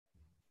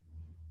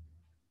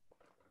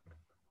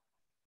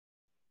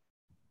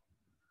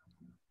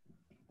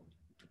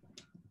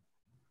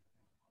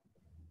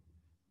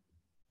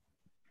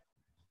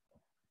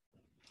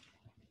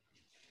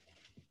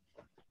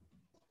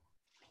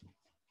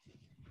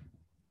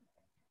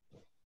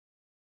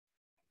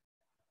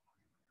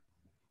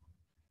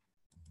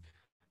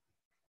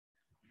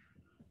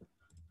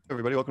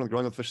Everybody, welcome to the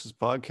Growing with Fishes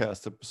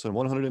podcast, episode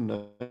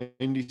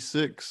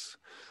 196.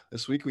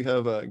 This week we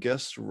have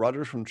guest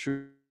Roger from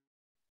True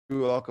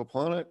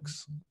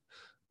Aquaponics.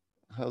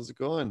 How's it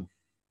going?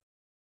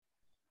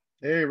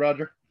 Hey,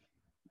 Roger.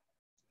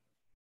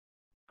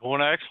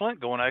 Going excellent.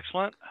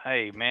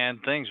 Hey,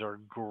 man, things are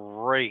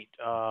great.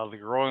 The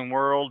growing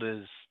world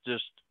is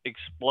just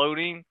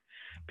exploding.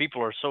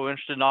 People are so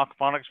interested in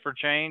aquaponics for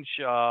change.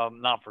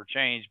 Not for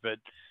change, but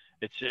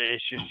it's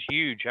just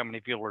huge how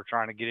many people are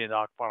trying to get into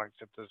aquaponics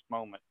at this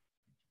moment.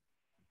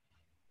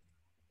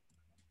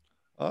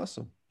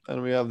 Awesome.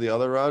 And we have the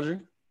other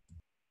Roger.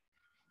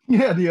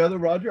 Yeah, the other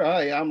Roger.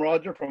 Hi, I'm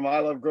Roger from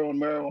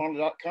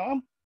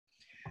ilovegrowingmarijuana.com.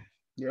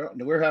 Yeah,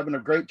 we're having a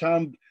great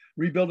time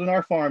rebuilding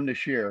our farm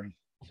this year.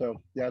 So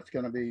yeah, it's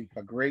going to be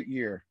a great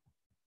year.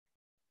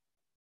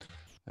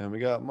 And we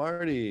got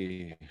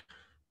Marty.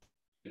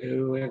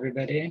 Hello,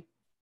 everybody.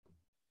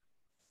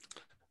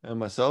 And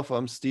myself,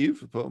 I'm Steve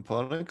from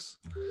Potaponics.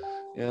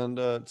 And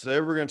today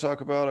we're going to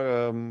talk about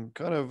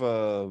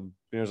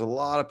there's a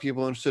lot of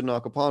people interested in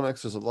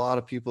aquaponics. There's a lot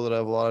of people that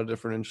have a lot of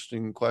different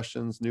interesting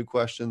questions, new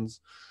questions.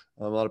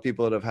 A lot of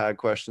people that have had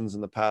questions in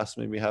the past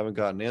maybe haven't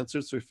gotten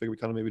answered. So we figured we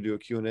kind of maybe do a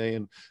Q&A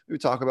and maybe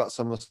talk about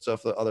some of the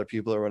stuff that other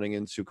people are running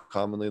into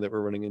commonly that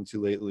we're running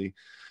into lately.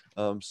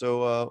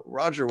 So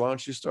Roger, why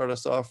don't you start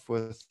us off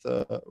with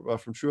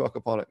from True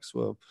Aquaponics?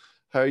 Well,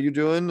 how are you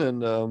doing?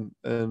 And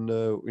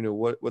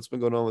what's been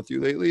going on with you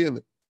lately?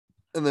 And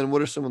then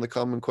what are some of the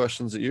common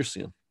questions that you're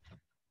seeing?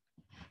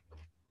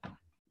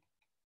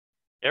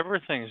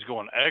 Everything is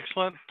going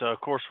excellent. Of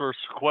course, we're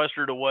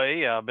sequestered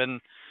away. I've been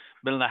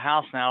in the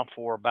house now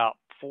for about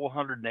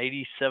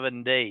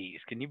 487 days.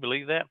 Can you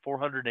believe that?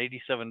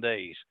 487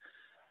 days.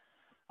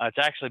 It's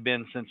actually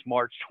been since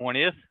March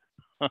 20th.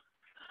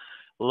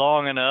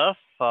 Long enough.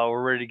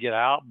 We're ready to get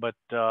out, but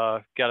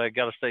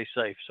gotta stay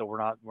safe. So we're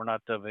not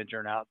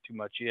venturing out too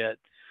much yet.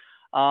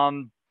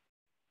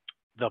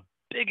 The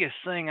biggest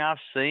thing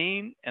I've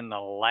seen in the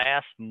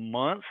last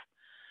month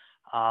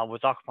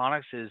with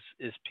aquaponics is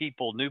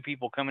new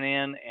people coming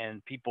in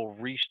and people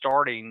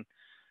restarting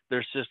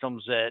their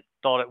systems that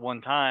thought at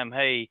one time,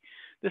 hey,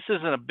 this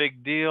isn't a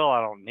big deal. I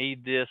don't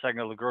need this. I can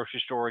go to the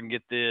grocery store and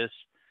get this.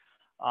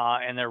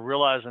 And they're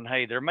realizing,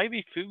 hey, there may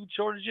be food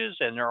shortages,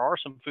 and there are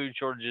some food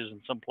shortages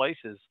in some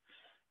places.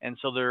 And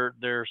so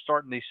they're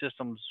starting these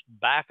systems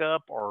back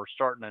up or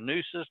starting a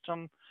new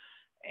system.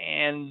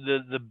 And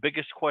the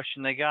biggest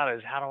question they got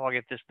is, how do I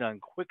get this done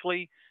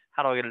quickly?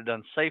 How do I get it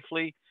done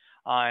safely?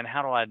 And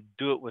how do I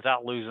do it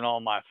without losing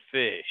all my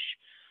fish?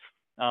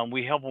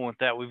 We help them with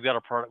that. We've got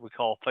a product we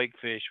call Fake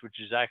Fish, which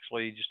is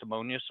actually just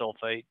ammonia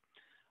sulfate.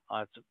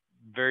 It's a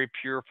very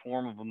pure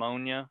form of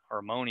ammonia,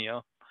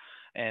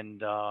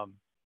 and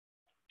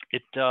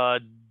it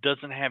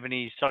doesn't have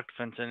any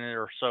succulents in it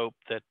or soap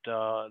that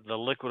the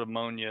liquid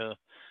ammonia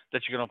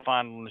that you're going to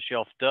find on the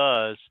shelf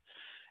does.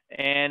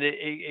 And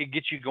it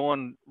gets you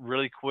going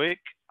really quick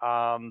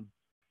and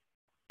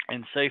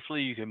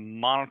safely. You can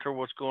monitor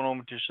what's going on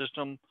with your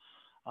system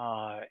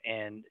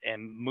and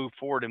move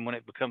forward. And when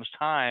it becomes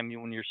time,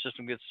 when your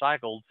system gets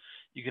cycled,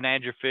 you can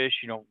add your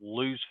fish. You don't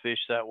lose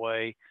fish that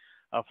way.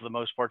 For the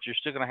most part, you're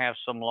still going to have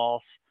some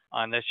loss,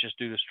 and that's just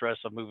due to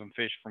stress of moving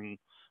fish from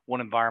one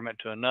environment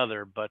to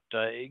another. But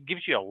it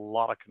gives you a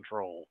lot of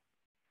control.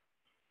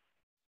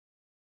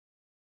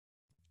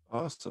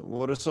 Awesome.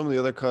 What are some of the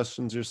other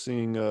questions you're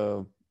seeing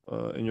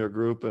in your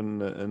group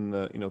and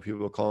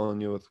people calling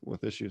you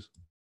with issues?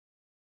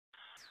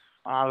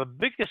 The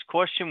biggest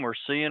question we're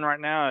seeing right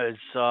now is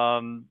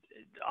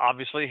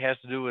obviously has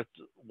to do with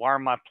why are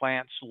my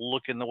plants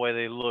looking the way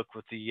they look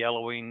with the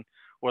yellowing,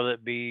 whether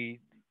it be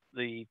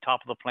the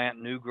top of the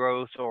plant new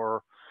growth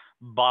or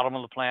bottom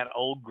of the plant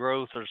old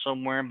growth or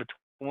somewhere in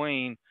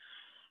between.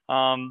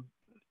 And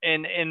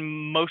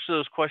most of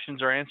those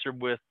questions are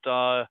answered with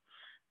you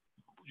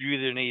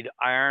either need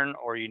iron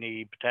or you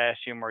need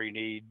potassium or you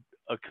need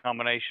a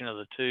combination of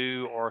the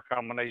two or a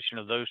combination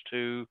of those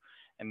two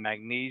and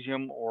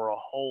magnesium or a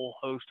whole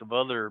host of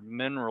other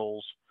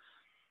minerals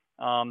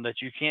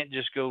that you can't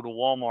just go to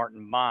Walmart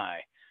and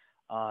buy.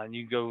 And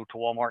you go to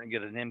Walmart and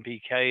get an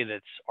NPK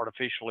that's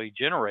artificially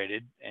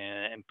generated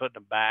and put in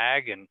a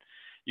bag, and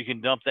you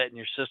can dump that in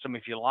your system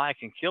if you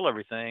like and kill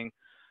everything,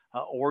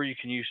 or you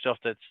can use stuff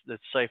that's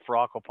safe for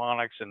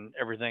aquaponics and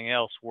everything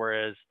else,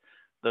 whereas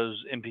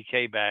those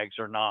NPK bags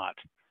are not.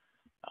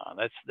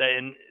 I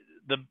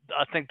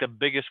think the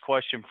biggest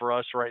question for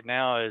us right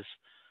now is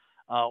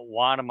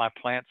why do my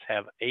plants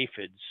have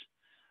aphids?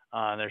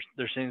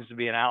 There seems to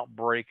be an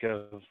outbreak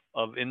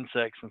of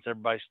insects since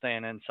everybody's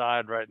staying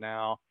inside right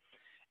now.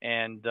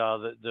 And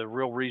the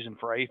real reason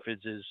for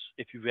aphids is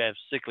if you have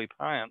sickly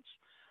plants,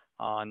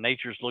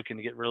 nature's looking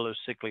to get rid of those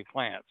sickly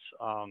plants.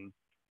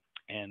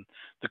 And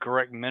the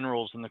correct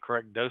minerals and the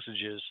correct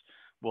dosages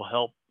will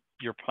help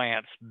your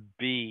plants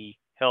be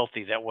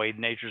healthy. That way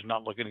nature's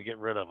not looking to get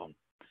rid of them,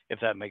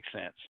 if that makes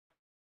sense.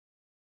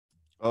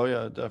 Oh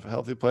yeah,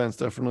 healthy plants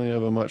definitely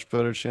have a much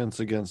better chance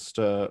against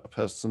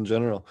pests in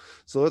general.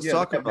 So let's Yeah, they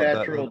talk have about that.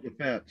 natural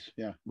defense.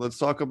 Yeah. Let's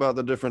talk about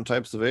the different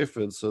types of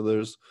aphids. So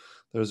there's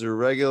your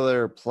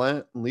regular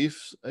plant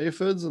leaf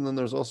aphids, and then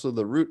there's also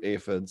the root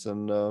aphids,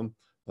 and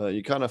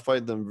you kind of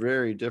fight them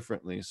very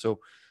differently. So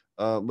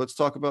let's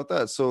talk about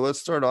that. So let's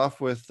start off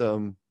with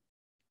the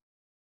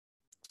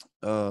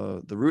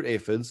root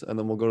aphids, and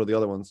then we'll go to the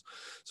other ones.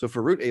 So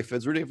for root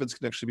aphids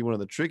can actually be one of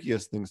the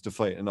trickiest things to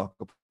fight in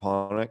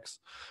aquaponics.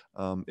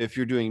 If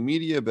you're doing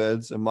media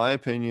beds, in my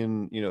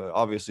opinion,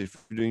 obviously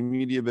if you're doing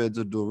media beds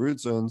or dual root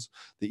zones,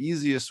 the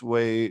easiest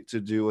way to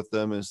do with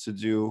them is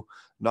to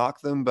knock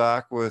them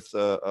back with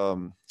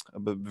a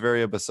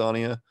Bavaria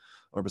Basania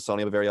or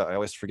Basania Bavaria. I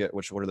always forget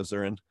which order those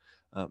are in.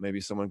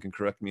 Maybe someone can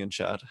correct me in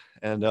chat.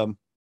 And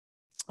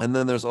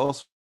then there's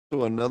also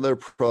another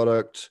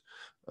product,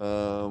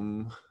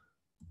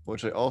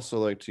 which I also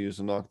like to use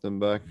to knock them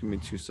back. Give me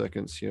 2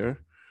 seconds here.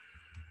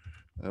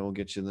 I will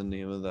get you the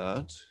name of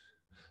that.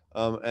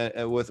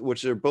 And with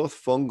which are both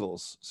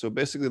fungals. So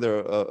basically, they're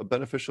a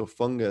beneficial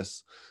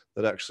fungus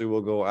that actually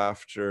will go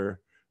after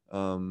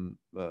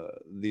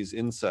these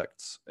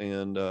insects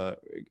and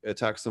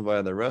attacks them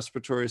via the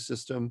respiratory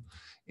system,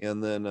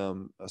 and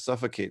then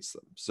suffocates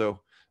them.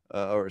 So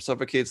or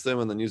suffocates them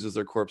and then uses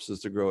their corpses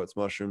to grow its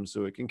mushrooms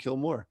so it can kill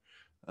more,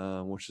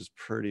 which is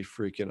pretty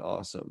freaking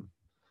awesome.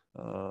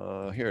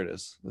 Here it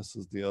is. This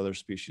is the other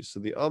species. So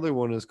the other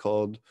one is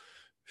called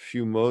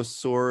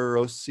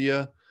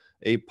Fumosaurosia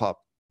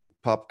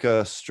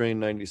apopka strain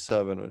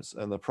 97,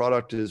 and the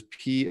product is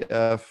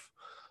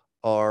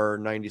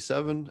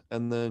PFR97.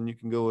 And then you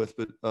can go with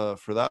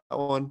for that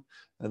one,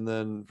 and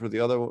then for the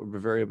other one,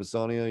 Bavaria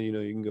Basania, you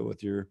can go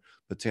with your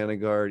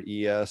Botanigard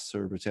ES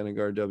or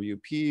Botanigard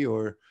WP,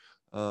 or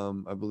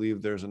I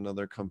believe there's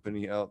another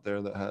company out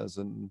there that has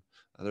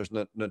there's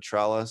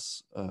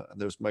Naturalis,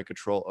 there's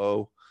Mycotrol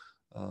O.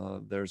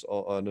 There's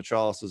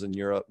Naturalis is in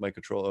Europe.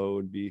 Mycotrol O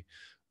would be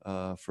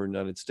for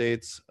United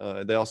States.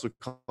 They also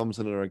comes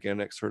in an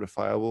organic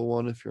certifiable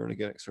one. If you're an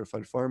organic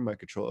certified farm,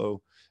 Mycotrol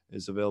O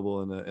is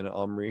available in an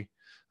Omri.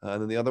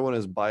 And then the other one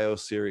is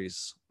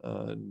BioSeries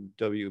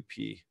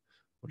WP,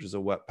 which is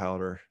a wet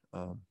powder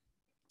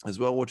as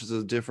well, which is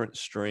a different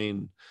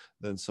strain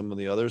than some of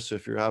the others. So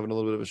if you're having a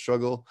little bit of a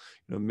struggle,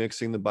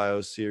 mixing the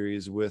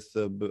BioSeries with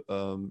the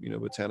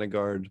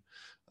Botanigard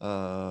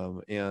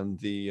and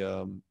the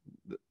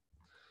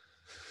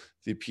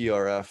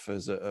PRF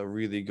is a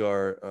really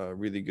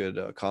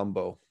good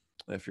combo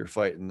if you're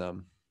fighting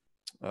them.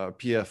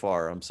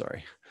 PFR, I'm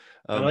sorry.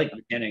 I like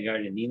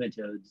Botanigard and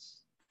nematodes.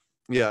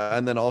 Yeah,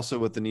 and then also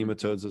with the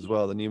nematodes as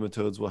well. The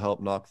nematodes will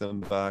help knock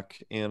them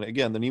back. And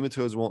again, the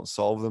nematodes won't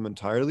solve them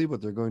entirely,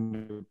 but they're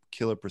going to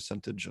kill a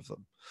percentage of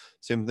them.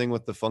 Same thing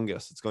with the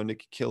fungus. It's going to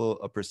kill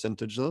a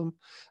percentage of them.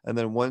 And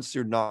then once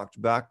you're knocked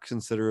back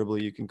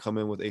considerably, you can come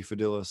in with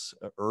Aphidillus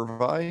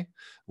ervi,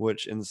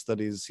 which in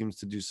studies seems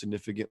to do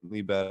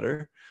significantly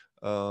better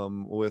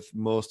with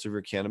most of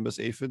your cannabis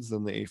aphids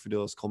than the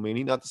Aphidillus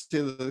colmani. Not to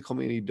say that the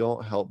colmani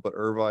don't help, but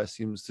ervi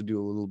seems to do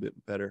a little bit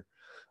better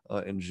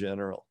in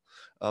general.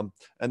 And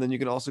then you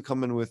can also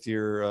come in with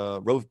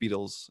your rove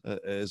beetles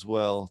as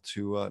well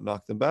to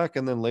knock them back,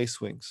 and then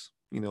lacewings.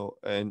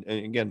 And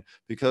again,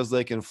 because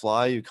they can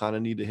fly, you kind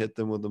of need to hit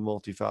them with the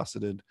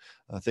multifaceted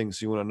things.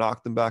 So you want to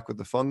knock them back with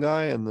the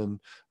fungi, and then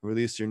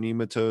release your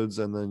nematodes,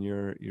 and then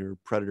your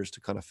predators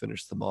to kind of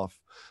finish them off.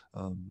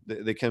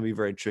 They can be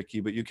very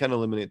tricky, but you can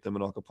eliminate them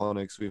in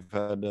aquaponics. We've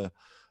had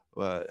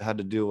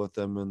to deal with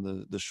them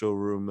in the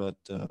showroom at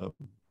the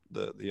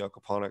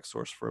aquaponics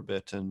source for a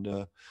bit,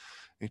 and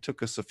it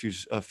took us a few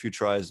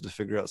tries to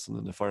figure out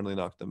something to finally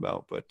knock them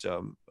out. But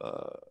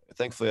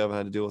thankfully, I haven't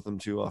had to deal with them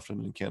too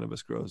often in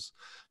cannabis grows.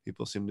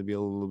 People seem to be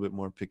a little bit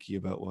more picky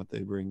about what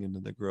they bring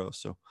into the grow.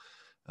 So,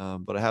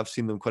 but I have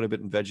seen them quite a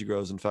bit in veggie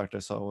grows. In fact, I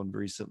saw one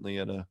recently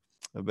at a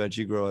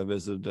veggie grow I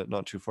visited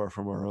not too far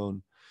from our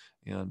own,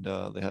 and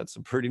they had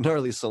some pretty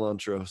gnarly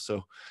cilantro.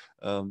 So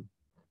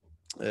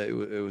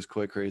it was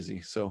quite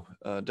crazy. So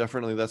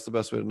definitely that's the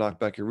best way to knock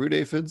back your root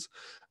aphids.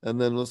 And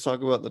then let's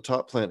talk about the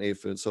top plant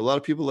aphids. So a lot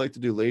of people like to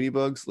do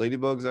ladybugs.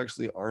 Ladybugs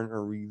actually aren't a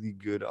really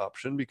good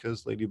option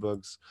because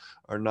ladybugs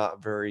are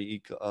not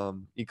very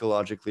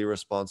ecologically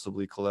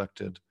responsibly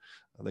collected.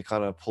 They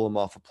kind of pull them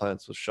off of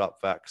plants with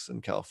shop vacs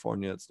in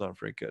California. It's not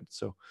very good.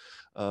 So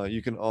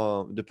you can,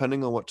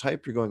 depending on what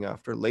type you're going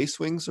after,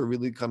 lacewings are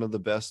really kind of the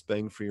best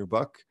bang for your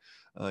buck.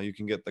 You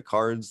can get the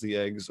cards, the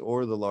eggs,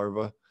 or the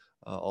larva.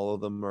 All of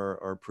them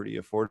are pretty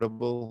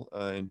affordable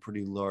in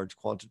pretty large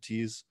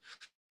quantities.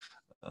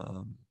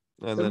 And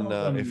then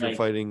if you're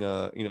fighting,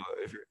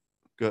 if you're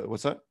good,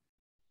 what's that?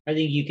 I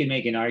think you can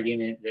make an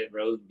argument that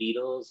rove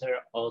beetles are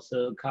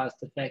also cost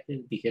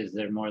effective because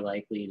they're more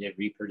likely to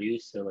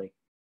reproduce. So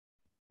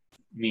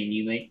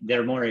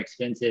they're more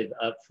expensive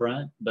up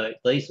front, but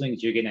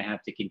lacewings, you're going to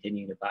have to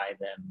continue to buy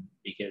them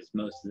because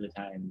most of the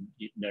time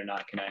they're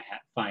not going to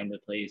find a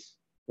place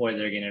where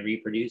they're going to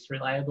reproduce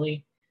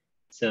reliably.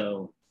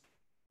 So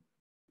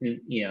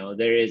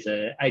there is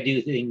I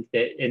do think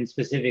that, and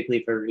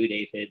specifically for root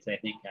aphids, I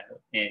think,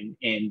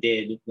 and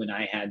did when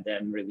I had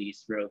them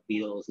release rogue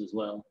beetles as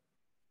well.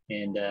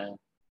 And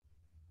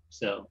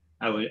so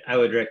I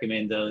would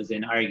recommend those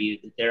and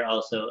argue that they're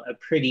also a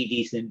pretty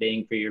decent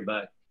bang for your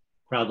buck.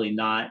 Probably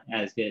not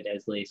as good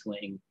as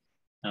lacewing,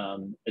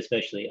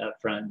 especially up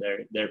front.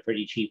 They're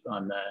pretty cheap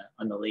on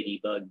the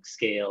ladybug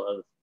scale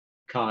of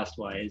cost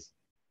wise.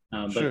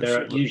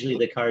 But usually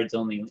the cards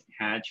only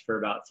hatch for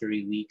about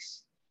 3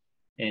 weeks,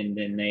 and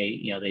then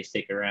they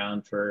stick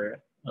around for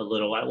a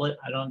little while.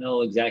 I don't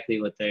know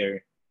exactly what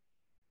their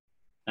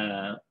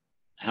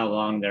how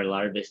long their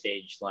larva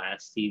stage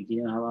lasts. Steve, do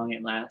you know how long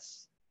it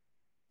lasts?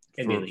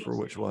 For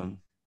which one?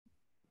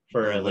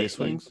 For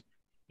lacewings?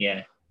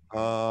 Yeah.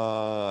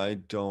 I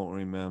don't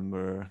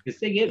remember. Because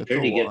they get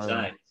pretty good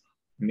size.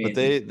 But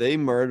they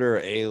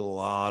murder a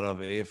lot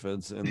of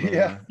aphids in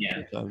the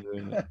time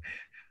doing it.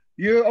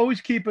 You always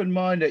keep in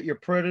mind that your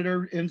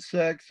predator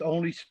insects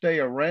only stay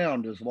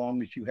around as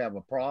long as you have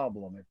a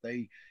problem. If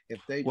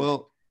they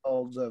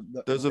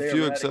there's a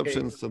few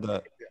exceptions to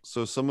that.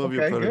 So some of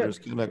your predators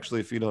can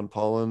actually feed on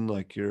pollen,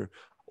 like your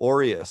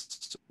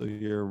Aureus,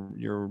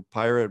 your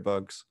pirate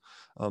bugs.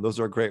 Those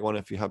are a great one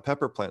if you have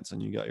pepper plants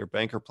and you got your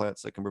banker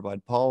plants that can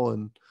provide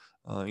pollen.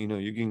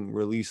 You can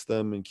release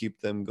them and keep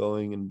them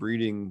going and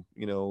breeding,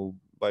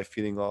 by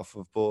feeding off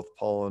of both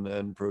pollen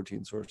and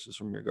protein sources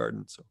from your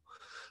garden. So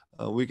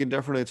we can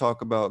definitely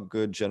talk about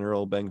good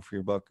general bang for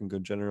your buck and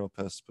good general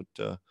pests,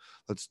 but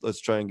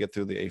let's try and get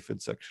through the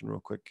aphid section real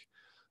quick.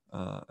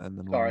 And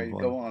then we'll move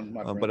on. Go on,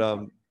 my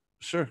friend.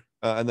 Sure.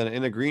 And then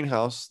in a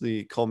greenhouse,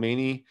 the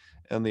Colmani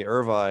and the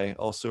Ervi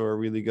also are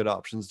really good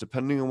options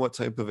depending on what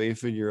type of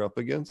aphid you're up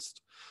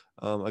against.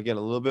 Again,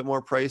 a little bit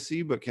more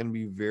pricey, but can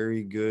be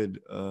very good.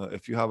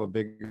 If you have a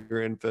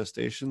bigger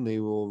infestation, they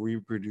will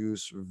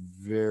reproduce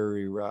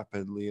very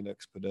rapidly and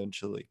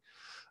exponentially.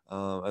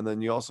 And then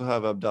you also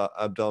have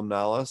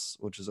Abdominalis,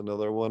 which is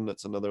another one.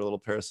 That's another little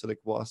parasitic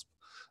wasp.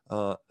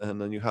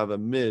 And then you have a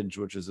midge,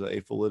 which is an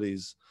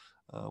Aphilides,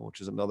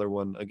 which is another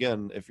one.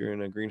 Again, if you're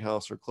in a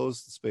greenhouse or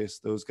closed space,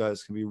 those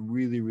guys can be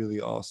really,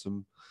 really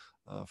awesome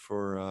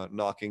for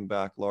knocking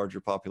back larger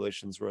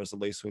populations, whereas the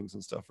lacewings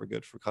and stuff are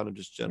good for kind of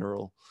just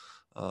general,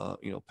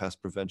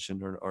 pest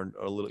prevention or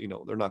a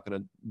little, they're not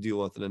going to deal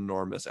with an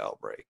enormous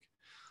outbreak.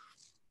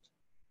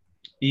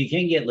 You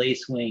can get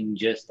lacewing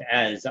just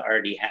as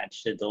already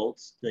hatched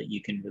adults that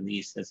you can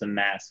release as a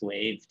mass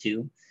wave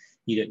too.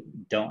 You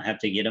don't have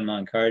to get them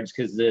on cards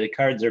because the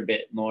cards are a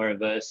bit more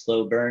of a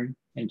slow burn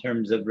in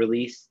terms of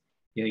release.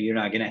 You're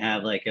not going to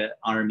have like an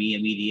army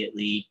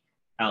immediately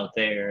out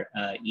there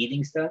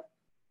eating stuff.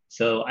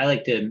 So I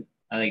like to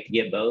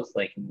get both.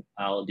 Like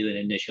I'll do an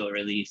initial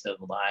release of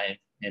live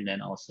and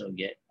then also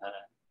get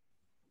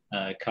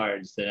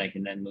cards that I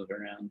can then move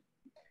around.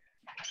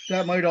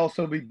 That might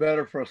also be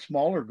better for a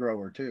smaller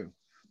grower too,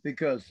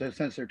 because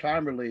since they're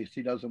time released,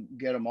 he doesn't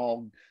get them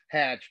all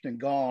hatched and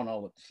gone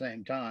all at the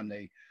same time.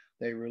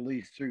 They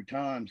release through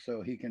time,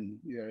 so he can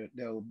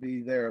they'll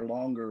be there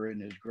longer in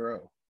his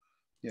grow.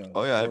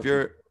 Oh yeah, if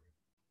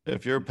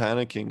you're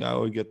panicking, I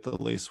would get the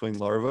lacewing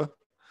larva.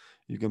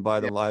 You can buy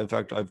them live. In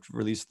fact, I've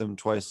released them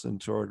twice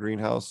into our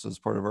greenhouse as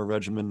part of our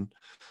regimen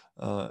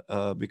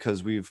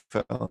because we've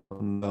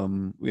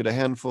found we had a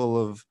handful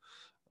of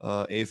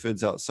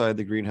aphids outside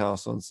the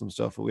greenhouse on some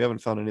stuff, but we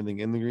haven't found anything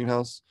in the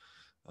greenhouse.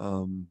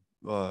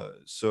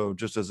 So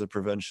just as a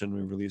prevention,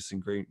 we're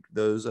releasing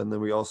those, and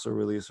then we also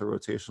release a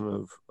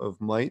rotation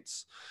of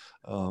mites.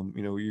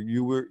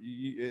 You were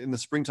in the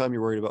springtime,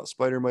 you're worried about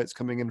spider mites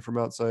coming in from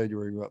outside.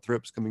 You're worried about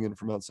thrips coming in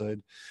from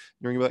outside.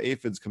 You're worried about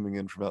aphids coming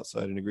in from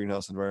outside in a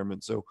greenhouse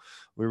environment. So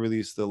we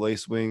release the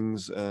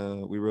lacewings.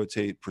 We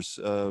rotate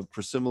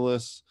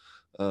Prisimilis,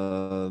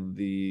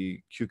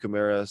 the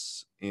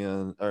Cucumeris,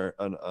 and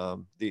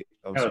the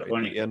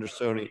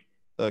Andersoni,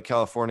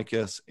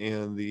 Californicus,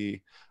 and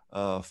the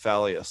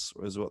Phalius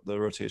is what the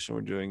rotation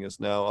we're doing is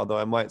now. Although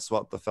I might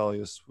swap the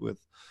Phalius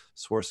with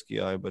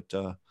Swarovskii, but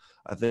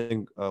I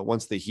think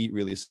once the heat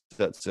really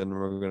sets in,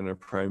 we're going to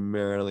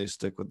primarily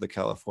stick with the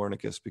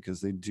Californicus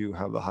because they do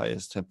have the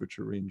highest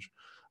temperature range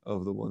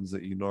of the ones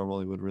that you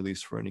normally would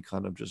release for any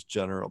kind of just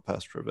general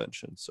pest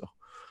prevention. So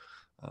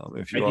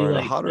if you are in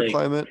a hotter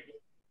climate,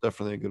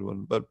 definitely a good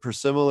one. But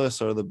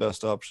Prisimilis are the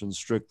best options,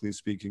 strictly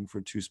speaking,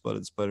 for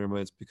two-spotted spider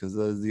mites because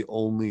that is the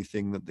only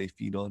thing that they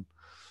feed on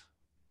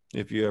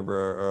if you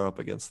ever are up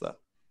against that.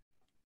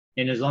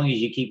 And as long as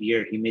you keep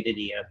your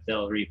humidity up,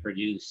 they'll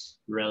reproduce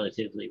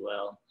relatively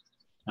well,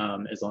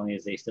 as long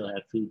as they still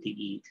have food to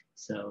eat.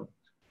 So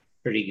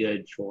pretty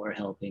good for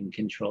helping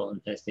control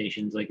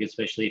infestations, like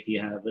especially if you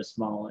have a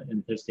small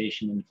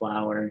infestation in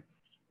flower,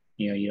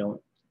 you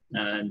don't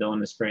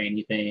want to spray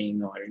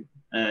anything or,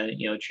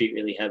 treat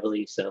really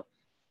heavily. So,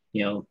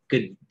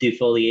 good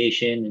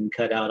defoliation and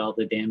cut out all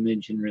the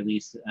damage and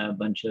release a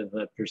bunch of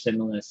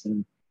Prisimilis,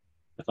 and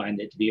I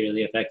find it to be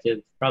really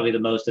effective. Probably the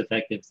most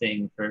effective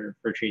thing for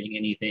treating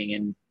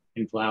anything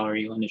in flower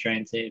you want to try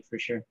and save for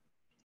sure.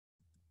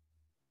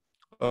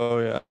 Oh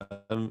yeah,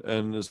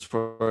 and as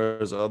far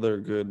as other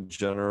good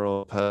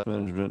general pest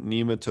management,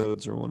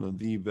 nematodes are one of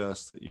the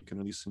best that you can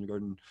release in your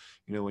garden.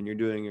 You know, when you're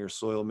doing your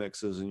soil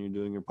mixes and you're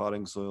doing your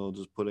potting soil,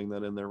 just putting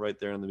that in there right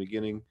there in the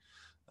beginning,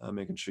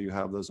 making sure you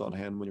have those on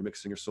hand when you're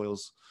mixing your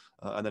soils,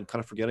 and then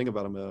kind of forgetting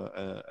about them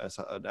as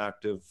an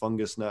active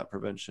fungus gnat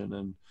prevention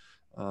and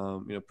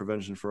you know,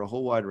 prevention for a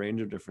whole wide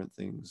range of different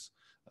things.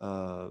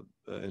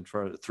 And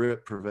for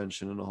thrift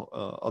prevention and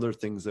other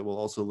things that will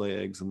also lay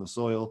eggs in the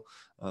soil.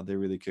 They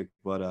really kick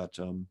butt at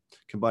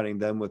combining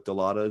them with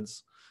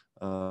dilatids,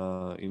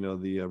 you know,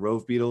 the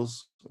rove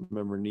beetles,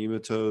 remember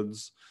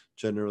nematodes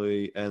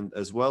generally, and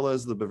as well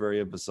as the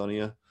Bavaria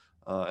basonia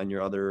and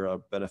your other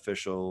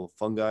beneficial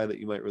fungi that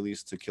you might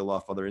release to kill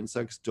off other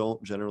insects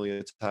don't generally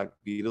attack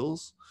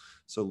beetles.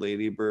 So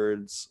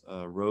ladybirds,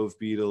 rove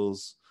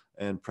beetles,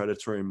 and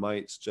predatory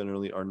mites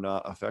generally are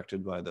not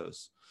affected by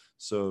those.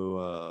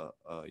 So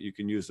you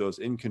can use those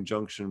in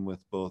conjunction with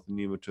both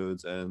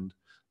nematodes and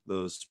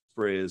those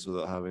sprays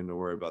without having to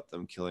worry about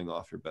them killing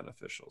off your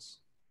beneficials.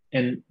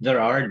 And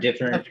there are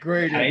different That's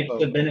great types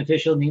info. of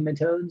beneficial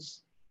nematodes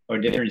or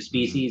different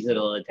species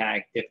that'll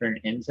attack different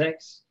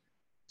insects.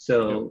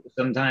 So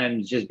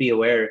sometimes just be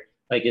aware,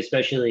 like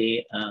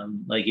especially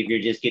like if you're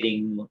just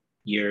getting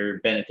your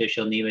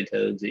beneficial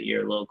nematodes at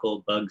your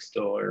local bug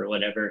store or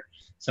whatever,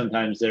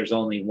 sometimes there's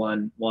only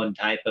one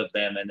type of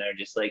them and they're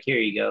just like, here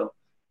you go.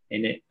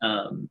 And it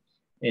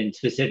and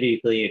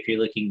specifically if you're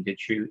looking to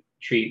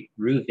treat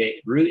root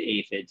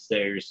aphids,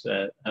 there's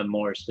a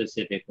more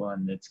specific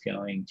one that's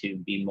going to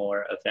be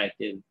more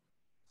effective.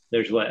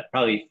 There's what,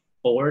 probably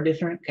 4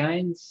 different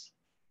kinds,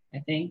 I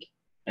think.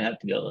 I have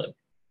to go look.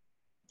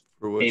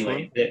 For which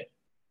one?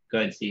 Go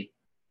ahead, Steve.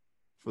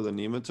 For the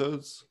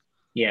nematodes?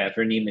 Yeah,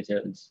 for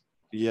nematodes.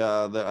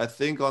 Yeah, I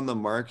think on the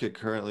market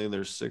currently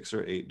there's 6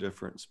 or 8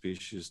 different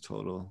species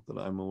total that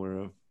I'm aware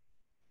of.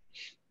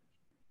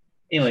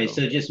 Anyway,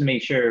 so just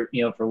make sure,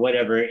 you know, for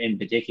whatever in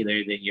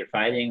particular that you're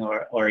fighting,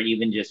 or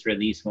even just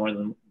release more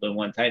than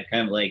one type,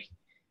 kind of like,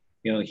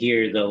 you know,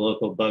 here the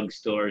local bug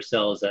store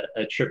sells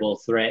a triple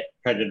threat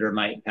predator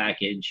mite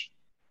package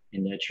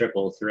and a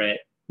triple threat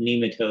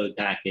nematode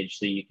package,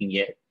 so you can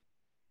get,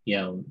 you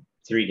know,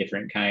 3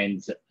 different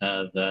kinds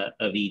of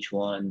each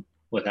one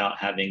without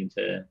having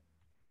to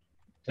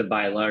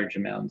buy large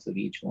amounts of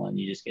each one.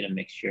 You just get a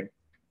mixture.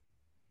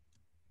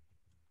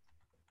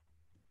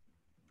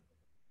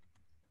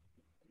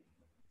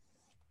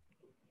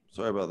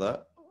 Sorry about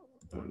that.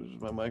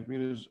 Is my mic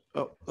muted?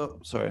 Oh,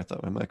 sorry. I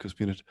thought my mic was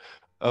muted.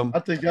 I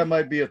think that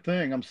might be a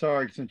thing. I'm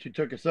sorry, since you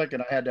took a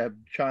second, I had to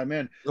chime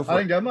in. I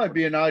think it. that might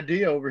be an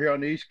idea over here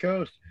on the East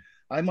Coast.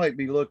 I might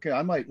look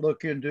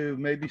into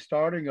maybe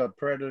starting a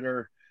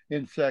predator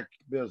insect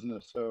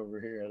business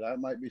over here. That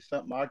might be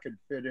something I could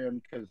fit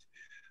in because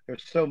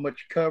there's so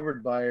much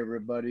covered by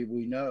everybody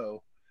we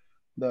know.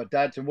 But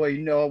that's the way,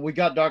 you know, we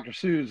got Dr.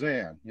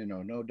 Suzanne, you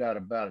know, no doubt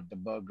about it, the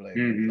bug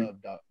lady. Mhm. We love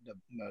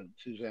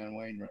Suzanne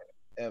Wainwright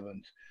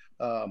Evans.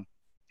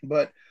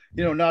 But,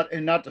 you know,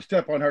 not to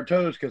step on her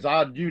toes, because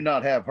I do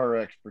not have her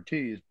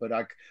expertise, but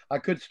I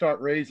could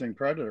start raising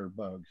predator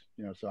bugs,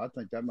 you know, so I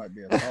think that might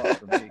be a thought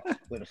for me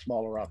with a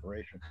smaller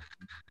operation.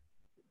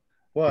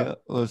 What? Yeah,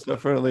 well, there's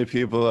definitely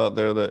people out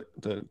there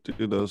that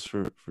do those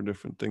for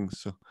different things.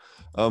 So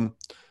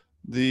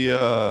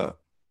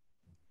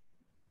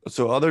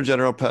so other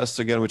general pests,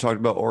 again, we talked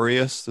about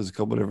Aureus. There's a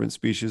couple of different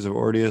species of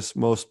Aureus.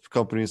 Most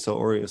companies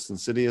sell Aureus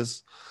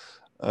insidious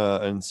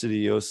and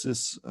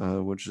insidiosis,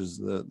 which is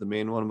the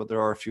main one, but there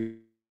are a few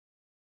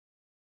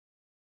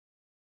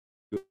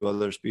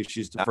other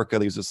species. Africa,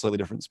 they use a slightly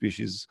different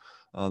species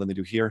than they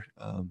do here.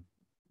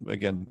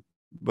 Again,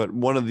 but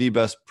one of the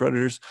best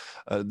predators.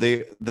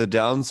 The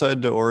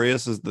downside to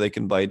Aureus is they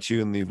can bite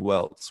you and leave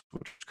welts,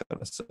 which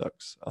kind of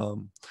sucks.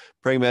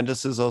 Praying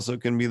mantises also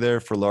can be there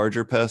for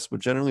larger pests, but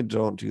generally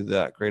don't do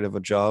that great of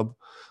a job,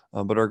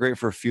 but are great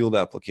for field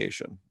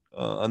application.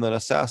 And then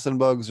assassin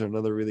bugs are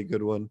another really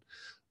good one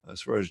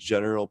as far as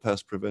general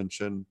pest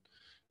prevention.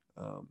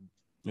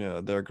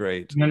 Yeah, they're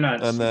great. They're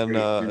not and then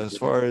as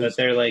far as, but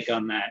they're like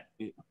on that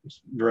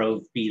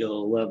rove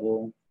beetle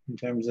level in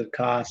terms of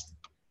cost.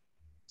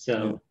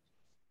 So, yeah.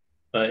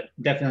 But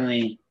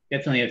definitely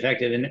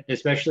effective, and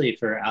especially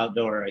for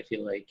outdoor. I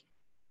feel like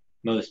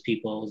most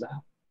people's, if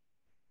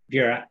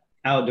your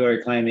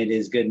outdoor climate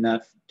is good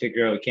enough to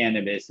grow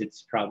cannabis,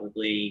 it's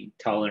probably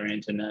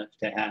tolerant enough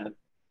to have,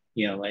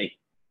 you know, like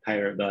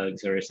pirate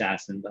bugs or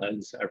assassin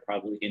bugs are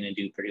probably going to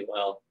do pretty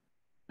well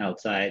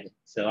outside.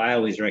 So I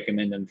always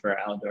recommend them for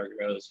outdoor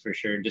grows for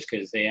sure, just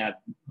because they have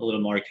a little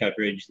more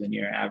coverage than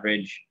your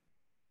average,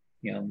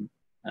 you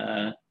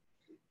know,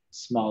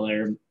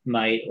 smaller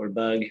mite or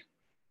bug.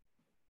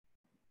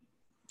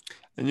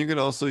 And you can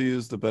also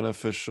use the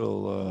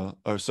beneficial,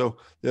 so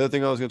the other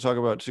thing I was going to talk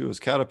about too is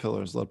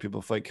caterpillars. A lot of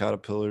people fight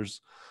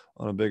caterpillars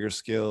on a bigger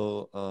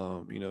scale.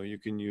 You know, you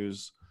can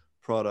use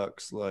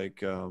products like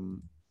the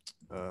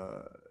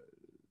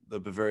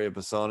Bavaria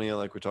basonia,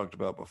 like we talked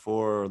about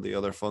before, or the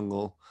other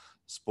fungal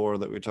spore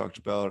that we talked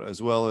about,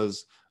 as well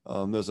as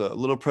there's a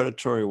little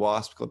predatory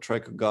wasp called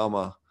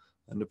Trichogama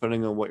And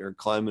depending on what your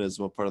climate is,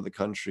 what part of the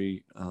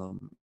country,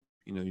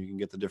 you know, you can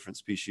get the different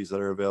species that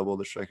are available: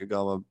 the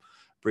Trichogama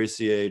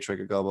braceae,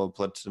 Trichogama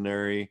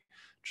plataneri,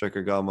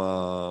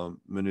 Trichogama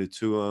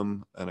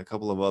minutuum, and a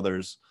couple of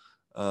others,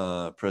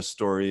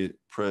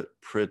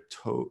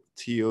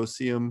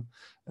 Pretotiosium,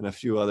 and a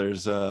few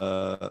others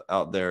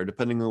out there,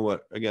 depending on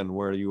what, again,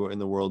 where you are in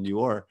the world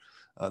you are,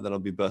 that'll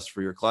be best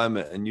for your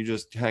climate. And you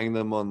just hang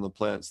them on the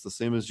plants the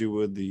same as you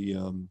would the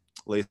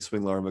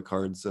lacewing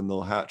larvicards, and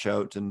they'll hatch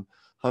out and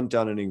hunt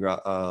down any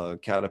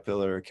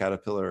caterpillar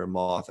or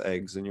moth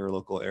eggs in your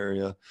local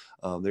area.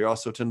 They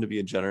also tend to be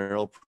a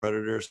general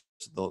predator, so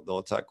they'll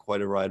attack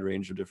quite a wide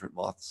range of different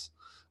moths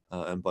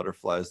and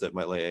butterflies that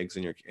might lay eggs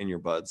in your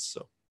buds.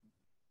 So.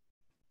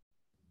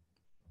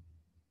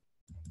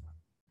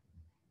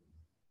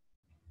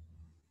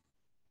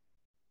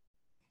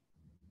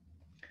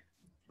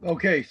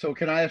 Okay, so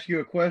can I ask you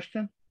a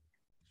question?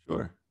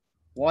 Sure.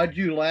 Why'd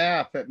you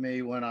laugh at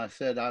me when I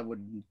said I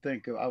would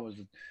think I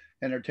was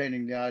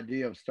entertaining the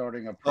idea of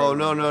starting a Oh,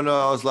 program?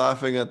 no. I was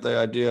laughing at the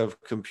idea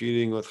of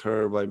competing with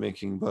her by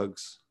making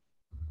bugs.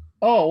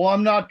 Oh, well,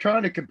 I'm not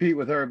trying to compete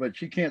with her, but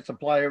she can't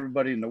supply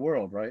everybody in the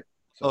world, right?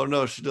 So Oh,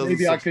 no, she doesn't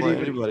maybe I could supply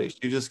even- anybody.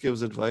 She just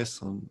gives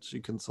advice she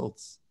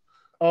consults.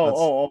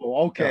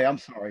 okay. Yeah. I'm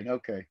sorry.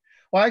 Okay.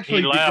 Well,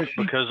 actually, He laughed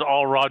because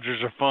all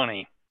Rogers are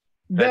funny.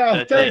 No,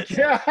 That's thank it.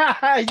 you.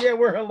 Yeah,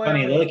 we're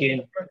hilarious. Funny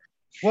looking.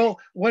 Well,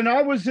 when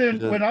I was at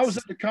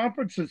Yes. the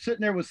conference and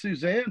sitting there with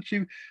Suzanne,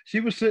 she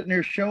was sitting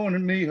there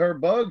showing me her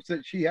bugs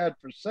that she had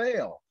for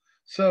sale.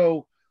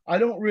 So I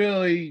don't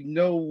really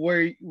know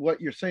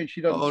what you're saying. She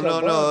doesn't. Oh,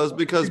 sell no, bugs. it was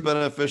because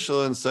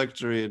Beneficial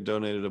Insectary had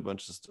donated a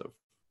bunch of stuff.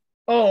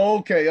 Oh,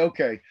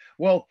 okay.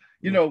 Well,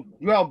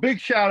 big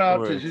shout out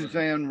to worries.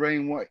 Suzanne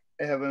Rainwhite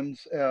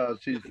Evans.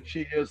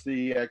 She is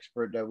the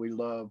expert that we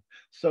love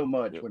so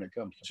much when it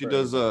comes to. She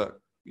does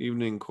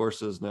evening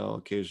courses now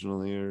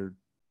occasionally, or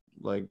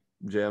like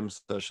jam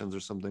sessions or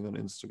something on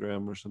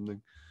Instagram or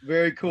something.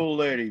 Very cool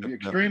lady, Yep.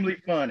 extremely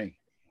funny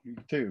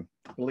too,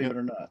 believe it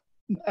or not.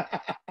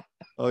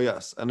 Oh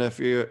yes, and if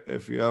you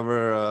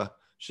ever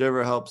she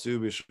ever helps you,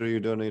 be sure you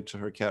donate to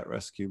her cat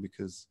rescue,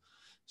 because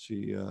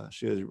she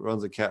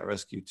runs a cat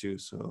rescue too.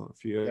 So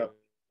if you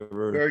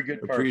ever Very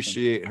good person.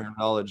 appreciate her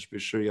knowledge, be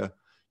sure you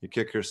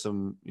kick her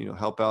some,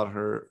 help out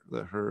her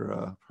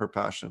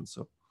passion.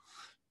 So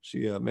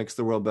she makes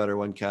the world better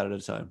one cat at a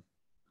time.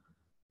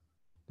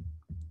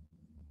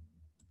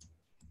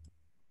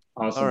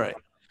 Awesome. All right.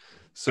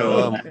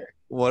 So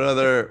what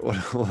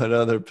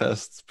other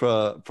pests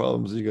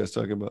problems are you guys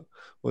talking about?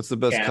 What's the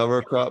best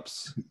cover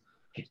crops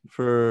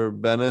for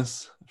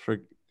Bennis?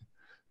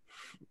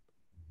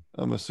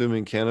 I'm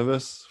assuming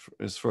cannabis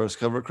as far as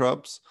cover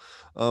crops.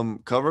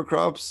 Cover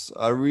crops,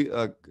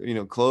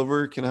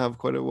 clover can have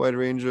quite a wide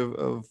range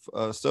of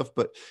stuff,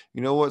 but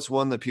what's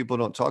one that people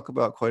don't talk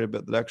about quite a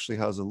bit that actually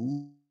has a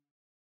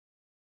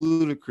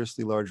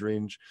ludicrously large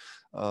range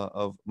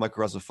of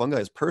mycorrhizal fungi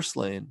is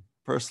purslane.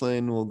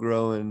 Purslane will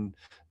grow in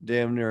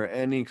damn near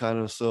any kind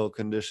of soil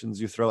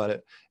conditions you throw at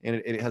it, and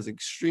it has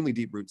extremely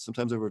deep roots,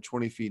 sometimes over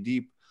 20 feet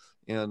deep,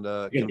 and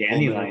can pull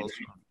minerals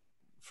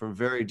from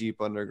very deep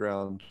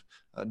underground.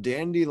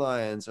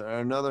 Dandelions are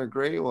another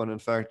great one. In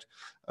fact,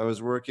 I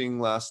was working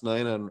last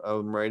night and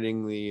I'm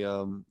writing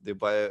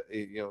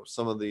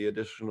some of the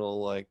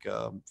additional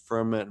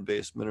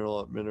ferment-based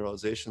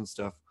mineralization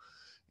stuff,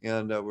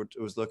 and I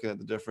was looking at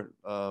the different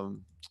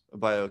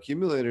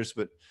bioaccumulators.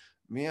 But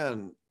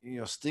man,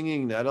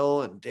 stinging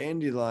nettle and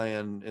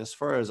dandelion, as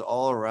far as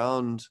all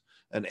around,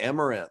 and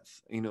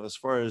amaranth, as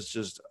far as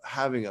just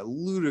having a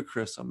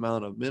ludicrous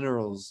amount of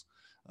minerals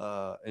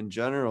in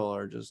general,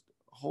 are just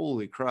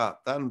holy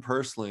crap. That and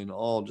purslane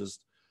all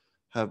just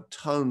have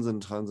tons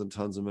and tons and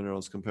tons of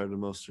minerals compared to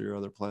most of your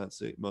other plants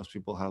that most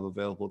people have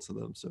available to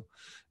them. So,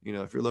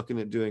 if you're looking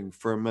at doing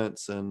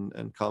ferments and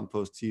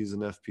compost teas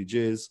and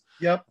FPJs,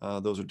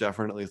 those are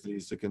definitely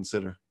things to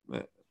consider.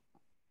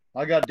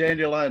 I got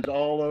dandelions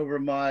all over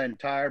my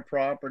entire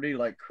property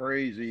like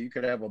crazy. You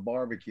could have a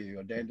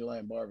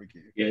dandelion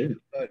barbecue. Yeah.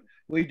 But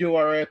we do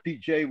our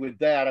FPJ with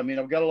that. I mean,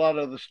 I've got a lot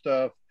of other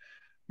stuff,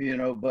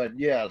 but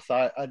yes,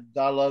 I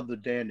love the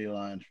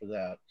dandelions for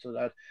that.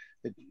 So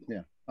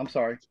I'm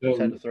sorry. Just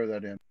had to throw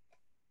that in.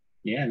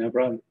 Yeah, no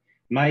problem.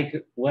 Mike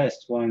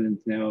West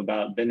wanted to know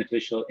about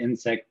beneficial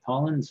insect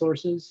pollen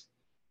sources.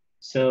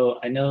 So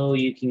I know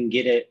you can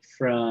get it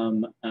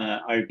from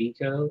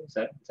Arbico. Is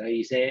that how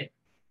you say it?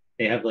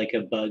 They have like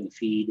a bug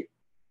feed.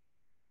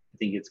 I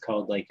think it's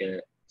called like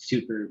a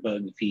super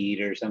bug feed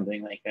or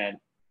something like that,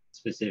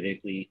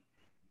 specifically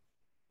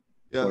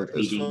for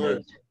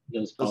feeding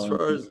those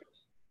pollen.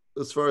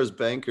 As far as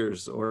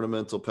bankers,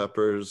 ornamental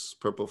peppers,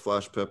 purple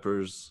flash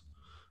peppers,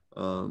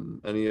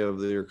 any of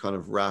your kind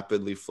of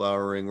rapidly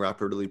flowering,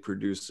 rapidly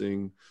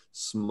producing,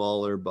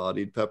 smaller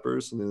bodied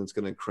peppers, something that's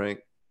going to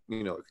crank,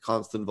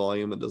 constant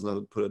volume that doesn't have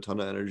to put a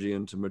ton of energy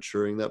into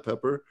maturing that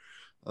pepper,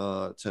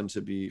 tend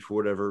to be, for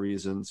whatever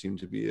reason, seem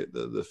to be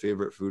the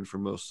favorite food for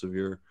most of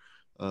your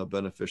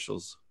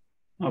beneficials.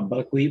 Oh,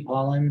 buckwheat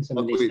pollen.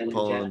 Buckwheat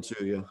pollen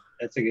too, yeah.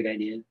 That's a good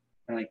idea.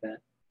 I like that.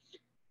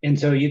 And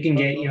so you can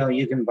get,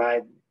 you can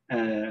buy,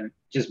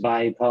 just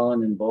buy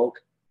pollen in bulk.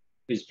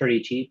 It's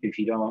pretty cheap if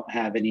you don't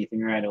have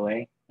anything right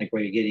away, like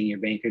where you're getting your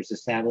bankers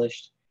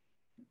established.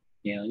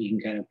 You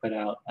can kind of put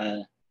out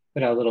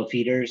little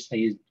feeders. I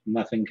use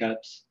muffin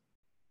cups,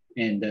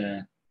 and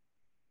I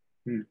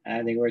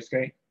think it works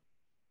great.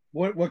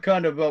 What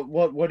kind of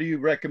what do you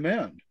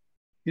recommend?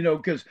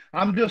 Because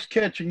I'm just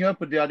catching up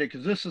with the idea,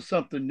 because this is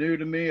something new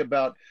to me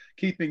about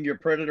keeping your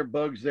predator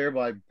bugs there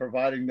by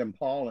providing them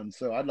pollen.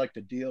 So I'd like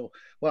to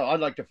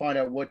find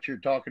out what you're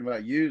talking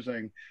about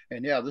using.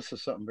 And yeah, this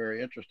is something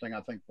very interesting,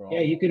 I think, for all. Yeah,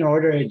 you can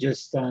order it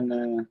just on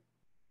their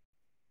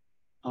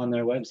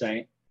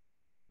website.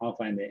 I'll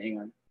find it. Hang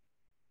on.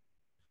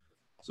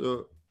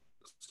 So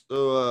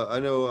I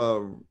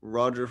know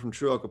Roger from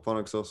True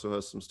Aquaponics also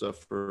has some stuff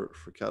for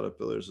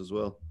caterpillars as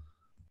well.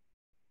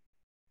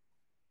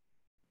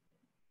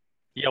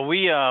 Yeah,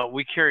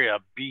 we carry a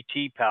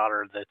BT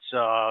powder that's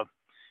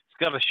it's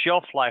got a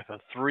shelf life of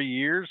 3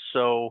 years.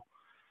 So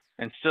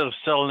instead of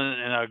selling it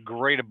in a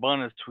great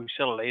abundance, we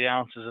sell it 8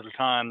 ounces at a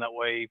time. That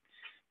way,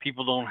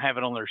 people don't have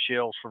it on their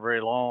shelves for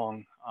very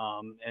long.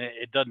 And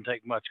it doesn't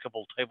take much, a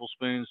couple of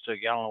tablespoons to a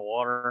gallon of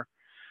water.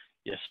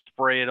 You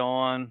spray it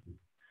on,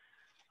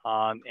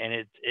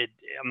 and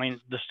I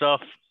mean, the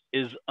stuff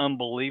is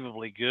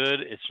unbelievably good.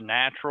 It's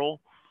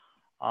natural.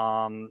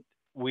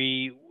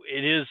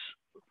 It is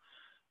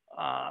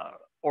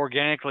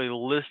organically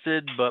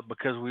listed, but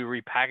because we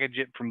repackage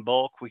it from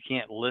bulk, we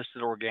can't list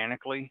it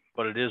organically,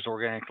 but it is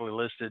organically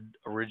listed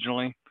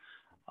originally.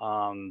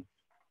 And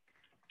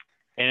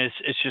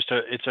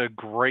it's a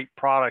great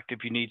product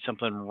if you need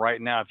something right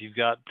now. If you've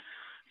got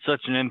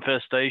such an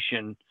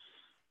infestation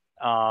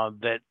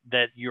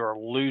that you're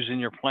losing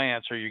your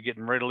plants, or you're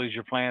getting ready to lose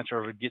your plants,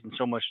 or getting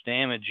so much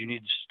damage, you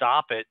need to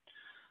stop it,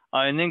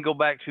 and then go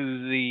back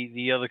to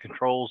the other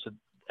controls that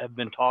have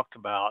been talked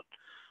about.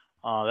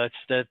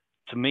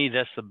 To me,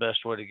 that's the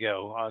best way to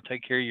go.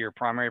 Take care of your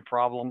primary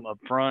problem up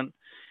front,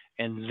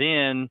 and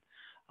then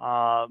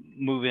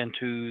move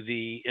into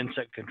the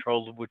insect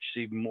control, which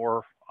is even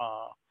more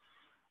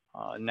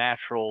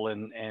natural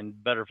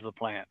and better for the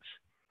plants.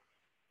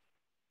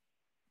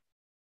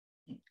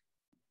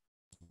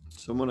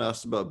 Someone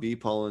asked about bee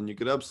pollen. You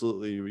could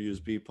absolutely use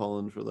bee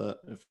pollen for that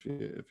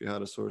if you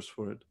had a source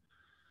for it.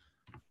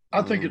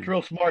 I think it's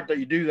real smart that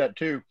you do that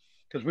too,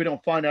 because we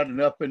don't find out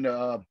enough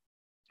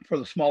for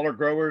the smaller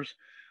growers,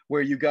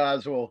 where you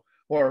guys will,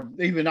 or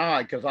even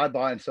because I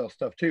buy and sell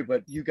stuff too,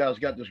 but you guys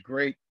got this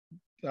great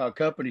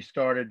company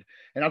started,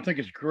 and I think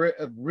it's great,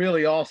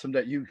 really awesome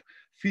that you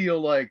feel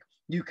like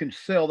you can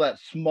sell that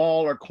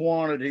smaller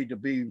quantity to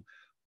be,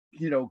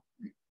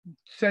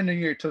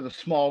 sending it to the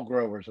small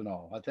growers and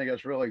all. I think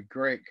that's really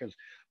great, because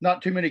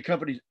not too many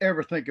companies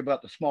ever think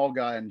about the small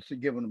guy and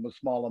giving them a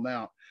small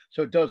amount,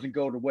 so it doesn't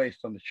go to waste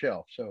on the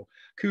shelf. So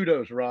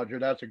kudos, Roger.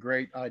 That's a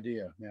great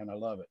idea, man. I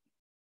love it.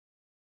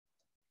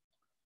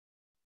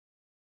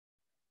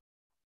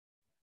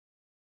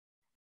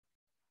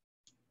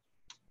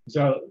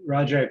 So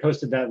Roger, I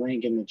posted that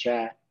link in the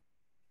chat.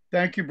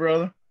 Thank you,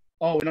 brother.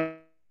 Oh, no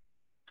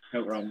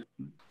problem.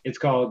 It's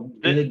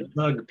called Good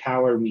Bug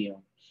Power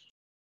Meal.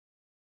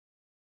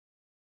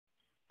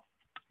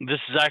 This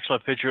is actually a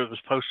picture that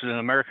was posted in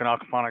American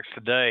Aquaponics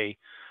today.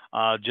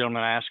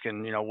 Gentleman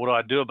asking, what do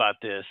I do about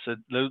this?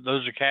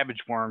 Those are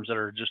cabbage worms that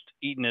are just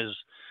eating his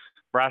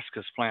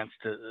brassicas plants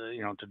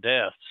to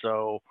death.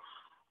 So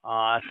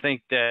I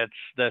think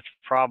that's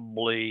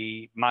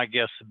probably, my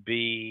guess would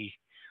be,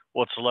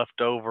 what's left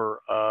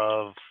over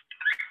of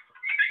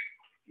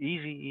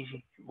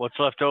what's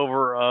left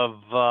over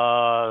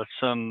of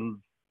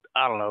some,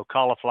 I don't know,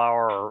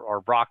 cauliflower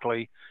or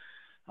broccoli.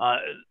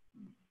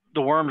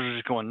 The worms are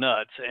just going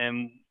nuts.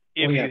 And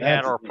if you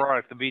had our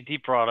product, the BT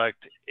product,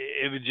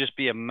 it would just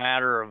be a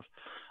matter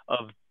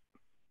of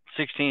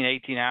 16,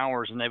 18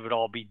 hours, and they would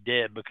all be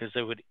dead, because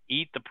they would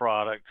eat the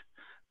product.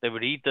 They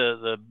would eat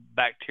the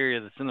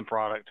bacteria that's in the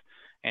product,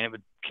 and it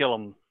would kill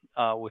them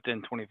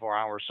within 24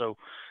 hours. So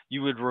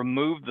you would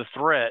remove the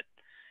threat,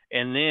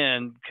 and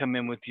then come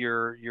in with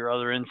your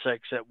other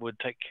insects that would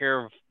take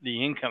care of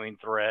the incoming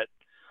threat,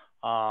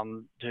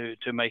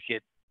 to make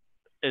it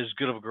as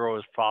good of a grow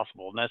as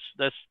possible. And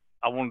that's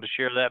I wanted to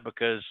share that,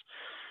 because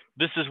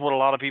this is what a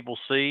lot of people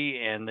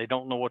see, and they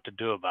don't know what to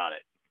do about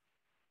it.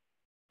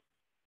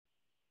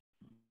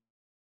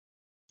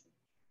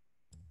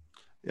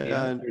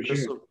 Yeah, and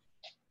sure.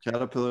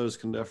 Caterpillars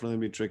can definitely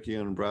be tricky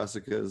on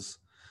brassicas,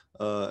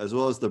 as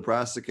well as the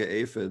brassica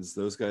aphids.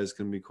 Those guys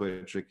can be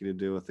quite tricky to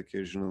deal with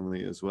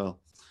occasionally as well.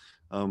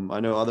 I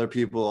know other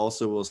people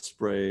also will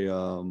spray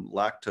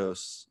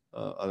lactose,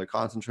 either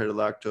concentrated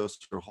lactose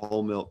or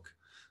whole milk,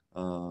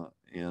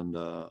 and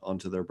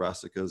onto their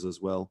brassicas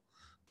as well,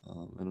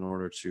 in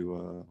order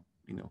to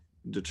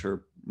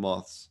deter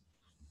moths.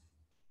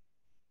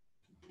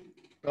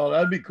 Oh,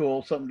 that'd be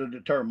cool. Something to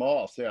deter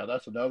moths. Yeah,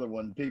 that's another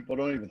one. People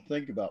don't even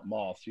think about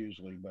moths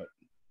usually. But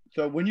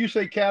so when you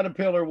say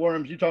caterpillar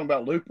worms, you talking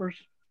about loopers,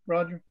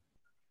 Roger?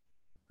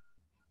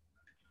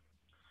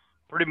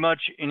 Pretty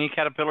much any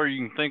caterpillar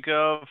you can think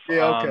of.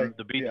 Yeah, okay.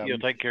 The BT will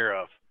take care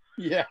of.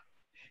 Yeah.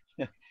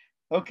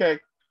 Okay.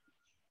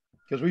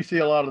 Because we see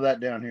a lot of that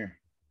down here.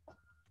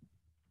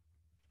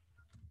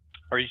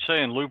 Are you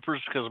saying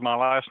loopers because my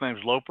last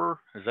name's Loper?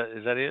 Is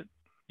that it?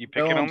 You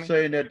picking No, on I'm me?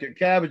 saying that the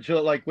cabbage,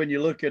 like when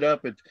you look it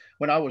up, it's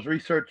when I was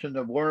researching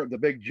the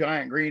big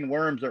giant green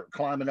worms that were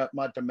climbing up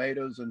my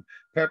tomatoes and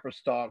pepper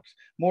stalks,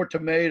 more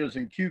tomatoes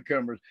and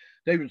cucumbers.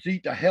 They would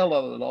eat the hell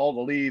out of all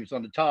the leaves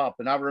on the top.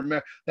 And I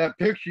remember that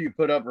picture you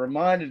put up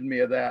reminded me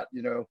of that,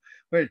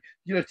 But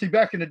see,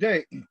 back in the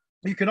day,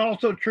 you can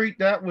also treat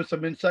that with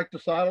some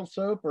insecticidal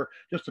soap or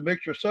just a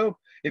mixture of soap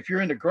if you're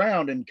in the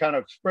ground and kind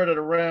of spread it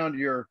around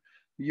your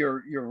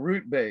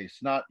root base,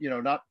 not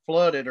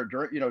flood it or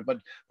but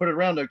put it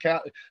around the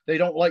cat. They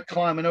don't like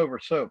climbing over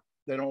soap.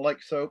 They don't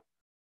like soap.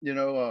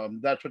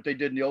 That's what they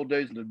did in the old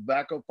days in the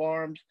tobacco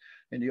farms.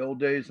 In the old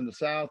days in the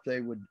South,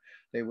 they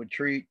would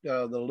treat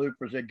the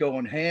loopers. They'd go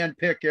and hand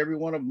pick every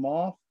one of them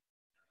off.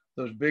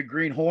 Those big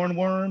green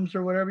hornworms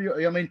or whatever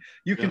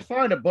you can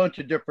find a bunch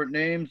of different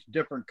names,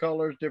 different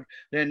colors, but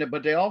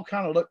they all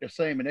kind of look the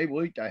same, and they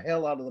will eat the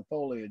hell out of the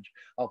foliage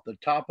off the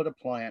top of the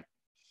plant.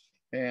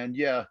 And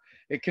yeah,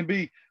 it can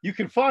be, you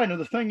can find,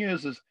 and the thing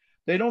is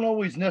they don't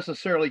always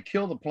necessarily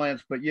kill the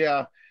plants, but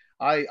yeah,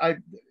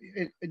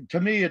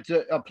 to me, it's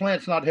a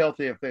plant's not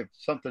healthy if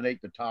something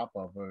ate the top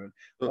of it.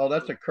 Oh,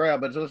 that's a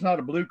crab, but it's not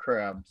a blue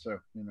crab. So.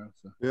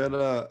 We had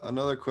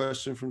another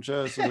question from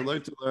Chad. So I'd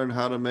like to learn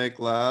how to make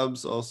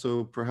labs.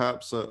 Also,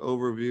 perhaps an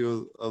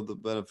overview of the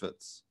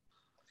benefits.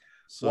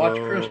 So, watch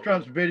Chris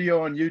Trump's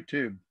video on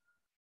YouTube.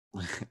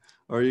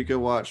 Or you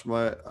can watch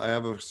I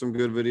have some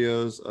good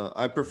videos.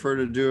 I prefer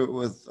to do it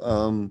with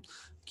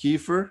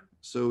kefir.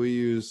 So we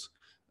use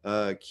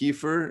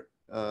kefir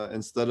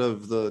instead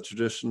of the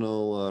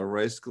traditional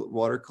rice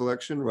water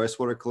collection. Rice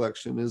water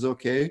collection is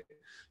okay.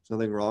 There's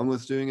nothing wrong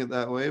with doing it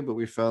that way, but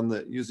we found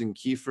that using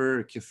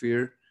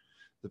kefir,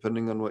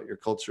 depending on what your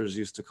culture is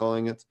used to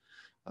calling it,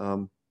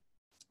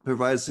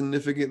 provides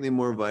significantly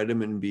more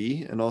vitamin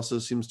B and also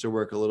seems to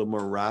work a little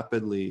more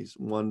rapidly,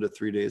 1 to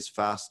 3 days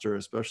faster,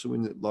 especially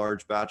when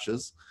large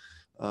batches.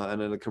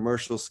 And at a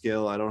commercial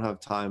scale, I don't have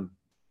time.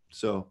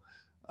 So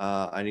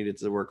I need it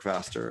to work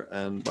faster.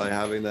 And by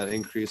having that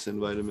increase in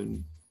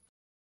vitamin.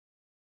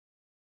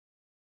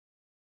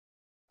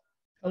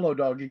 Hello,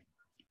 doggy.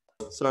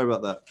 Sorry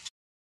about that.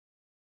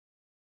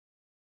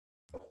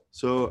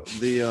 So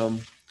the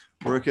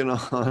working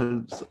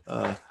on,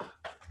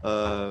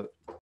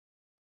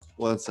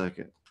 1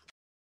 second.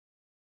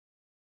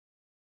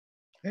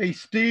 Hey,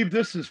 Steve,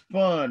 this is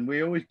fun.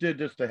 We always did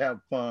this to have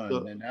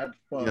fun, and that's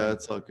fun. Yeah,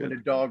 it's all good. When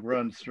the dog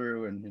runs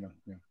through, and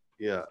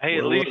Yeah. Hey,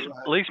 at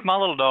least my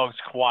little dog's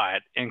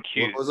quiet and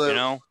cute. At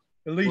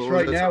least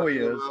right now he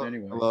is.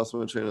 Anyway, I lost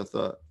my train of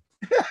thought.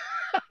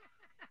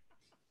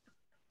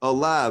 Oh,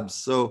 labs.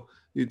 So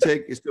you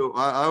take. So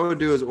I would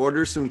do is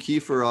order some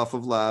kefir off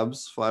of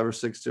labs, 5 or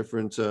 6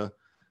 different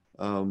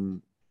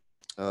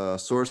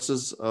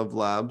sources of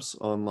labs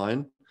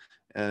online.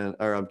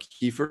 Or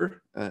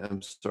kefir,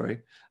 I'm sorry,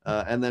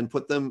 and then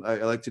put them. I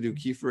like to do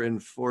kefir in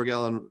 4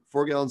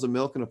 gallons of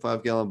milk in a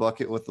 5-gallon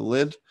bucket with the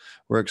lid.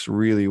 Works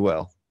really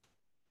well.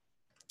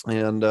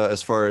 And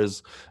as far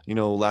as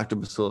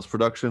lactobacillus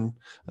production,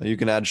 you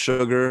can add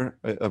sugar,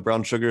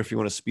 brown sugar, if you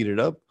want to speed it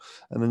up,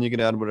 and then you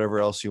can add whatever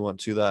else you want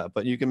to that.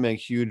 But you can make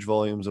huge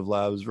volumes of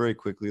labs very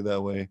quickly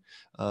that way,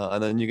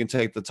 and then you can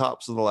take the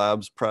tops of the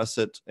labs, press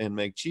it, and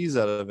make cheese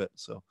out of it.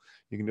 So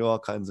you can do all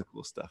kinds of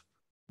cool stuff.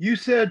 You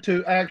said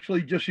to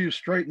actually just use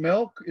straight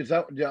milk. Is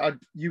that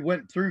you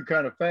went through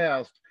kind of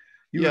fast?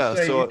 So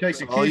you take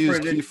the I'll use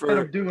kefir,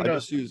 kefir. of doing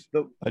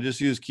I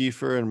just use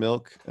kefir and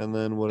milk, and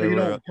then whatever. So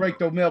you don't break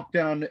the milk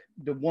down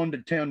to 1 to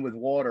 10 with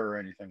water or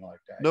anything like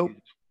that. Nope.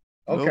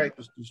 Okay. Nope,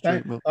 just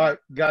straight milk. All right,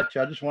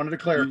 gotcha. I just wanted to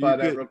clarify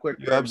that real quick.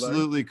 You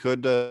absolutely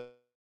could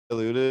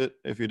dilute it.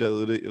 If you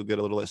dilute it, you'll get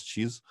a little less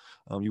cheese.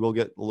 You will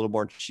get a little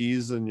more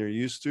cheese than you're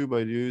used to by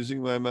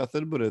using my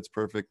method, but it's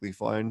perfectly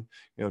fine.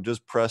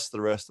 Just press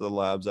the rest of the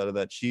labs out of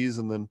that cheese,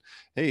 and then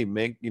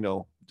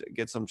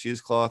get some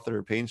cheesecloth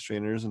or paint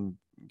strainers and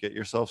get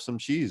yourself some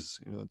cheese.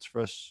 It's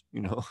fresh.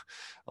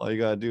 All you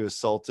gotta do is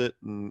salt it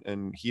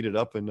and heat it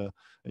up, and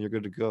you're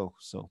good to go.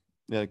 So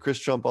yeah, Chris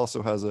Trump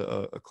also has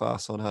a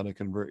class on how to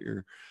convert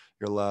your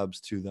labs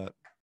to that.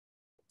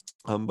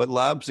 But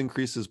labs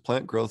increases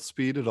plant growth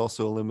speed. It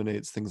also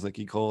eliminates things like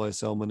E. coli,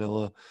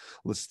 salmonella,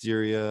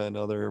 listeria, and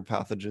other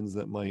pathogens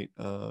that might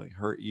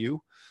hurt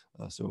you.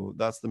 So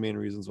that's the main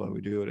reasons why we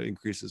do it. It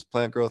increases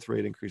plant growth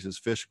rate, increases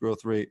fish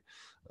growth rate.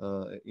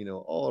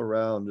 All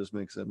around just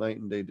makes a night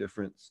and day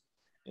difference.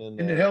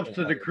 And it helps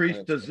to decrease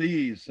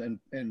disease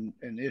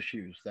and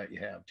issues that you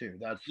have too.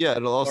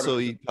 It'll also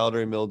eat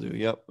powdery mildew.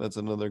 Yep, that's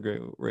another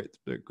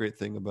great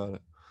thing about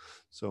it.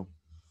 So.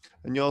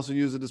 And you also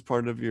use it as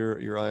part of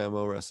your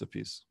IMO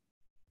recipes.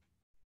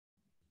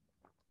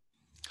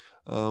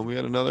 We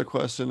had another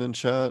question in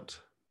chat.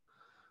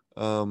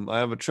 I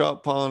have a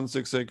trout pond,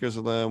 6 acres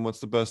of land. What's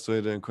the best way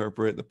to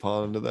incorporate the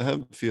pond into the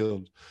hemp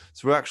field?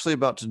 So we're actually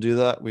about to do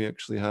that. We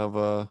actually have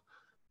a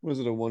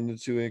 1 to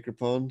 2 acre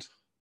pond?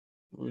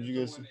 What would you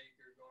guys say?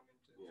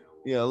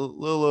 Yeah, a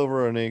little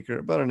over an acre,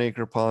 about an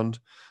acre pond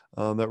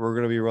that we're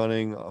going to be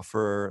running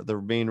for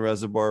the main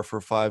reservoir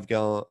for 5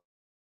 gallon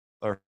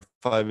or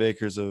 5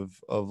 acres of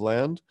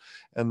land,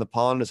 and the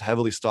pond is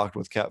heavily stocked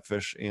with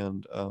catfish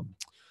and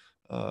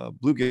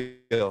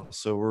bluegill.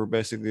 So we're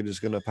basically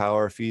just going to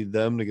power feed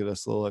them to get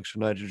us a little extra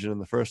nitrogen in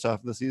the first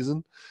half of the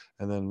season,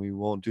 and then we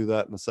won't do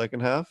that in the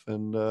second half,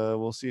 and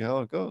we'll see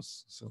how it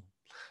goes. So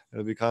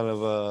it'll be kind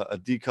of a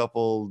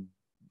decoupled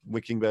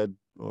wicking bed,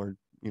 or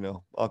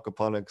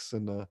aquaponics,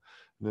 and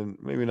then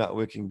maybe not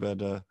wicking bed,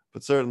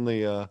 but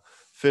certainly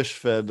fish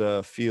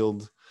fed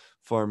field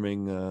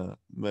farming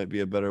might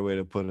be a better way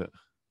to put it.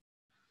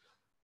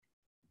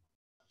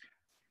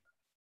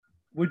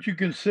 Would you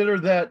consider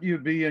that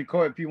you'd be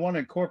if you want to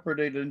incorporate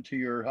it into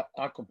your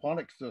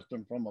aquaponic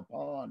system from a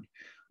pond?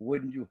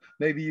 Wouldn't you?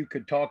 Maybe you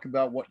could talk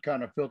about what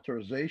kind of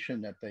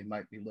filterization that they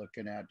might be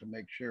looking at to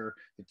make sure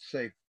it's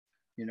safe,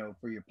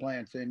 for your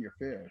plants and your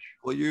fish.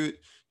 Well, you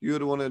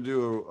would want to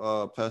do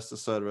a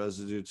pesticide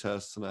residue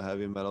test and a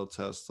heavy metal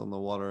test on the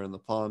water in the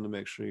pond to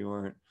make sure you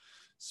aren't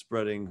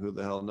spreading who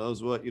the hell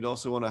knows what. You'd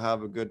also want to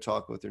have a good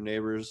talk with your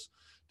neighbors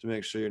to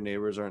make sure your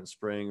neighbors aren't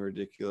spraying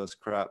ridiculous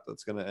crap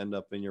that's going to end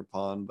up in your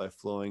pond by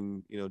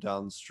flowing,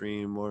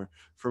 downstream or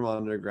from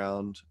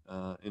underground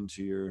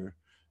into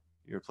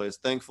your place.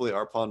 Thankfully,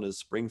 our pond is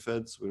spring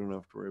fed, so we don't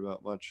have to worry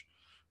about much.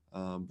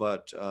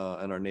 But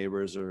and our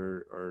neighbors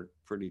are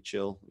pretty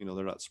chill.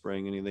 They're not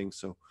spraying anything.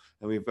 So,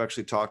 and we've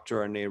actually talked to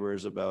our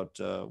neighbors about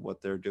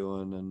what they're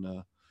doing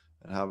and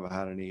haven't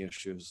had any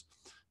issues.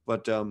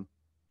 But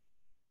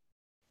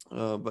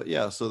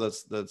yeah, so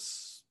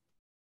that's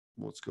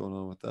what's going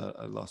on with that.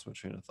 I lost my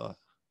train of thought.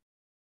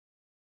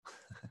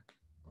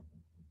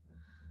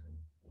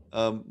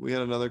 We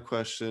had another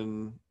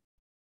question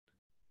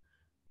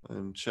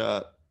in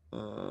chat.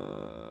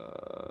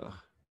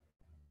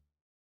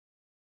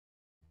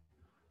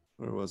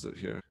 Where was it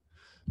here?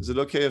 Is it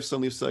okay if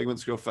some leaf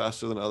segments grow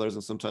faster than others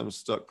and sometimes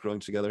stuck growing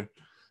together?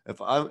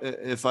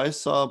 If I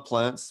saw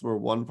plants where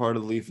one part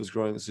of the leaf is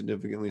growing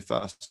significantly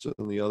faster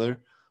than the other,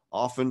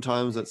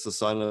 oftentimes that's a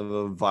sign of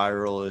a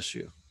viral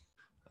issue.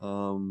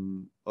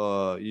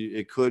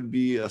 It could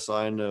be a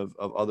sign of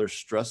other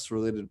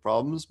stress-related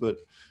problems, but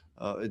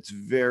it's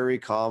very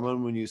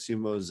common when you see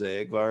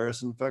mosaic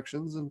virus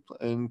infections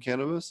in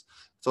cannabis.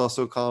 It's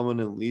also common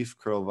in leaf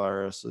curl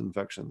virus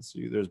infections.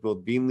 There's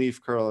both bean leaf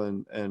curl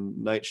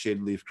and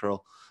nightshade leaf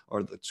curl,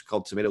 or it's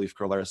called tomato leaf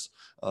curl virus.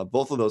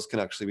 Both of those can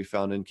actually be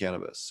found in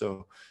cannabis.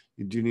 So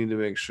you do need to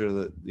make sure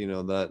that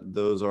that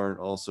those aren't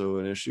also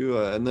an issue.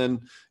 And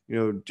then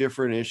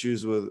different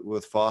issues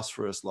with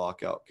phosphorus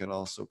lockout can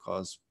also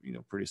cause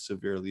pretty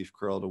severe leaf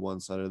curl to one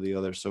side or the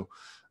other. So,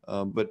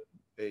 but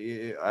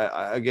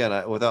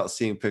again, without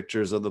seeing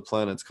pictures of the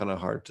plant, it's kind of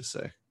hard to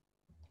say.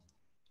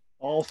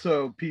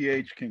 Also,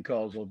 pH can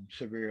cause a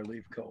severe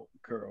leaf curl,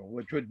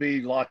 which would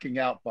be locking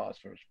out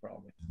phosphorus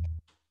probably.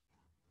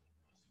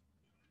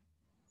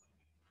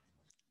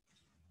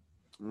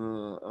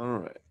 All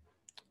right.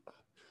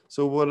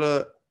 So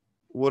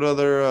what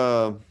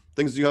other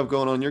things do you have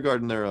going on in your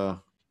garden there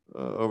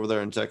over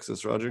there in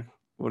Texas, Roger?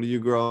 What are you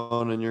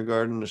growing in your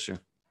garden this year?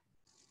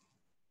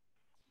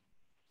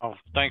 Oh,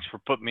 thanks for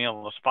putting me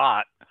on the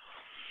spot.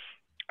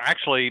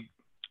 Actually,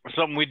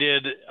 something we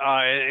did,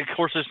 of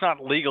course, it's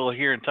not legal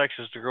here in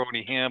Texas to grow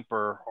any hemp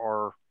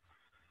or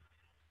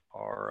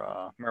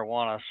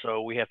marijuana,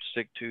 so we have to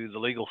stick to the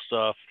legal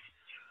stuff.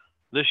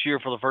 This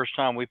year, for the first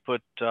time, we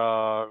put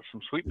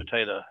some sweet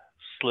potato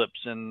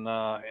slips in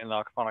the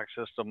aquaponic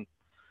system,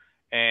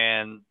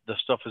 and the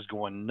stuff is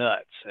going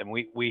nuts. And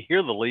we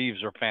hear the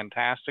leaves are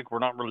fantastic. We're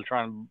not really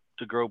trying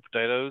to grow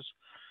potatoes,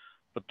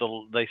 but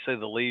they say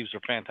the leaves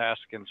are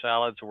fantastic in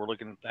salad, so we're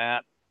looking at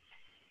that.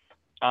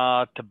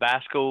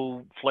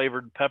 Tabasco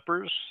flavored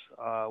peppers,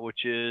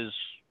 which is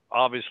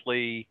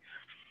obviously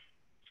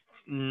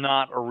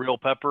not a real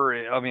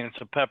pepper. I mean,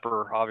 it's a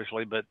pepper,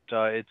 obviously, but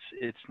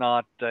it's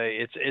not.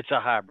 It's a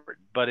hybrid,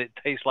 but it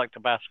tastes like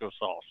Tabasco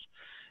sauce.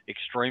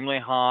 Extremely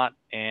hot,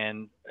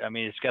 and I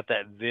mean, it's got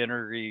that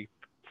vinegary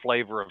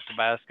flavor of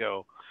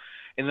Tabasco.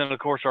 And then, of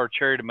course, our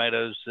cherry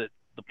tomatoes that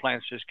the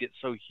plants just get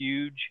so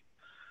huge.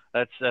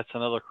 That's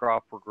another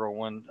crop we're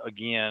growing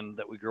again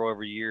that we grow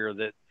every year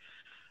that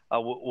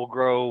we'll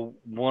grow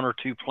 1 or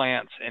 2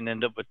 plants and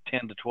end up with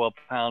 10 to 12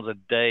 pounds a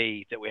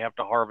day that we have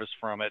to harvest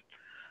from it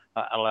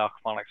out of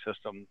the aquaponic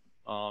system.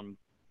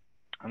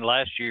 And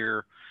last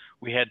year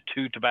we had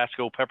 2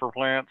 Tabasco pepper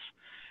plants,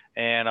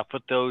 and I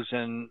put those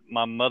in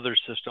my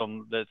mother's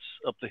system that's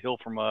up the hill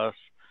from us.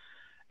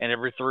 And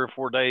every 3 or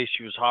 4 days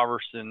she was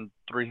harvesting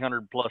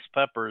 300 plus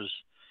peppers,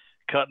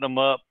 cutting them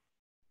up,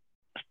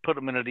 put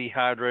them in a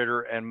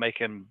dehydrator, and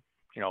making,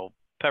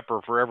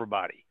 pepper for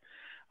everybody.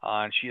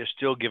 And she is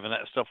still giving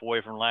that stuff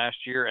away from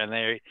last year, and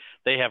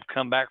they have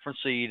come back from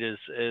seed as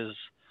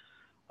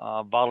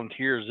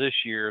volunteers this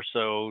year.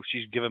 So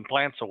she's giving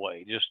plants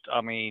away. Just,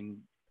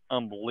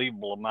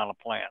 unbelievable amount of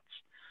plants.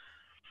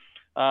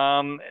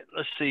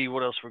 Let's see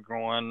what else we're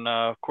growing.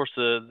 Of course,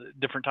 the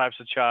different types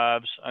of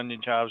chives,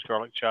 onion chives,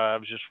 garlic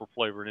chives, just for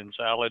flavored in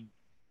salad.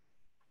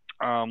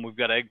 We've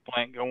got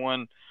eggplant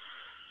going.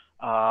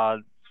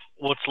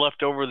 What's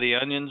left over, the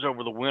onions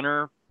over the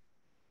winter.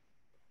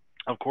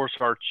 Of course,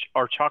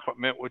 our chocolate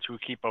mint, which we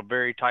keep a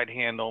very tight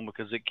hand on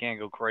because it can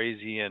go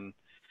crazy and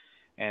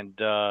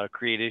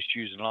create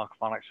issues in an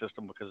aquaponics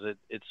system because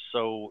it's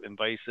so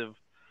invasive.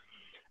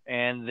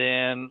 And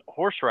then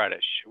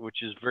horseradish,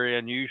 which is very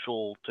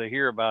unusual to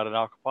hear about in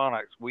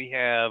aquaponics. We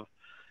have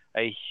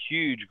a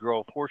huge grow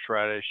of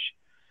horseradish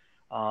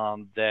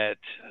that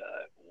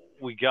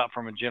we got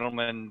from a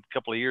gentleman a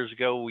couple of years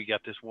ago. We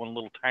got this one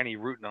little tiny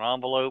root in an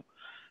envelope,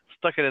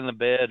 stuck it in the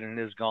bed, and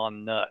it has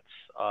gone nuts.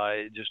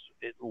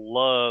 It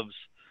loves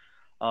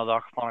the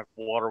aquaponic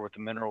water with the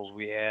minerals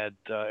we add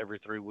every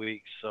 3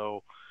 weeks.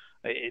 So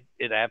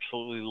it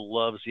absolutely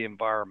loves the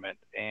environment,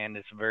 and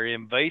it's very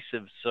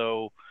invasive.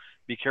 So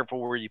be careful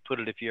where you put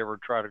it if you ever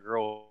try to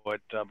grow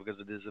it because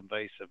it is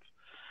invasive.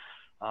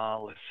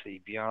 Let's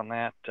see. Beyond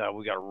that,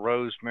 we got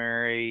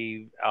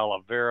rosemary,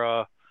 aloe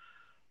vera.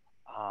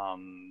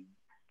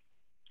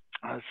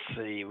 Let's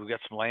see. We've got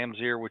some lamb's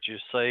ear, which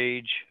is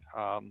sage.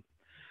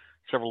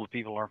 Several of the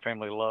people in our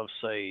family love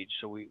sage,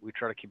 so we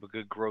try to keep a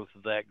good growth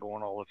of that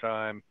going all the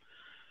time.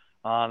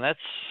 And I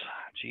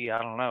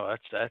don't know.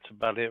 That's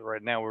about it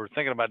right now. We were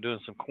thinking about doing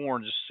some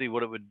corn just to see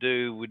what it would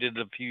do. We did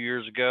it a few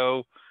years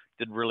ago.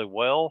 Did really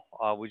well.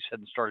 We just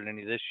hadn't started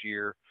any this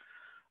year.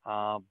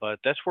 But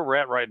that's where we're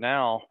at right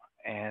now,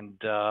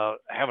 and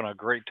having a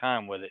great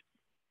time with it.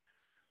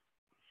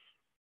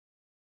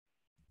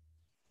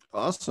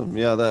 Awesome.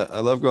 Yeah,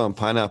 I love growing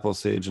pineapple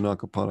sage in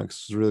aquaponics.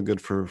 It's really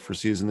good for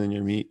seasoning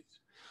your meat.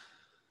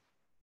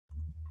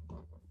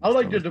 I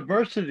like the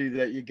diversity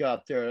that you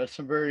got there. That's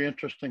some very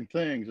interesting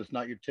things. It's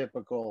not your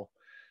typical,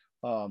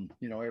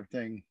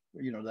 everything,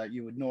 that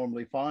you would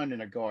normally find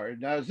in a garden.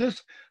 Now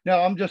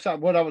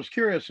what I was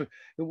curious,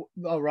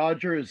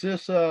 Roger, is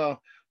this, do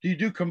you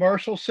do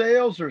commercial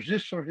sales or is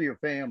this for your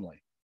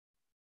family?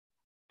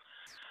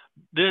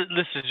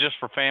 This is just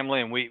for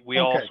family, and we Okay.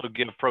 also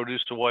give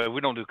produce away. We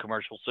don't do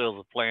commercial sales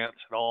of plants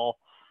at all.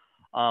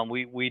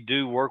 We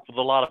do work with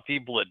a lot of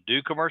people that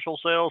do commercial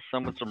sales,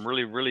 some with some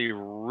really, really,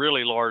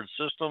 really large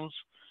systems,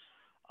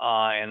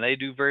 and they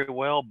do very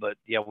well. But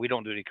yeah, we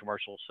don't do any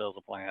commercial sales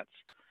of plants.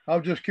 I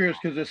was just curious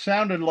because it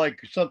sounded like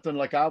something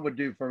like I would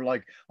do for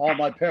like all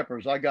my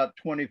peppers. I got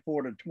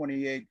 24 to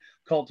 28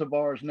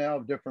 cultivars now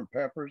of different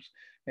peppers,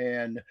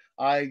 and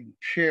I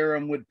share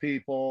them with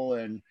people.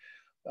 And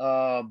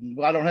I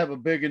don't have a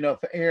big enough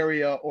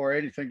area or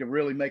anything to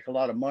really make a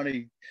lot of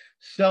money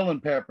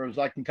selling peppers.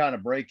 I can kind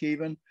of break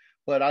even,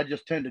 but I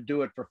just tend to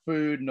do it for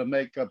food and to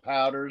make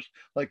powders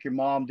like your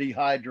mom,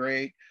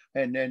 dehydrate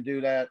and then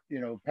do that,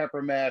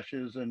 pepper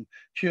mashes and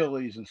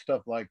chilies and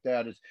stuff like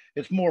that.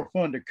 It's more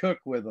fun to cook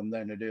with them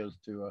than it is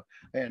to,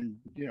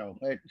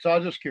 so I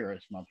was just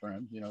curious, my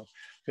friend,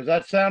 because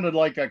that sounded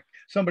like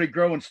somebody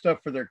growing stuff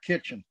for their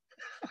kitchen.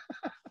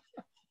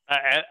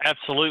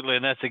 Absolutely,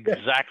 and that's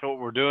exactly what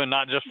we're doing,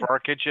 not just for our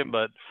kitchen,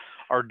 but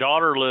our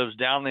daughter lives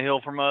down the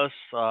hill from us.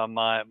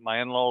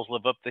 My in-laws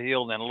live up the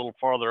hill, and then a little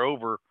farther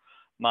over,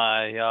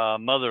 my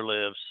mother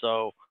lives.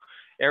 So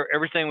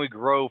everything we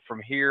grow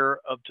from here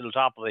up to the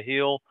top of the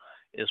hill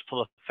is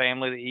for the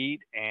family to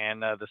eat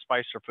and to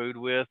spice their food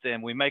with.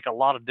 And we make a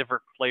lot of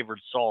different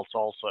flavored salts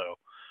also.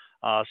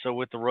 So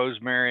with the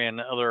rosemary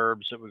and other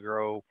herbs that we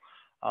grow,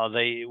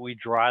 we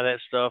dry that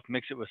stuff,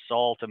 mix it with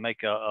salt, and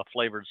make a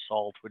flavored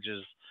salt, which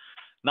is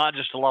not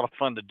just a lot of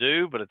fun to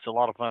do, but it's a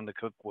lot of fun to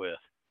cook with.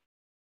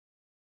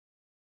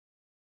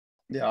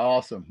 Yeah,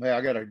 awesome. Hey,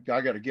 I gotta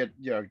get,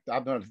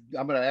 I'm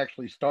gonna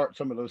actually start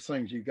some of those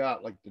things you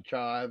got, like the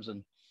chives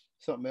and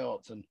something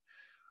else. And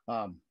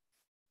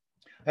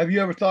have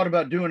you ever thought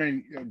about doing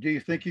any? Do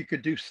you think you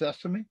could do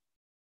sesame?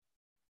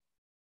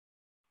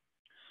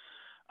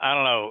 I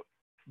don't know.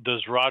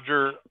 Does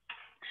Roger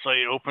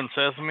say open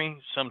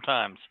sesame?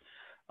 Sometimes.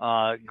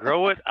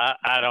 Grow it?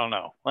 I don't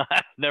know.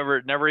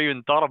 never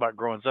even thought about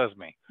growing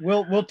sesame.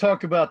 We'll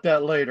talk about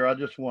that later. I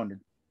just wondered.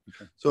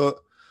 Okay.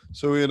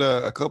 So we had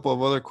a couple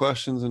of other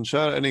questions in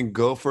chat. Any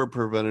gopher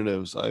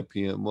preventatives,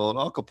 IPM? Well, in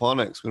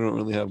aquaponics, we don't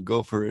really have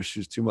gopher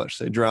issues too much.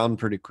 They drown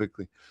pretty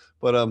quickly.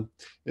 But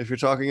if you're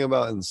talking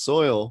about in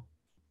soil,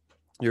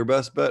 your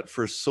best bet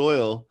for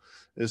soil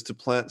is to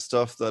plant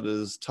stuff that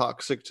is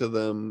toxic to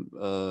them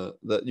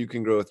that you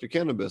can grow with your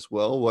cannabis.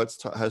 Well, what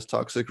has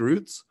toxic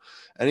roots?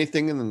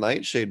 Anything in the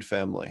nightshade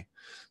family.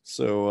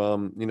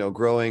 So,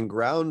 growing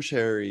ground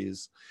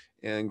cherries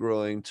and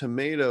growing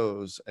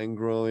tomatoes and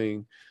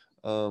growing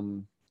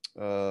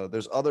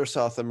there's other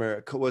South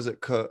America, was it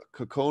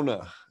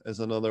cocona is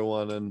another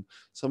one, and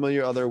some of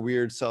your other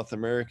weird South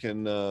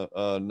American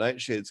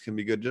nightshades can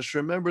be good. Just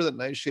remember that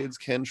nightshades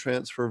can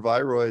transfer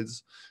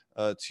viroids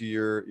to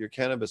your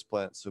cannabis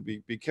plants, so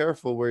be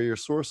careful where you're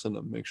sourcing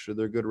them. Make sure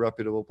they're good,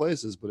 reputable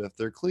places, but if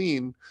they're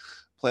clean,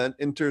 plant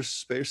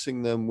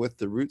interspacing them with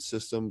the root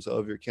systems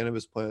of your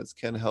cannabis plants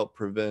can help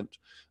prevent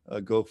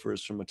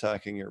gophers from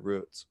attacking your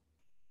roots.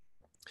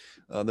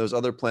 There's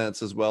other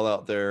plants as well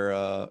out there.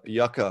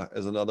 Yucca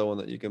is another one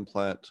that you can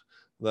plant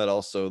that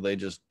also they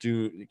just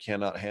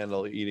cannot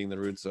handle eating the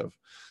roots of.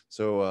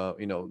 So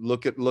you know,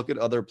 look at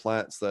other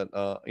plants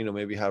that you know,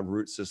 maybe have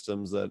root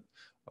systems that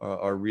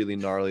are really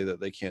gnarly that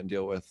they can't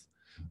deal with.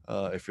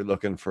 If you're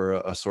looking for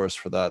a source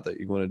for that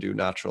you want to do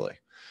naturally.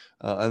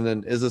 And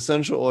then, is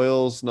essential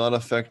oils not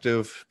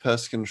effective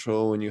pest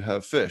control when you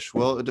have fish?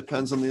 Well, it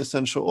depends on the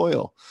essential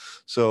oil.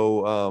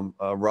 So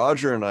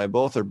Roger and I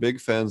both are big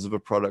fans of a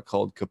product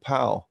called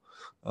Kapow,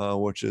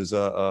 which is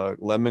a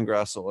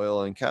lemongrass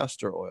oil and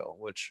castor oil,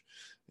 which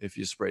if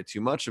you spray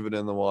too much of it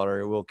in the water,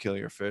 it will kill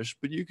your fish,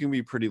 but you can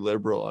be pretty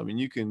liberal. I mean,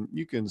 you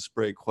can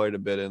spray quite a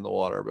bit in the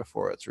water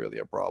before it's really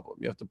a problem.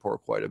 You have to pour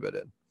quite a bit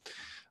in.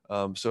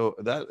 So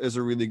that is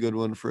a really good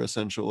one for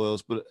essential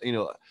oils. But you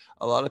know,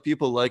 a lot of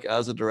people like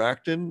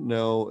azadirachtin.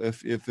 Now,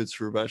 if it's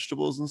for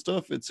vegetables and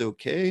stuff, it's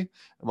okay. In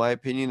my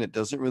opinion, it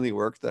doesn't really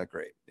work that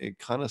great. It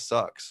kind of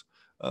sucks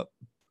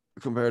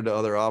compared to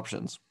other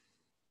options.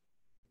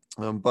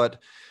 But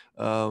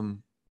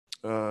you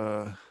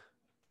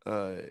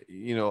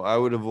know, I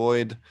would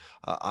avoid.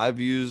 I've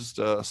used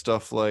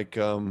stuff like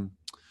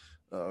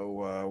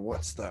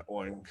what's that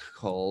one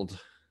called?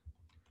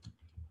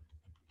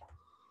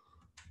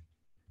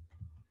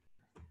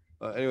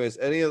 Anyways,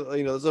 any of,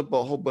 you know, there's a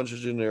whole bunch of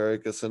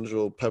generic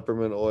essential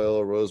peppermint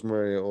oil,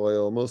 rosemary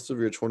oil, most of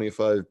your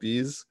 25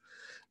 Bs.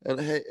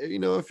 And hey, you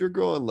know, if you're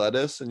growing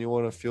lettuce and you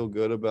want to feel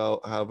good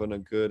about having a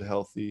good,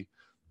 healthy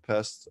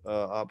pest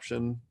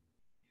option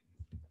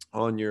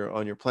on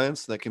your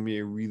plants, that can be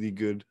a really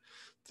good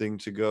thing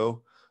to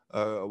go,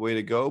 way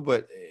to go.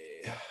 But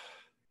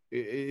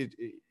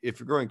if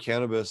you're growing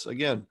cannabis,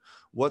 again,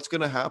 what's going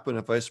to happen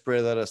if I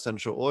spray that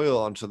essential oil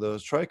onto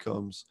those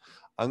trichomes?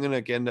 I'm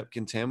going to end up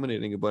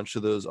contaminating a bunch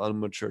of those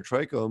unmature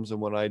trichomes. And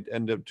when I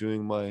end up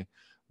doing my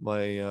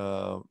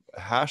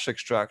hash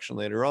extraction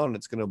later on,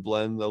 it's going to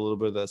blend a little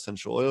bit of that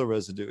essential oil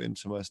residue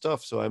into my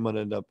stuff. So I might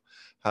end up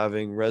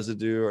having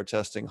residue or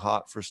testing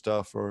hot for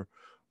stuff or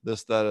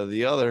this, that, or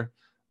the other.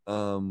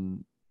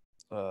 You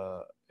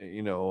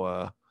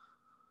know,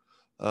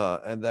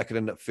 and that could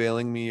end up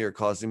failing me or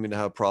causing me to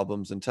have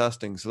problems in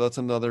testing. So that's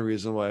another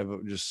reason why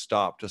I've just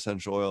stopped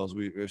essential oils.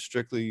 We're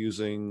strictly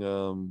using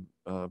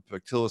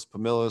Pectillus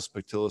pumilus,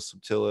 Pectillus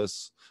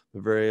subtilis,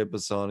 Bavaria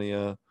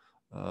basonia,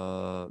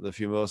 the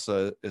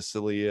Fumosa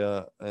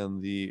acilea,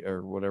 and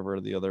or whatever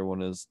the other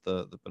one is,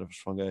 the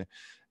beneficial fungi,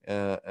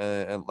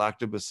 and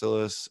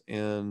Lactobacillus,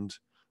 and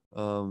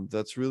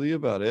that's really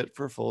about it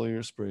for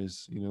foliar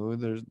sprays. You know,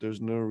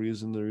 there's no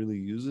reason to really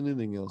use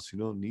anything else. You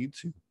don't need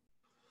to.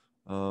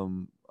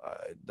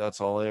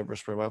 That's all I ever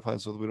spray my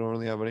plants with. We don't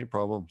really have any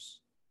problems.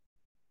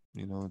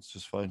 You know, it's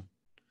just fine.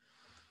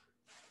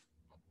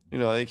 You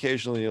know,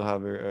 occasionally you'll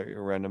have a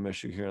random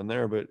issue here and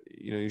there, but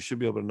you know, you should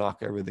be able to knock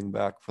everything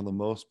back for the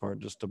most part,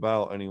 just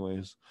about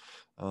anyways.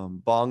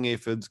 Bong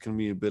aphids can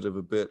be a bit of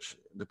a bitch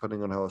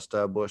depending on how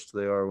established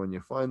they are when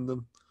you find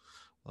them.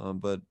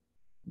 But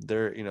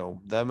they're, you know,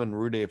 them and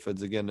root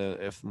aphids, again,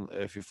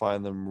 if you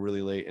find them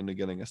really late into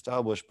getting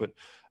established, but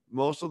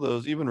most of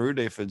those, even root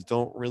aphids,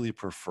 don't really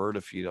prefer to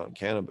feed on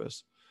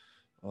cannabis.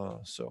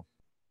 So,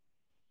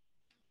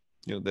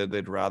 you know,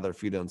 they'd rather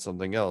feed on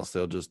something else.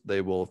 They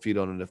will feed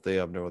on it if they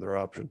have no other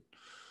option.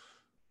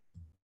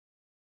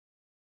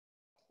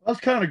 That's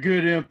kind of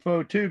good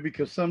info too,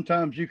 because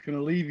sometimes you can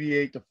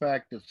alleviate the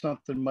fact that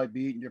something might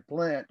be eating your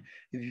plant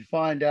if you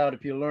find out,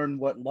 if you learn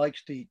what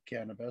likes to eat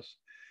cannabis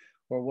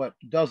or what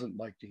doesn't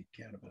like to eat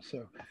cannabis.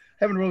 So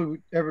haven't really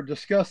ever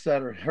discussed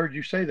that or heard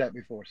you say that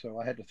before. So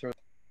I had to throw.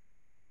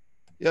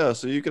 Yeah,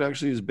 so you can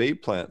actually use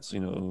bait plants, you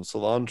know,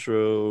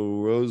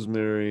 cilantro,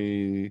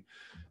 rosemary,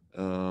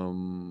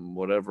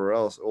 whatever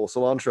else. Well,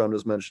 cilantro I'm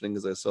just mentioning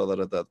because I saw that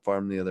at that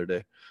farm the other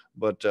day.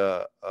 But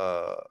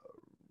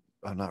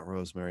not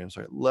rosemary, I'm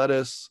sorry,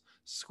 lettuce,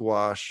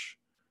 squash,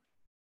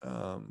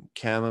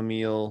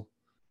 chamomile,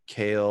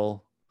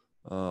 kale,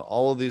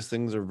 all of these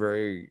things are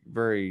very,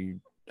 very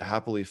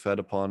happily fed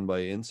upon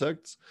by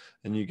insects,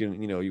 and you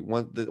can, you know,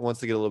 once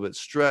they get a little bit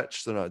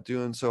stretched, they're not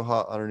doing so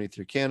hot underneath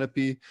your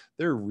canopy,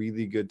 they're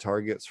really good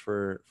targets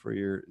for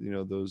your, you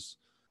know, those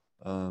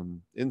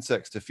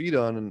insects to feed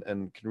on,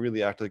 and can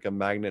really act like a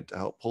magnet to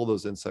help pull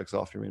those insects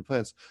off your main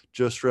plants.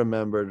 Just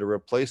remember to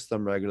replace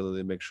them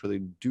regularly, make sure they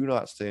do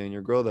not stay in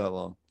your grow that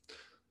long,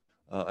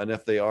 and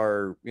if they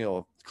are, you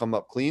know, come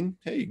up clean,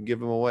 hey, you can give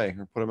them away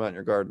or put them out in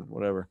your garden,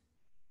 whatever.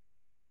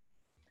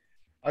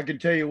 I can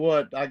tell you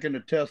what, I can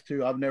attest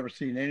to, I've never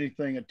seen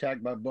anything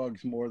attacked by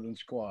bugs more than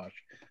squash.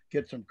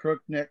 Get some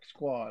crookneck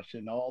squash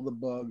and all the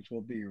bugs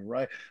will be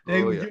right.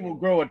 They will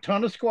grow a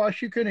ton of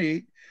squash you can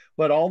eat,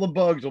 but all the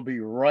bugs will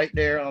be right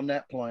there on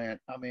that plant.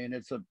 I mean,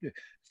 it's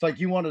like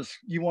you want to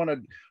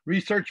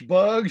research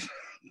bugs,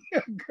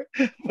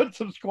 put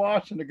some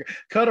squash in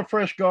cut a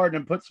fresh garden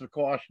and put some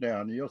squash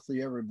down. And you'll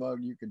see every bug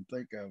you can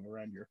think of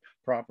around your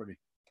property.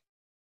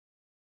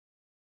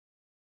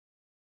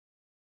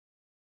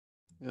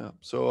 Yeah.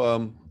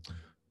 So,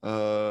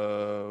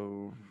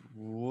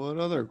 what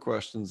other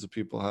questions do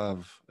people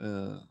have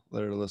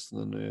that are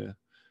listening? A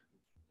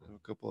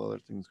couple other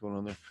things going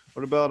on there.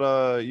 What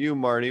about you,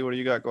 Marty? What do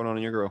you got going on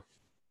in your grow?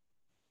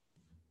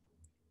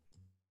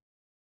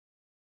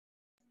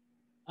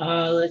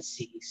 let's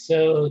see.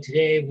 So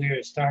today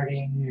we're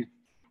starting,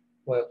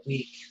 what,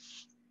 week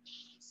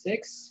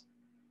 6?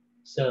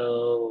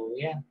 So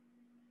yeah,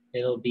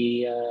 it'll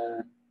be,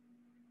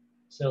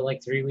 so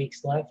like 3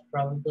 weeks left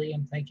probably,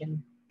 I'm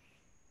thinking.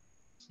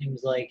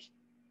 Seems like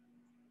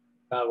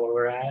about where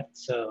we're at.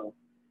 So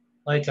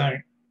lights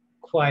aren't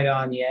quite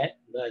on yet,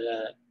 but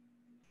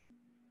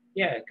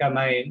yeah, got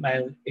my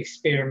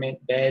experiment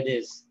bed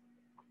is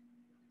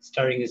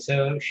starting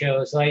to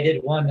show. So I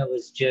did one that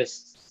was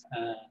just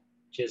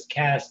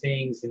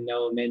castings and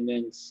no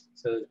amendments.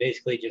 So it's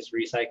basically just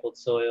recycled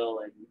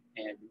soil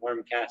and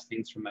worm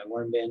castings from my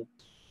worm bin.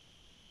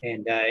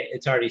 And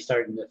it's already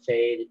starting to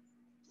fade,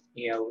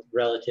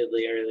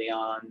 relatively early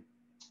on.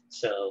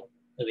 So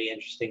it'll be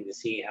interesting to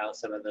see how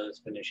some of those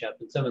finish up.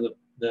 And some of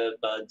the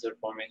buds are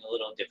forming a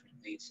little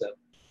differently. So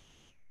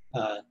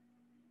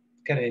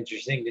kind of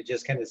interesting to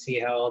just kind of see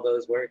how all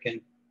those work. And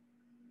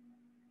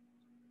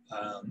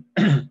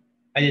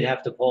I did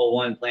have to pull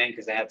one plant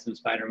because I had some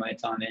spider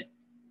mites on it.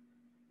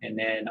 And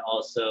then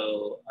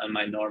also on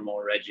my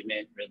normal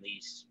regiment,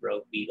 release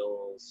rogue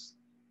beetles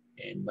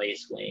and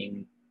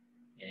lacewing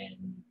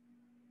and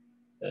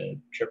the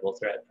triple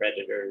threat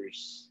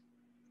predators.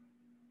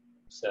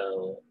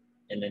 So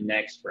in the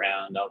next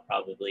round, I'll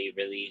probably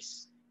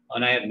release,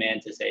 and I have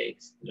mantis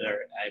eggs that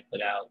I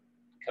put out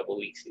a couple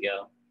weeks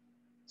ago.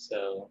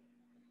 So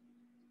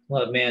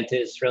we'll have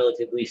mantis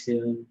relatively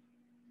soon.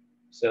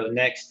 So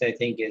next, I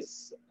think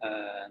is,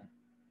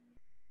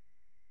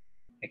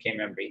 I can't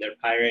remember, either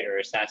pirate or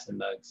assassin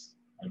bugs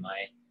on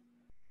my,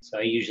 so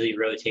I usually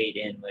rotate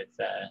in with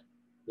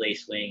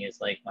lacewing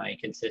is like my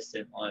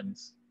consistent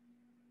ones.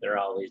 They're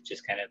always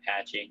just kind of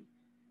hatching.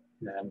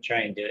 And then I'm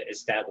trying to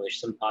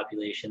establish some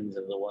populations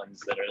of the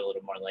ones that are a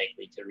little more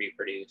likely to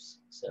reproduce.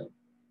 So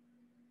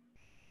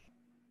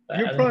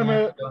you're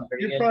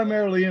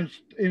primarily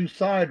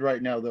inside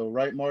right now though,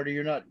 right, Marty?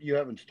 You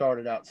haven't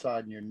started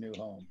outside in your new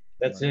home.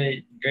 That's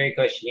a great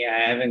question. Yeah,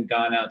 I haven't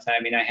gone outside.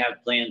 I mean, I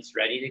have plants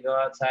ready to go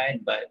outside,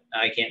 but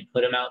I can't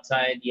put them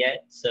outside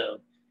yet.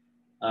 So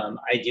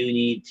I do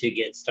need to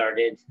get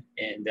started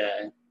and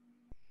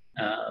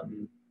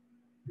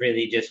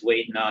really just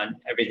waiting on,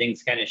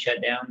 everything's kind of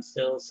shut down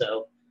still.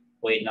 So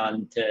waiting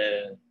on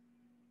to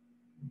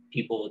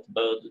people with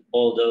the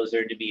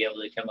bulldozer to be able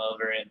to come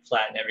over and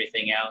flatten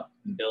everything out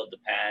and build the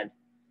pad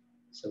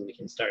so we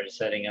can start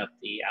setting up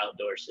the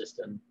outdoor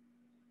system,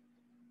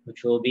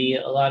 which will be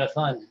a lot of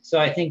fun. So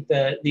I think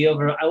the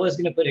overall, I was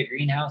going to put a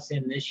greenhouse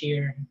in this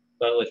year,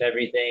 but with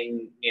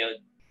everything,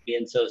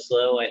 being so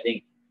slow, I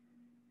think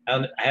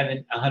I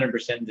haven't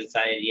 100%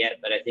 decided yet,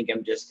 but I think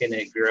I'm just going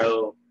to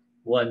grow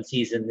one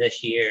season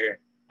this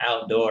year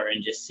outdoor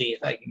and just see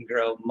if I can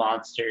grow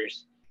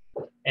monsters.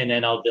 And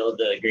then I'll build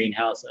the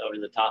greenhouse over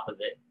the top of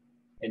it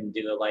and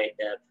do a light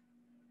depth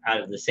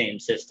out of the same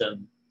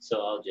system.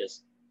 So I'll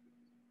just,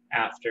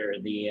 after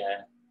the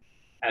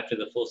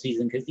full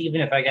season, because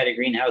even if I got a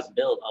greenhouse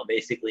built, I'll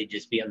basically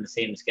just be on the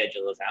same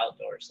schedule as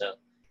outdoor. So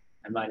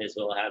I might as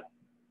well have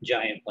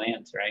giant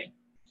plants, right?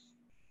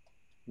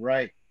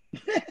 Right.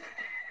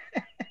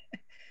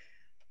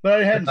 But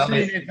I hadn't seen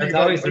anything. That's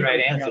always the right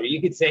answer. You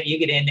could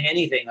end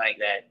anything like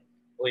that.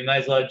 We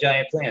might as well have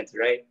giant plants,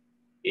 right?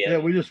 Yeah,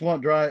 we just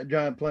want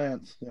giant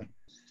plants. Yeah.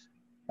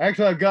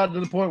 Actually, I've gotten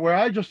to the point where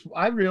I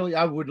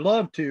would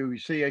love to. You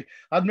see,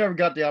 I've never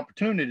got the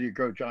opportunity to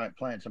grow giant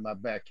plants in my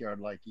backyard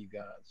like you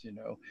guys,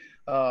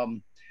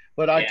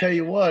 But I tell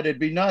you what, it'd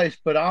be nice.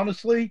 But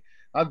honestly,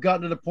 I've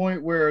gotten to the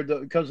point where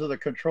because of the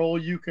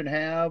control you can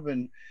have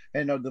and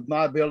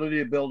my ability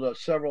to build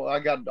I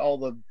got all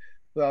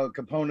the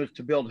components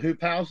to build hoop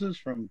houses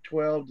from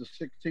 12 to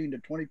 16 to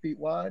 20 feet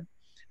wide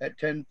at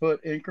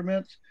 10-foot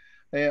increments,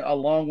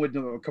 along with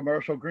the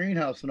commercial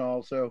greenhouse and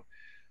all. So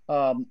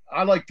I'm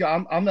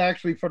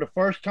actually, for the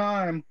first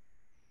time,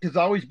 because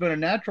I've always been a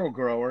natural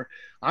grower,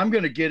 I'm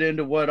going to get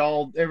into what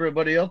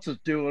everybody else is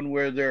doing,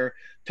 where they're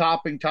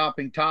topping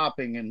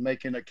and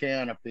making a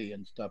canopy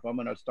and stuff. I'm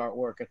going to start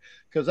working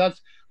because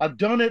I've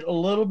done it a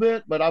little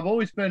bit, but I've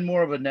always been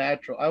more of a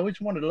natural. I always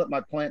wanted to let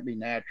my plant be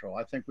natural.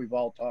 I think we've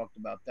all talked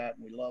about that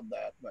and we love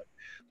that, but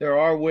there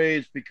are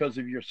ways, because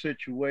of your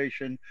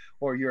situation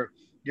or your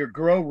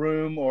grow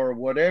room or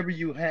whatever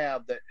you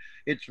have, that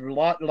it's a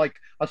lot like,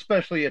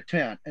 especially a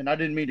tent. And I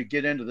didn't mean to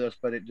get into this,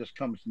 but it just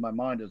comes to my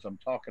mind as I'm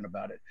talking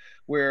about it,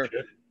 where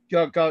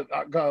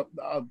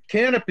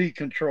canopy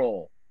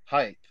control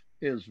height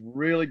is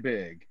really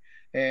big.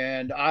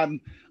 And I'm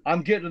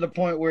getting to the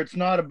point where it's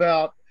not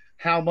about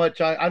how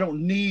much I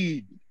don't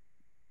need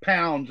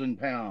pounds and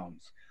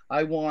pounds.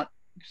 I want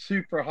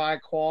super high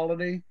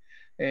quality.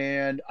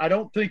 And I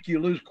don't think you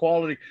lose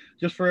quality.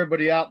 Just for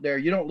everybody out there,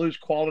 you don't lose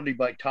quality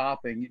by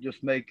topping. You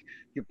just make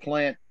your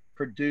plant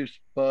produce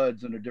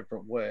buds in a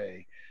different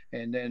way.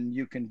 And then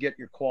you can get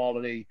your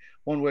quality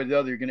one way or the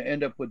other. You're going to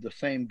end up with the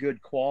same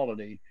good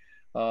quality.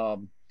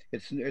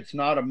 It's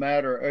not a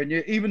matter, and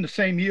even the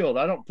same yield.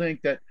 I don't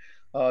think that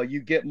you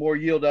get more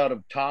yield out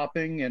of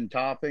topping and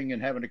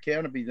having a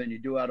canopy than you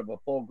do out of a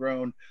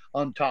full-grown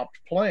untopped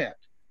plant.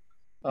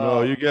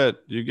 No, you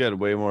get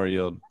way more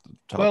yield.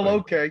 Well,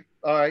 okay,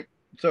 all right.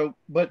 So,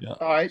 but Yeah.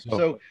 all right.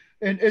 So,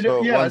 and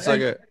So yeah. one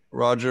second,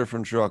 Roger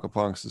from True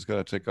Aquaponics has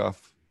got to take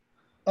off.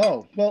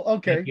 Oh, well,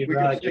 okay. Thank you, We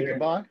can say Roger.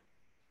 goodbye.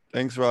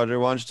 Thanks, Roger.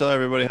 Why don't you tell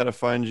everybody how to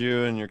find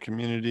you and your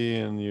community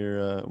and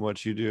your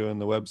what you do and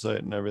the website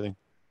and everything?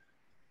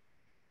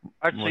 All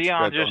right, so What you yeah,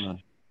 got going on.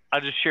 I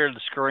just shared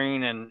the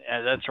screen, and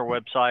that's our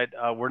website.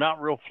 We're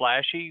not real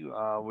flashy.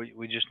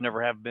 We just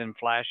never have been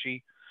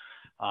flashy.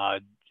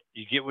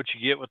 You get what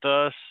you get with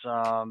us.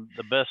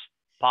 The best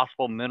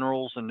possible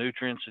minerals and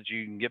nutrients that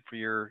you can get for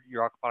your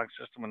aquaponic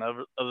system and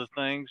other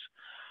things.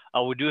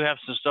 We do have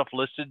some stuff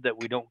listed that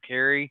we don't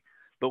carry,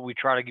 but we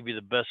try to give you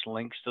the best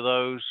links to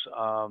those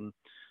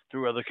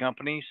through other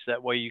companies.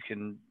 That way you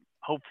can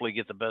hopefully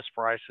get the best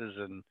prices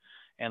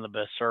and the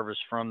best service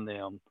from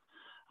them.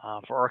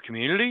 For our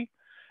community,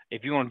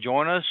 if you want to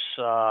join us,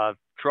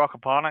 True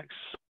Aquaponics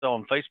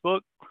on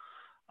Facebook,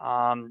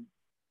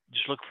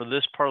 just look for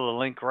this part of the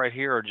link right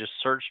here, or just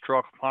search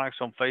True Aquaponics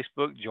on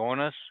Facebook. Join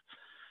us.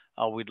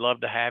 We'd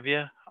love to have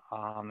you.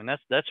 And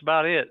that's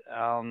about it.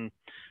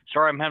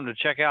 Sorry I'm having to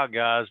check out,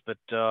 guys, but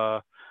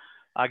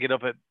I get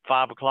up at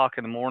 5 o'clock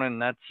in the morning.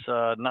 And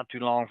that's not too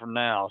long from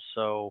now.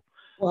 So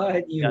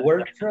What, you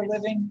work for a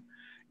living?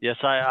 yes,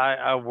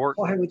 I work.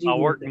 Why would you I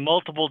do work that?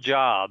 multiple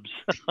jobs.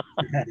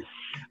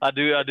 I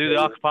do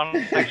the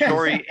aquaponics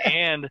story,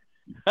 and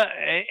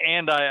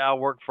I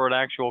work for an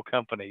actual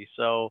company.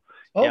 So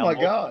Oh yeah, my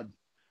God.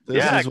 This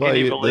Yeah, is why can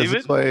you you. believe This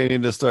is it? why you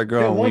need to start Yeah,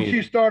 growing once weed.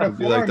 you start a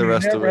Be farm, like the you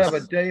rest of never have a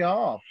us. day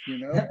off, you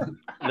know?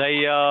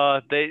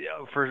 they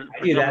for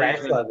I do some that. I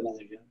reason still have another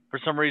job. for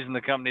some reason the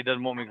company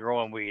doesn't want me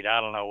growing weed.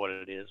 I don't know what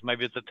it is.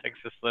 Maybe it's a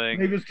Texas thing.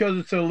 Maybe it's because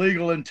it's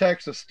illegal in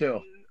Texas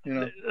still, you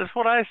know? That's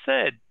what I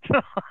said.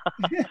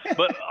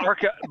 But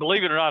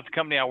believe it or not, the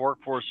company I work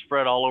for is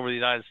spread all over the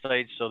United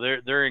States. So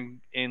they're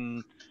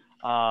in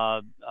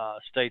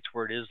states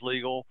where it is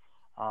legal,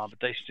 but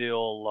they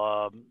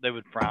still they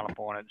would frown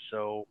upon it.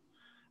 So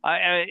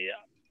I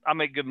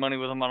make good money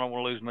with them. I don't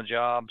want to lose my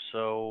job.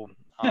 So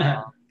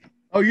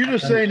Oh, you're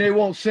just saying they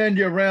won't send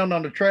you around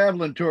on a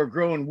traveling tour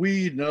growing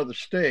weed in other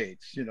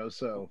states, you know?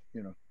 So,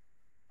 you know.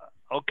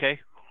 okay.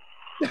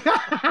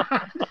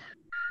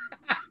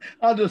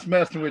 I'm just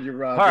messing with you,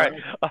 Roger. All right.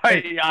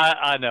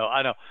 I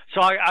know.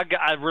 So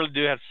I really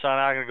do have to sign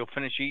out. I gotta go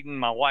finish eating.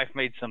 My wife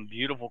made some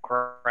beautiful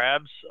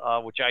crabs,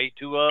 which I ate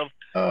 2 of,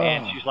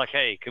 and she's like,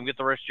 "Hey, come get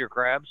the rest of your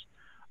crabs.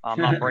 I'm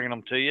not bringing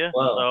them to you."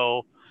 Whoa.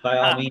 So By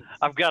all means,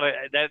 I've got to.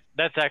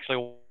 That's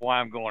actually why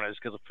I'm going, is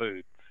because of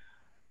food.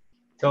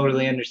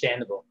 totally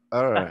understandable.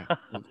 All right.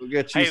 We'll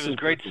get you Hey, it was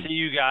great to see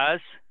you guys.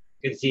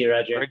 Good to see you,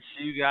 Roger. Great to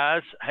see you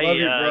guys. Hey, Love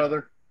you,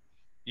 brother.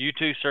 You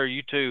too, sir.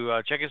 You too.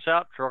 Check us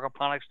out,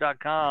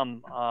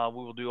 trueaquaponics.com.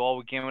 We will do all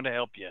we can to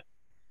help you.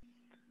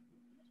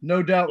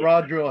 No doubt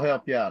Roger will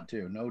help you out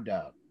too. No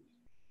doubt.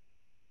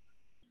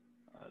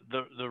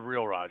 The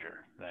real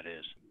Roger, that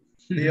is.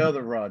 The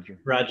other Roger.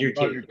 Roger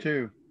too. Roger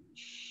too.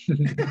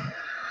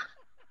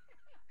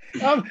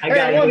 I Hey,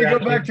 I got want you, to go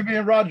Roger. back to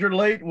being Roger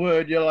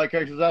Latewood, you know, like,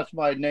 because that's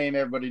my name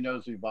everybody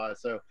knows me by.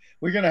 So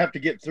we're gonna have to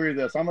get through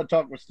this. I'm gonna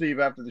talk with Steve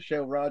after the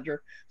show,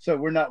 Roger. So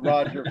we're not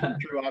Roger from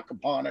True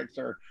Aquaponics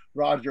or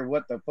Roger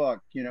what the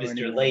fuck, you know. Mr.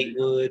 anymore.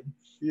 Latewood.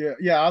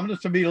 Yeah. I'm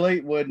just to be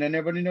Latewood, and then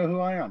everybody know who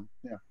I am.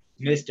 Yeah,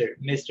 Mr.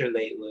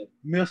 Latewood.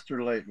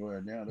 Mr.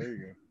 Latewood. Yeah, there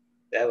you go.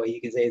 That way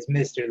you can say it's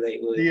Mr.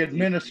 Latewood. The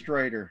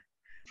administrator.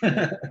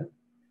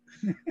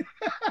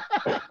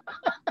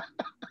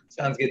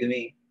 Sounds good to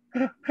me.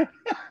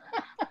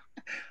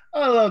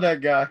 I love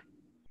that guy.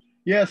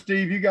 Yeah,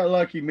 Steve, you got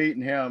lucky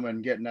meeting him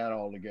and getting that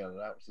all together.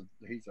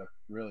 He's a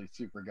really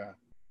super guy.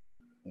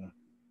 Yeah.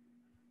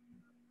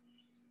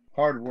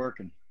 Hard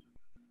working.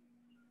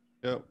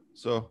 Yep.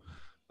 So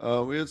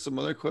we had some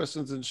other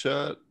questions in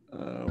chat.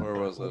 Where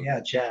was it? Yeah,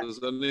 chat. Does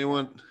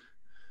anyone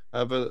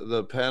have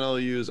the panel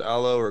use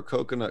aloe or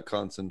coconut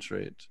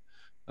concentrate?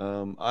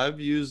 I've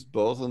used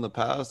both in the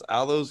past.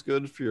 Aloe's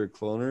good for your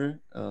cloner.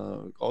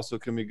 Also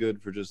can be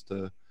good for just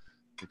the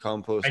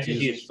compost I just teas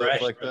and use stuff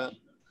fresh. like that.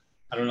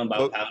 I don't know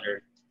about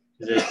powder.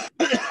 Does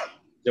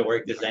it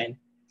work the same?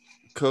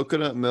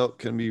 Coconut milk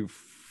can be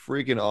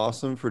freaking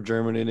awesome for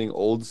germinating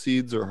old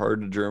seeds or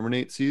hard to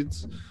germinate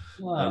seeds.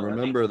 Wow. And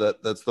remember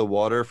that's the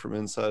water from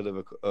inside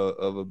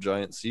of a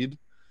giant seed.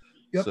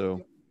 Yep.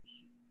 So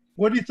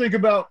What do you think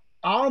about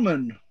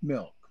almond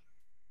milk?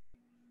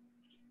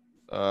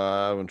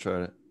 I haven't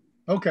tried it.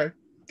 Okay,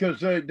 because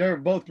they're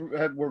both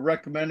were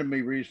recommended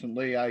me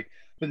recently. I've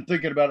been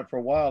thinking about it for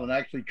a while and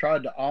actually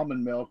tried the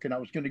almond milk, and I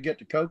was going to get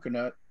the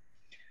coconut,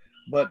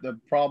 but the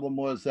problem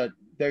was that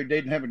they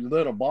didn't have any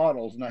little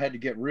bottles, and I had to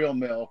get real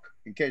milk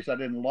in case I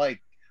didn't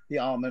like the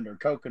almond or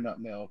coconut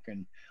milk,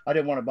 and I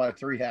didn't want to buy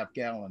 3.5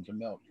 gallons of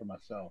milk for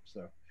myself.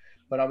 So,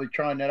 but I'll be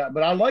trying that out.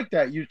 But I like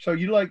that. You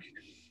like,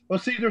 well,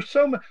 see, there's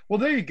so much. Well,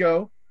 there you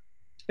go.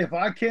 If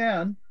I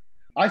can,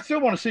 I still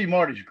want to see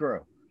Marty's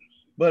grow.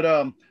 But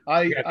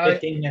You got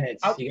 15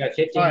 minutes. You got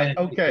 15 minutes.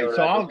 Okay,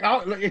 so I'll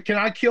can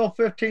I kill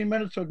 15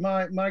 minutes with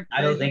my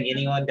I don't think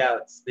anyone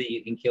doubts that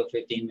you can kill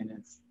 15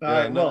 minutes. All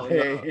right, No.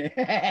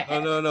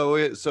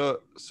 Wait.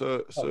 So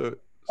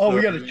oh,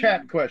 we got so a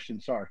chat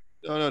question. Sorry.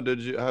 Oh no, did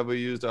you have we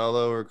used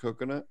aloe or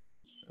coconut?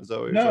 Is that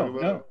what you're talking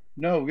about?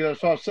 No.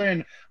 That's what I was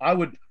saying.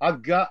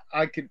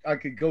 I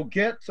could go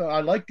get. So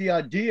I like the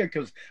idea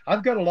because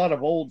I've got a lot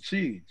of old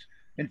seeds.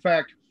 In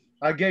fact,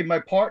 I gave my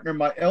partner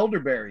my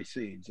elderberry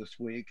seeds this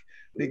week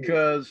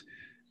because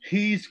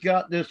he's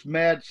got this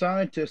mad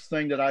scientist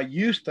thing that I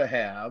used to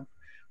have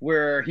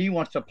where he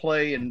wants to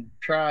play and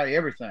try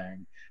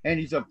everything. And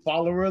he's a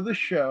follower of the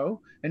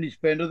show and he's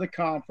been to the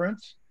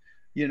conference.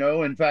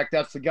 In fact,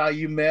 that's the guy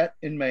you met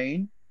in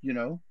Maine,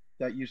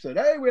 that you said,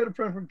 hey, we had a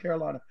friend from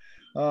Carolina.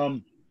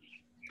 Um,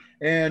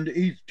 and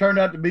he's turned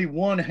out to be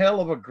one hell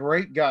of a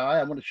great guy.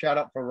 I want to shout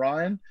out for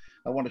Ryan.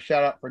 I want to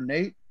shout out for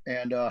Nate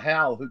and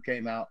Hal, who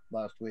came out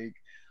last week.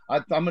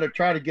 I'm going to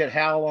try to get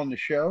Hal on the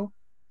show.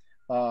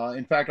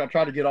 In fact, I'll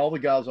try to get all the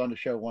guys on the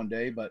show one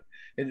day, but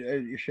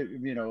it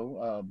should,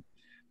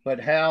 but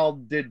Hal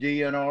did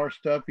DNR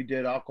stuff. He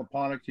did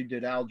aquaponics. He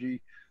did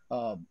algae.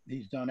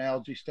 He's done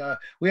algae stuff.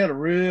 We had a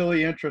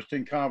really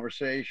interesting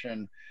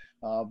conversation.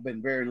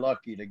 Been very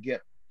lucky to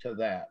get to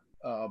that.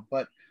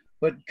 But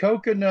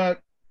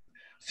coconut,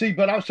 see,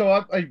 but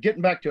I'm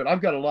getting back to it.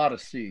 I've got a lot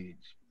of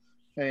seeds,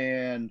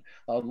 and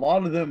a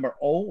lot of them are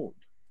old,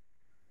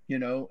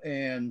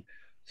 and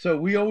so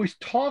we always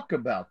talk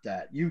about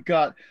that. You've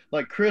got,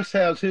 like, Chris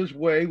has his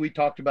way. We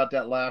talked about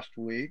that last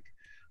week.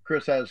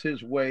 Chris has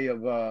his way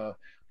of,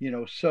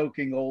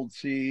 soaking old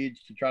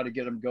seeds to try to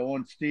get them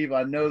going. Steve,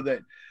 I know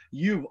that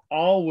you've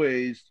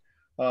always,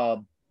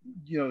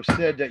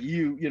 said that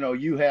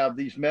you have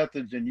these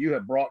methods and you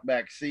have brought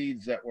back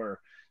seeds that were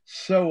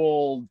so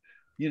old,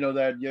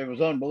 that it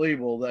was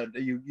unbelievable that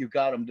you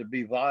got them to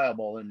be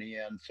viable in the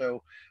end.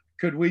 So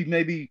could we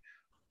maybe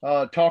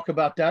talk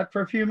about that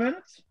for a few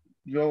minutes?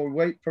 You'll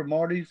wait for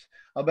Marty's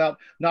about,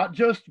 not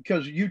just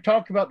because you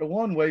talked about the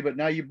one way, but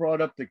now you brought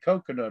up the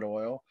coconut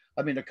oil.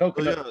 I mean, the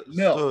coconut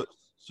milk.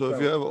 So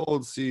if you have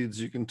old seeds,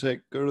 you can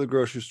go to the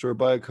grocery store,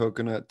 buy a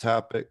coconut,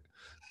 tap it.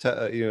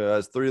 It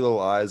has 3 little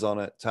eyes on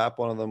it. Tap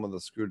one of them with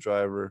a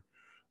screwdriver,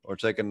 or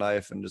take a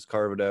knife and just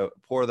carve it out.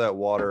 Pour that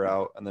water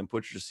out, and then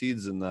put your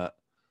seeds in that,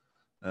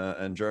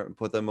 and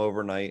put them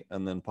overnight,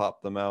 and then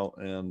pop them out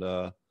and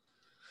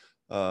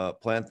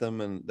plant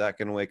them, and that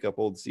can wake up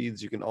old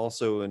seeds. You can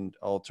also, and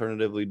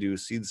alternatively, do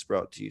seed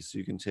sprout tea. So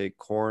you can take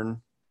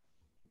corn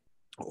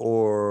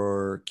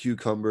or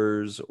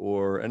cucumbers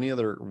or any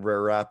other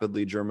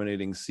rapidly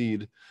germinating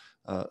seed,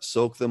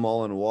 soak them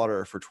all in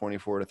water for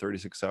 24 to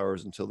 36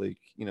 hours until they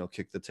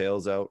kick the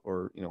tails out,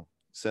 or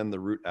send the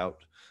root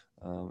out,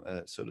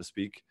 so to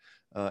speak,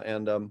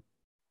 and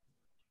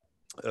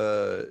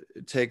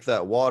take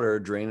that water,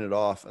 drain it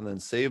off, and then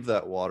save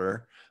that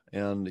water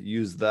and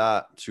use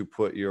that to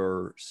put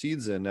your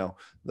seeds in. Now,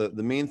 the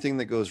main thing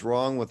that goes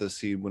wrong with a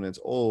seed when it's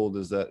old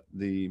is that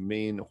the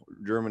main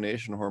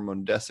germination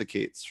hormone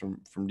desiccates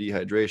from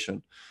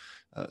dehydration.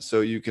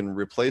 So you can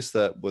replace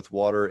that with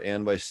water,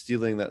 and by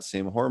stealing that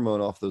same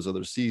hormone off those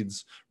other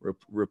seeds,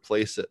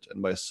 replace it.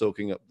 And by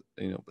soaking up,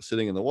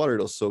 sitting in the water,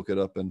 it'll soak it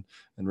up and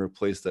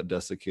replace that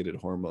desiccated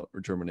hormone or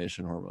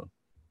germination hormone.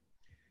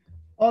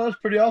 Oh, that's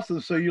pretty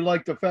awesome. So you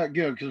like the fact,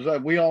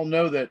 because we all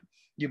know that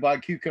you buy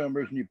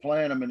cucumbers and you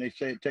plant them, and they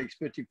say it takes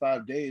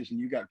 55 days, and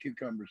you got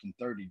cucumbers in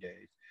 30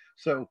 days.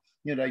 So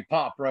they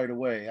pop right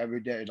away every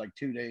day, like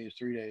 2 days,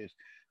 3 days,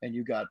 and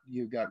you got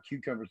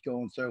cucumbers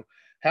going. So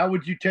how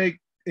would you take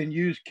and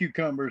use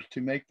cucumbers to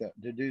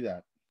do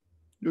that?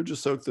 You'll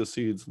just soak the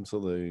seeds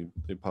until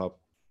they pop.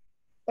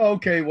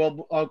 Okay,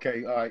 well,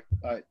 okay, all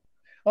right.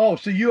 Oh,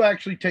 so you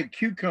actually take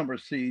cucumber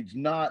seeds,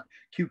 not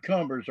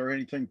cucumbers or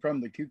anything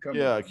from the cucumber.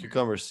 Yeah,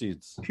 cucumber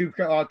seeds.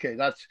 Okay,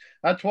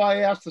 that's why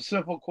I asked the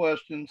simple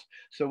questions,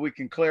 so we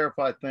can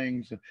clarify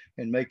things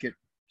and make it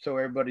so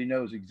everybody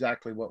knows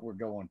exactly what we're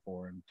going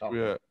for and talk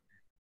about.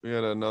 We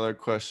had another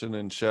question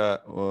in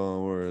chat.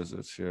 Well, where is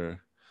it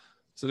here?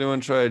 Does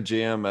anyone try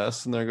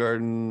JMS in their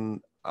garden?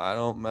 I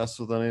don't mess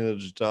with any of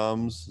the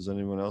Jadams. Is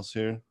anyone else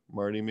here?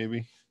 Marty,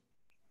 maybe?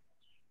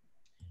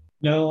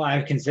 No,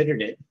 I've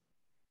considered it,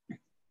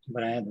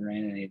 but I haven't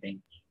ran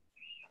anything.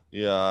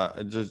 Yeah,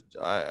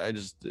 I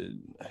just did.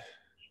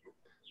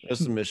 There's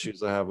some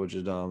issues I have with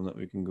Jadam that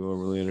we can go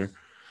over later.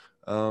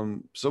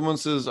 Someone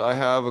says, I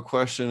have a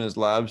question. Is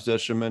labs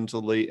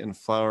detrimental late in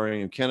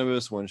flowering of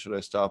cannabis? When should I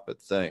stop it?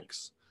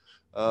 Thanks.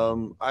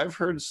 I've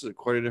heard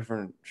quite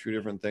a few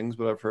different things,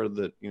 but I've heard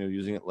that,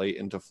 using it late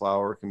into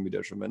flower can be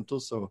detrimental.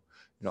 So,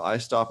 I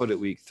stop it at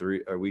week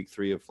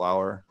 3 of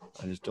flower.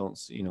 I just don't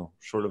see,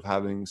 short of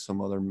having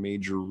some other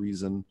major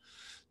reason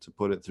to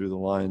put it through the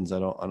lines, I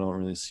don't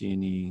really see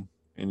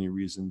any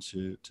reason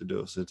to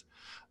dose it.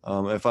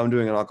 If I'm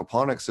doing an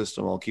aquaponic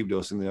system, I'll keep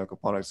dosing the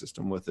aquaponic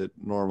system with it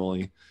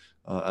normally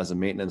as a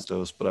maintenance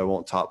dose, but I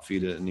won't top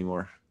feed it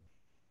anymore.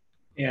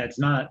 Yeah, it's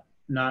not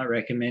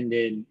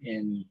recommended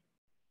in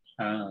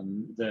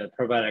the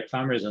Probiotic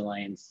Farmers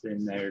Alliance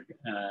in their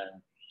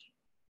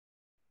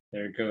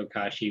Grow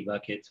Kashi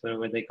buckets. What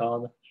were they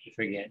called? I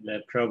forget.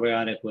 The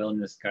Probiotic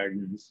Wellness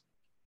Gardens.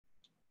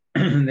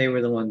 They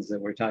were the ones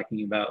that we're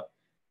talking about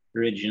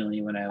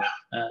originally when I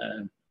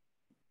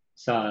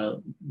saw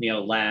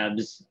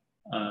labs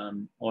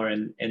or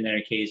in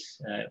their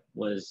case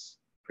was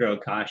Grow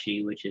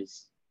Kashi, which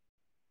is,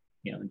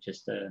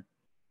 just a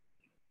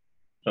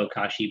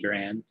Bokashi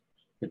brand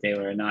that they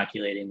were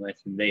inoculating with,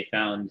 and they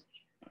found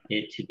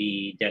it to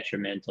be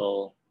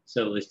detrimental.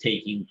 So it was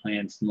taking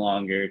plants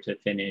longer to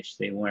finish.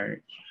 They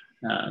weren't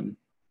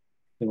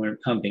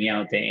pumping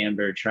out the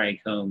amber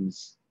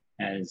trichomes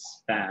as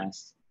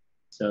fast,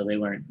 so they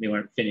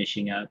weren't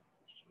finishing up.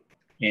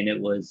 And it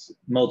was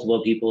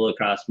multiple people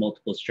across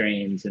multiple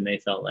strains, and they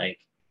felt like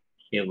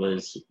it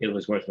was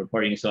worth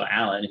reporting. So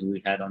Alan, who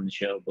we've had on the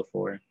show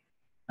before,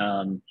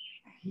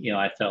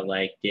 I felt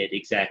like did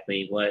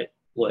exactly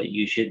what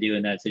you should do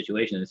in that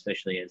situation,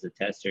 especially as a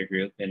tester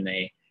group. And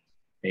they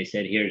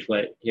said, here's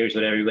what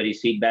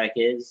everybody's feedback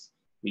is.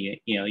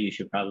 You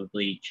should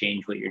probably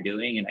change what you're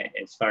doing. And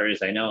as far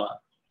as I know,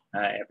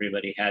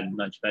 everybody had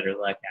much better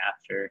luck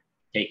after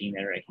taking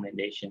their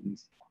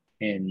recommendations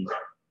and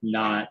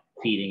not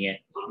feeding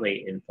it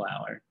late in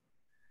flower.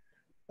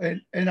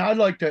 And I'd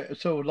like to,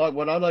 so like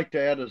what I'd like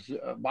to add is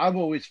I've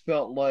always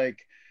felt like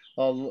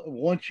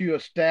once you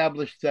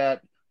establish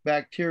that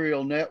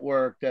bacterial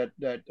network that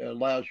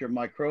allows your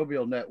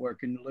microbial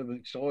network in the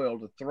living soil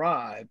to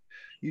thrive,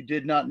 you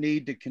did not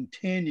need to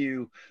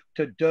continue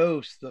to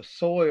dose the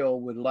soil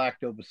with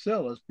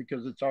lactobacillus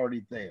because it's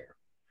already there.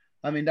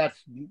 I mean,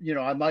 that's,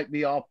 I might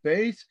be off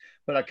base,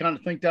 but I kind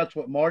of think that's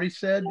what Marty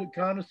said,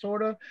 kind of,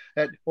 sort of,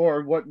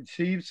 or what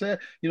Steve said,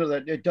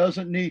 that it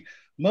doesn't need,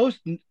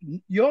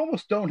 you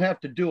almost don't have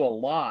to do a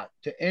lot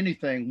to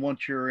anything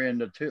once you're in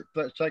the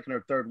second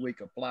or third week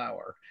of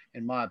flower,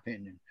 in my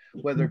opinion,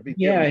 whether it be.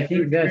 Yeah, I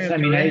think that's,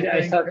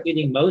 I stopped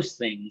feeding most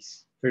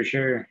things for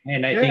sure.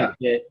 And I think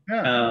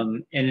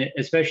that, and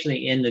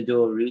especially in the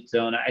dual root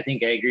zone, I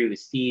think I agree with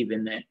Steve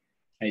in that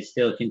I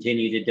still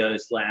continue to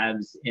dose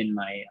labs in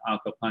my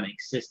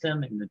aquaponics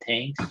system in the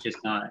tanks, just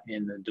not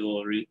in the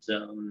dual root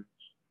zone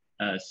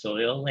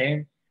soil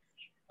layer.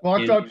 Well,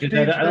 I don't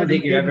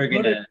think you're ever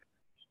going to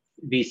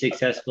be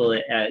successful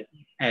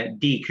at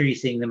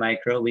decreasing the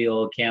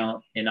microbial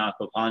count in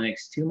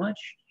aquaponics too much.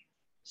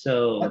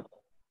 So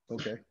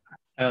okay,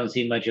 I don't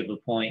see much of a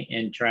point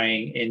in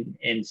trying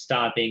in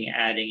stopping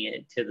adding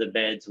it to the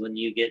beds when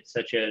you get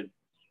such a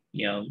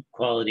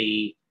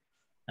quality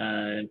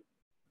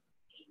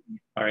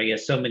or I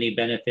guess so many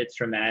benefits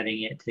from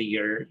adding it to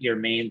your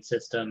main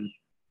system.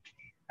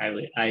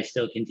 I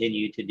still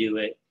continue to do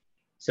it.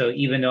 So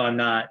even though I'm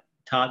not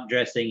top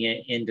dressing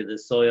it into the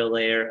soil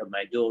layer of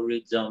my dual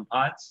root zone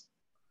pots,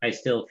 I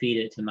still feed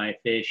it to my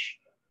fish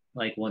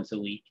like once a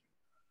week.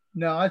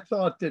 Now, I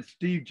thought that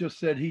Steve just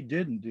said he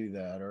didn't do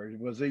that, or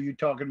was it you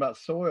talking about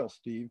soil,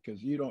 Steve?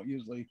 Because you don't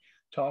usually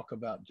talk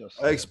about just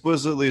soil. I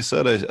explicitly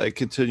said I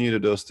continue to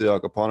dose the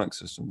aquaponic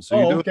system.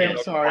 So okay, I'm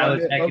sorry.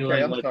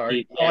 I'm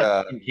sorry.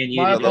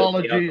 My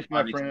apologies,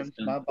 my friends.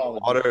 My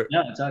apologies. Water,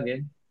 no, it's all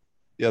good.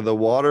 Yeah, the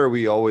water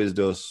we always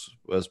dose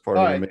as part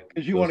of the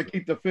because you want to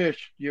keep the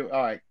fish. All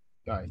right.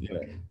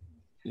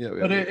 Yeah.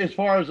 But as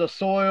far as a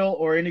soil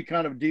or any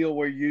kind of deal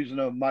where you're using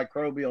a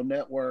microbial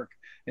network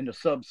in the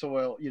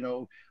subsoil,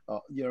 you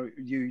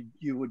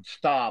would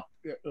stop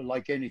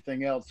like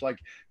anything else. Like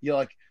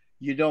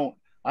you don't.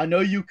 I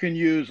know you can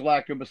use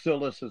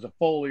lactobacillus as a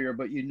foliar,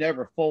 but you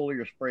never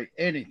foliar spray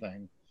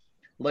anything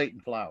late in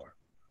flower.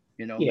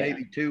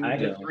 Maybe 2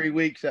 to 3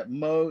 weeks at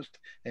most,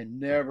 and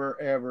never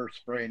ever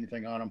spray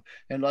anything on them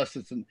unless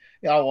it's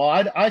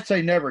I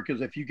say never,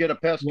 because if you get a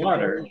pest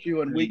control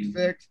issue in week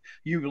 6,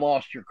 you've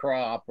lost your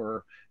crop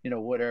or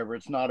whatever.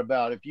 It's not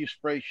about, if you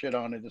spray shit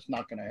on it, it's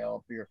not going to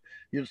help. You're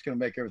just going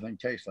to make everything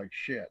taste like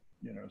shit.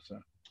 So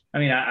I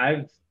mean,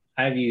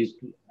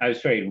 I've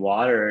sprayed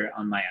water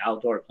on my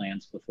outdoor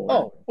plants before.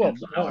 Oh, well,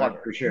 water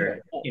for sure.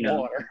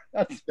 Water.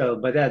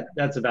 But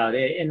that's about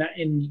it. And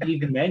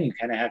even then, you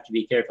kind of have to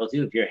be careful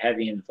too. If you're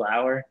heavy in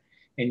flower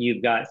and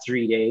you've got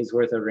 3 days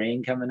worth of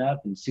rain coming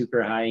up and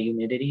super high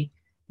humidity,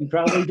 you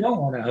probably don't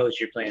want to hose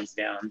your plants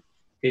down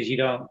because you're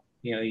going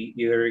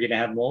to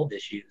have mold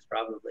issues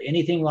probably.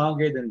 Anything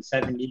longer than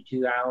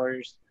 72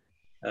 hours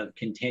of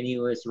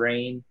continuous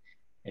rain,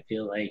 I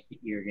feel like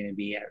you're going to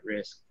be at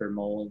risk for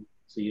mold.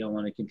 So you don't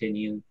want to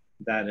continue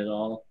that at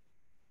all.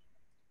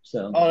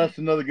 So that's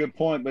another good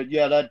point. But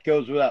yeah, that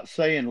goes without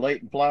saying.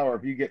 Late in flower,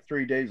 if you get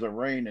 3 days of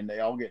rain and they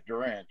all get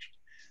drenched,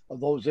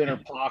 those inner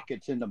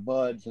pockets in the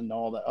buds and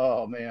all that.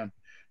 Oh man,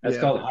 that's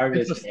called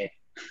harvest day.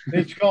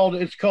 It's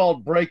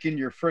called breaking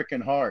your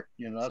freaking heart.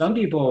 Some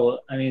people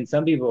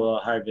will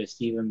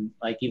harvest even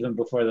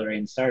before the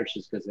rain starts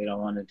just because they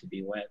don't want it to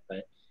be wet.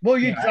 But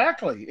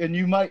exactly, and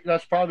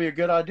that's probably a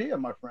good idea,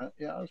 my friend.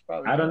 Yeah, that's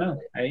probably. I don't know.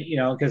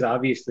 Because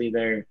obviously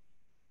they're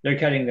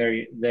cutting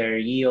their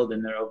yield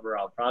and their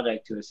overall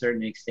product to a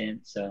certain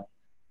extent. So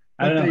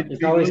I don't know.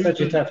 It's always such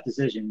a tough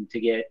decision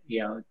to get,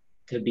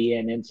 to be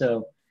in. And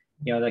so,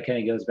 that kind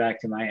of goes back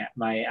to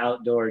my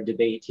outdoor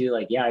debate too.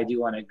 Like, yeah, I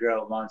do want to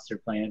grow monster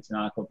plants and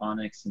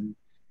aquaponics, and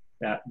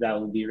that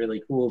would be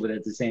really cool. But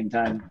at the same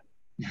time,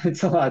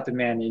 it's a lot to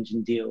manage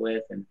and deal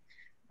with. And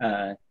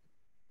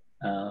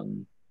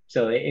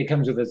so it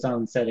comes with its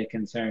own set of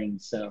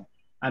concerns. So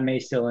I may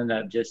still end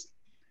up just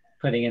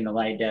putting in the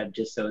light depth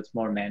just so it's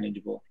more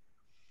manageable.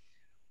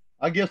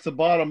 I guess the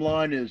bottom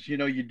line is, you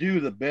know, you do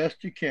the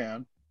best you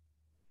can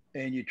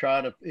and you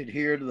try to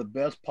adhere to the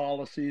best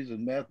policies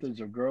and methods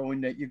of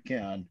growing that you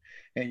can,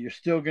 and you're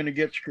still going to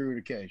get screwed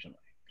occasionally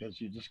because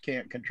you just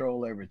can't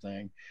control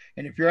everything.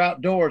 And if you're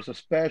outdoors,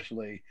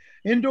 especially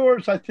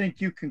indoors, I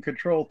think you can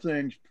control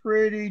things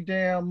pretty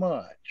damn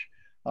much.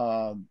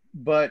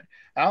 But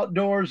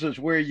outdoors is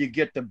where you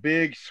get the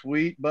big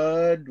sweet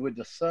bud with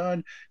the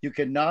sun. You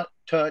cannot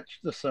touch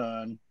the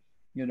sun.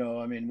 You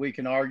know, I mean, we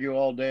can argue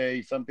all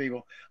day. Some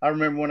people, I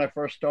remember when I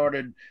first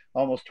started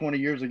almost 20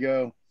 years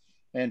ago,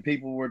 and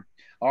people were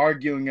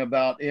arguing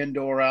about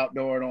indoor,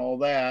 outdoor, and all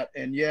that.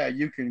 And yeah,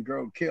 you can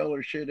grow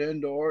killer shit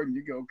indoor, and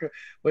you go,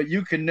 but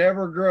you can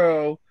never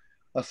grow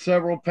a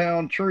several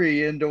pound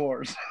tree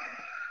indoors.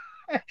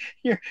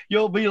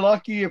 You'll be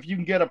lucky if you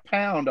can get a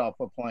pound off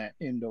a plant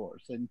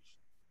indoors, and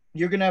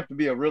you're gonna have to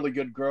be a really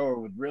good grower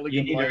with really You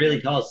good need a lighting.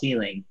 really tall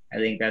ceiling. I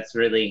think that's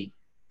really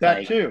That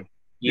like, too.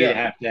 you Yeah.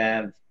 have to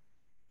have,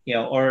 you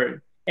know,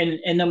 or and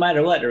no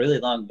matter what, a really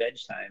long veg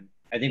time.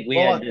 I think we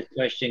Well, had this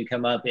question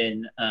come up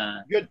in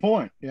Good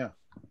point. Yeah.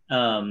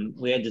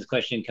 we had this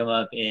question come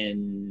up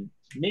in,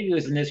 maybe it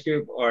was in this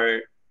group,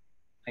 or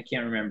I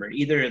can't remember,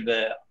 either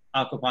the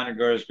aquaponic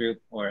growers group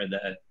or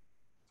the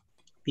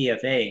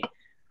PFA,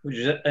 which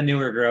is a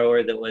newer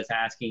grower that was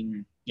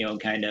asking, you know,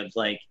 kind of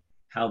like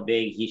how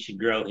big he should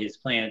grow his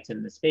plants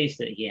in the space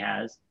that he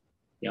has,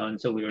 you know. And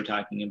so we were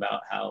talking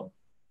about how,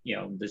 you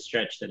know, the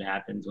stretch that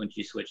happens once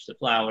you switch to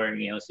flower,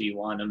 you know, so you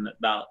want them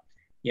about,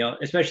 you know,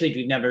 especially if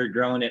you've never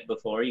grown it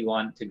before, you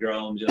want to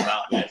grow them to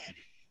about this,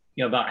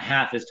 you know, about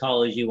half as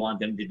tall as you want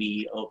them to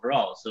be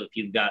overall. So if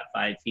you've got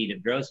 5 feet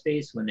of grow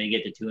space, when they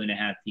get to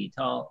 2.5 feet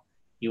tall,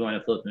 you want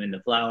to flip them into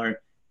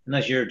flower,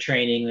 unless you're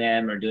training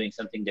them or doing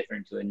something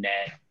different to a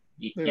net,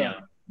 you know,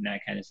 in that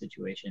kind of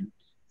situation.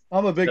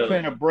 I'm a big So-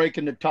 fan of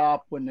breaking the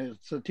top. When the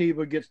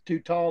sativa gets too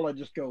tall, I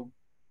just go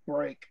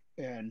break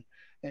and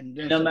then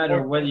No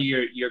matter whether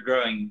you're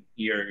growing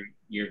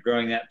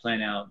that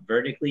plant out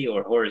vertically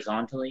or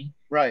horizontally,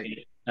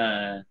 right.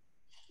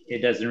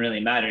 it doesn't really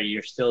matter.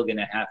 You're still going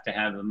to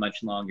have a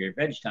much longer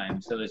veg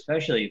time. So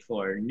especially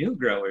for new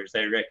growers,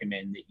 I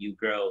recommend that you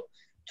grow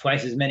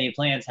twice as many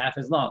plants, half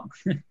as long.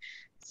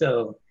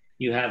 So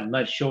you have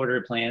much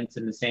shorter plants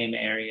in the same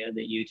area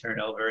that you turn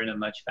over in a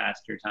much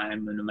faster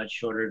time and a much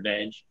shorter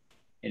veg,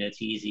 and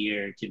it's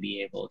easier to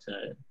be able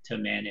to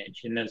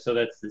manage. And then, so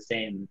that's the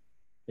same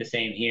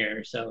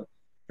here. So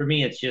for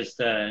me, it's just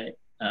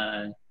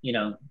you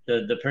know,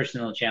 the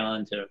personal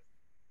challenge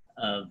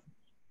of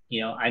you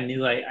know, I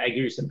knew I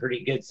grew some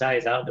pretty good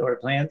size outdoor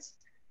plants,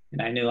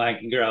 and I knew I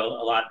could grow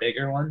a lot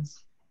bigger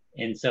ones.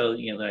 And so,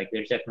 you know, like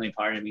there's definitely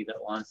part of me that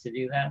wants to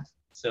do that.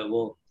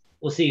 So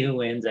we'll see who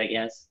wins, I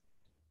guess.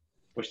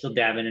 We're still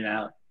dabbing it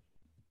out.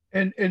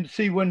 And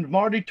see, when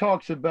Marty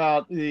talks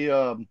about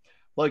the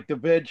like the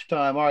veg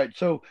time, all right,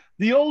 so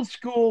the old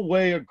school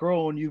way of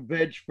growing, you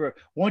veg for,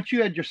 once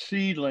you had your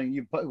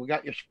seedling, we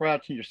got your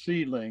sprouts and your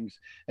seedlings,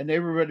 and they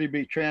were ready to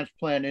be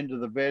transplanted into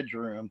the veg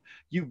room,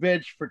 you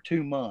veg for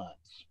 2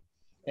 months.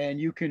 And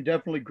you can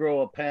definitely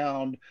grow a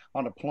pound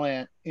on a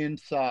plant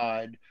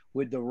inside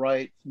with the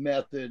right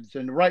methods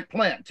and the right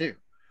plant too.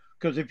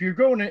 Because if you're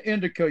growing an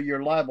indica,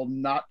 you're liable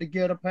not to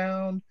get a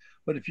pound.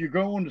 But if you're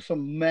going to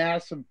some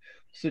massive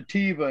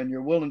sativa and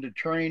you're willing to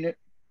train it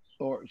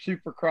or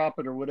super crop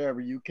it or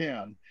whatever, you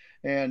can.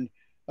 And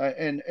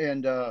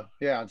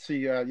yeah, see,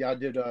 yeah, I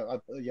did.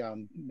 Yeah,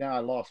 now I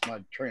lost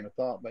my train of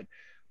thought, but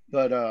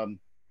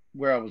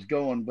where I was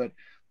going. But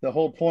the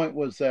whole point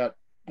was that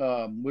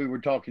we were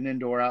talking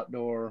indoor,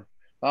 outdoor.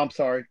 I'm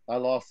sorry,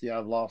 I've lost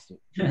it.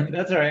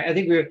 That's all right. I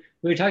think we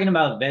were talking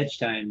about veg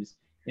times.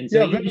 And so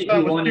Yeah, even veg if time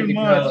you was wanted 2 to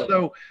months.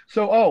 grow,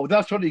 So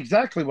that's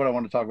exactly what I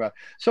want to talk about.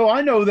 So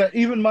I know that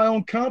even my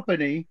own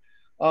company,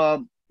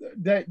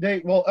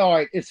 they well, all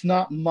right, it's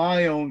not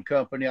my own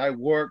company. I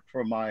work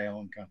for my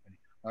own company.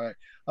 All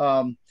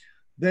right.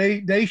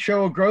 They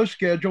show a growth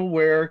schedule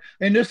where,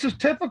 and this is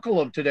typical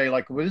of today,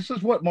 like this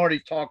is what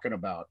Marty's talking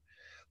about.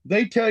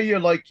 They tell you,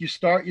 like, you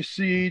start your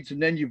seeds and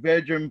then you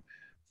veg them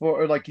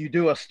for, or like you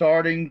do a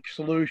starting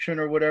solution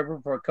or whatever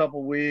for a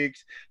couple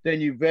weeks, then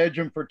you veg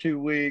them for 2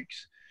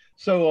 weeks.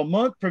 So a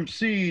month from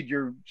seed,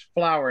 you're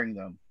flowering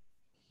them,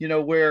 you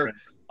know, where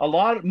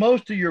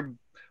most of your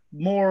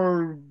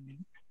more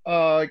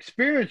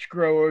experienced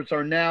growers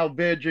are now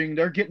vegging.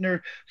 They're getting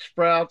their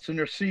sprouts and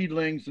their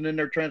seedlings, and then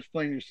they're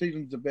transplanting their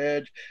seedlings to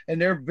veg, and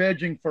they're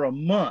vegging for a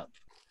month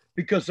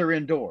because they're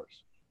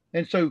indoors.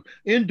 And so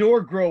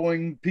indoor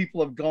growing,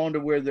 people have gone to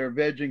where they're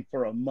vegging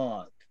for a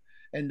month,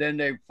 and then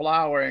they're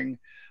flowering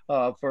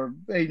for,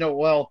 you know,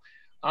 well,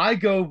 I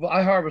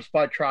harvest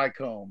by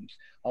trichomes.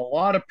 A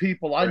lot of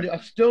people, I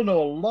still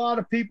know a lot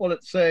of people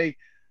that say,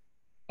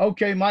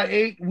 okay, my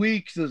 8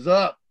 weeks is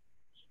up.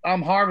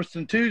 I'm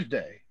harvesting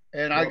Tuesday.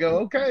 And I go,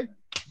 okay,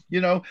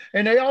 you know,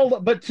 and they all,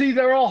 but see,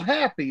 they're all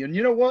happy. And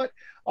you know what?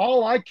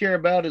 All I care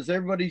about is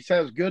everybody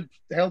has good,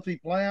 healthy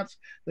plants.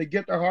 They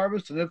get their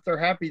harvest, and if they're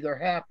happy, they're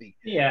happy.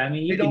 Yeah, I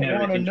mean, They you can don't never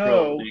want to control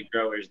know. when a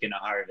grower's going to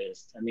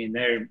harvest. I mean,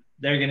 they're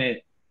going to,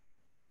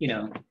 you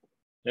know,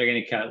 they're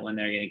going to cut when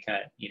they're going to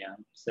cut, you know.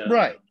 So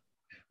Right.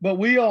 But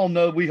we all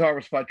know we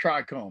harvest by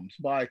trichomes,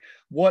 by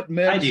what I do.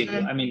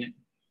 medicine I mean,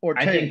 or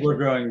I think taste. we're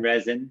growing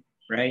resin,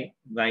 right?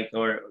 Like,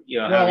 or you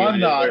know, Well, however you I'm want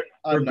not. to,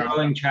 we're I'm not.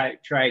 growing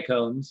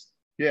trichomes.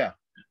 Yeah.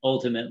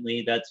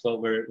 Ultimately, that's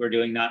what we're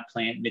doing, not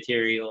plant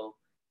material.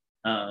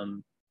 You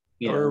Or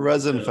a know,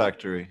 resin so,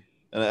 factory.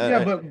 And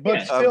Yeah, but Yeah.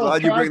 I'm still,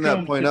 glad you bring that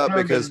trichomes point up,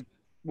 because determine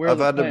where I've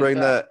the had to plant's bring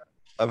at.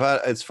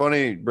 that. It's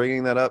funny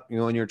bringing that up, you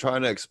know, when you're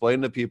trying to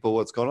explain to people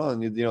what's going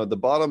on. You know, the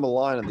bottom of the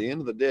line at the end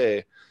of the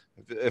day,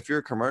 if you're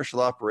a commercial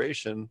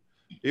operation,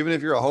 even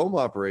if you're a home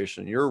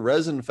operation, you're a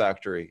resin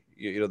factory.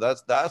 You know,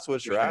 that's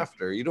what you're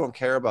after. You don't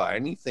care about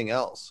anything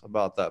else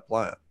about that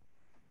plant.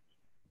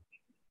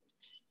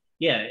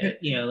 Yeah,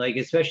 you know, like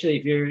especially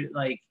if you're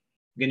like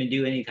going to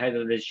do any type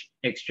of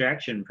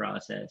extraction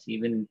process,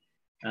 even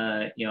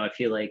you know, I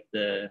feel like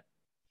But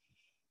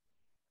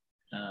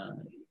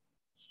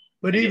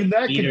I even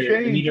guess that can the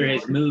change. meter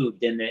has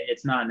moved, and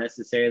it's not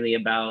necessarily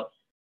about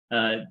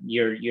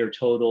your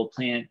total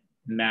plant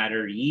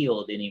matter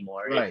yield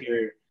anymore. Right. If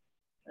you're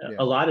Yeah.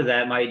 a lot of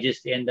that might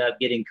just end up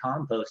getting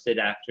composted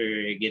after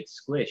it gets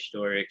squished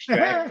or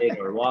extracted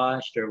or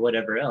washed or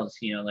whatever else.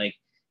 You know, like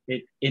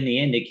it in the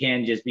end, it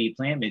can just be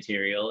plant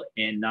material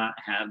and not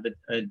have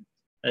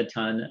a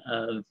ton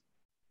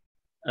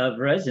of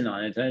resin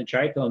on it, a ton of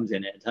trichomes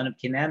in it, a ton of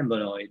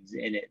cannabinoids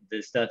in it,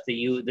 the stuff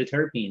that the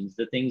terpenes,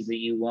 the things that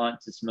you want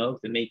to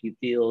smoke that make you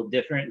feel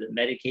different, that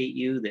medicate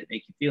you, that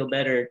make you feel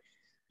better,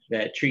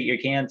 that treat your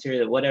cancer,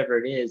 that whatever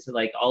it is,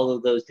 like all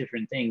of those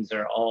different things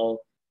are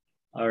all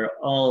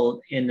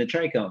in the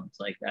trichomes.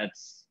 Like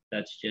that's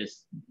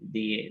just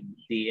the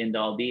end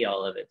all be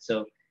all of it.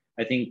 So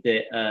I think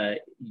that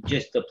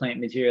just the plant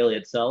material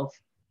itself,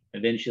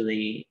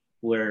 eventually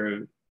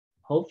we're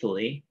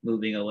hopefully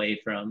moving away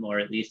from, or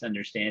at least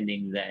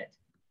understanding that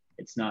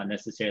it's not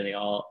necessarily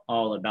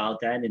all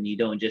about that, and you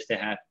don't just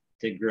have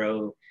to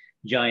grow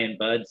giant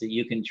buds that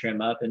you can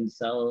trim up and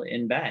sell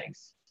in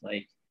bags.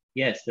 Like,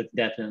 yes, that's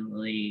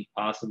definitely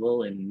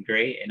possible and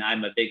great. And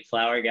I'm a big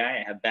flower guy.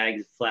 I have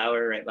bags of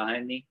flower right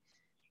behind me.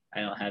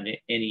 I don't have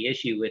any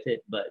issue with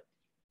it. But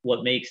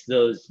what makes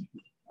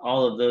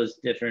all of those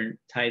different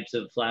types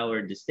of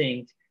flower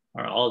distinct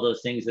are all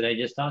those things that I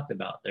just talked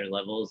about. Their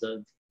levels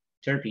of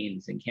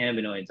terpenes and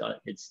cannabinoids.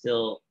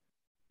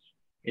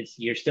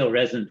 You're still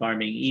resin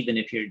farming, even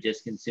if you're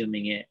just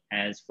consuming it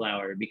as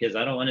flower, because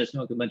I don't want to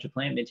smoke a bunch of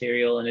plant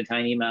material and a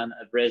tiny amount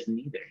of resin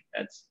either.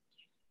 That's,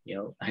 you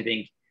know, I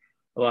think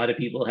a lot of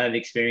people have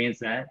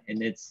experienced that,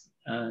 and it's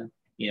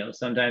you know,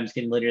 sometimes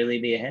can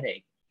literally be a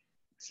headache.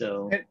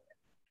 So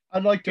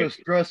I'd like to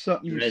stress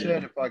something you resin.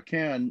 said, if I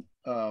can,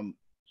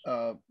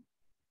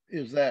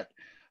 is that,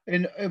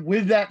 and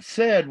with that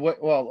said,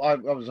 well, I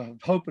was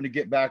hoping to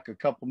get back a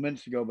couple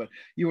minutes ago, but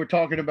you were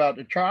talking about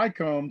the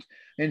trichomes,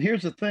 and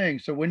here's the thing.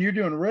 So when you're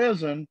doing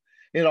resin,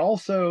 it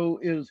also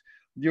is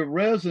your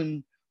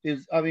resin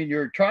is, I mean,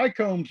 your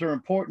trichomes are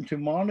important to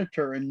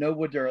monitor and know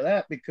what they're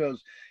at,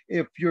 because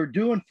if you're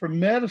doing for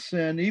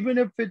medicine, even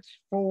if it's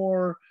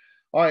for,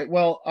 all right,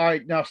 well, all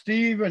right, now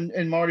Steve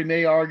and Marty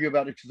may argue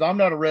about it because I'm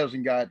not a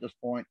resin guy at this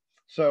point.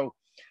 So,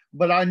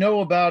 but I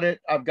know about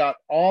it. I've got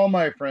all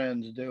my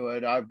friends do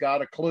it. I've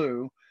got a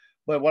clue.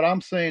 But what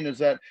I'm saying is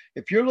that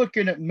if you're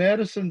looking at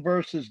medicine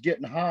versus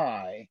getting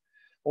high,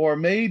 or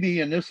maybe,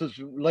 and this is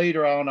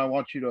later on, I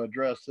want you to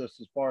address this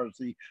as far as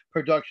the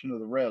production of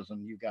the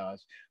resin, you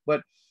guys.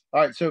 But all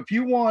right, so if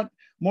you want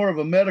more of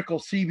a medical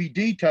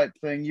CBD type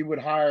thing, you would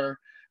harvest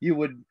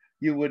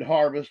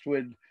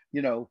with,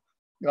 you know,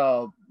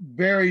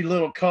 very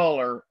little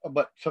color,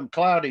 but some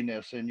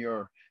cloudiness in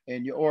your,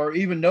 or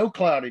even no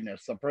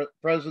cloudiness, the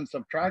presence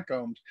of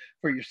trichomes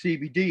for your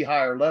CBD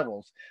higher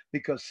levels,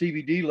 because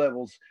CBD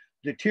levels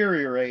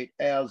deteriorate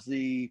as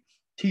the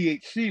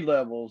THC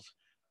levels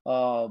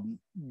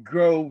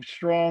grow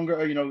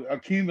stronger, you know,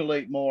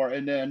 accumulate more,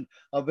 and then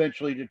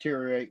eventually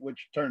deteriorate,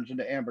 which turns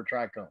into amber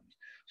trichomes.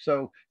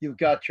 So you've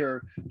got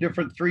your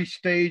different 3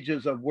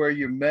 stages of where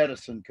your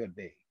medicine could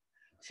be.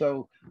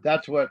 So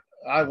that's what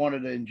I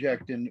wanted to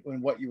inject in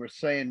what you were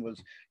saying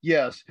was,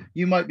 yes,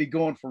 you might be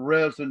going for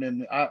resin,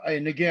 and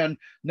again,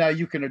 now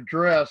you can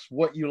address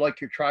what you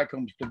like your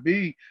trichomes to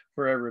be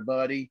for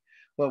everybody.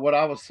 But what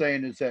I was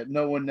saying is that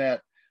knowing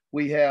that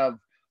we have,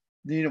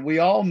 you know, we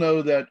all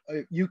know that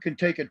you can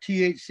take a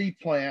THC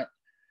plant,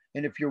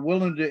 and if you're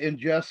willing to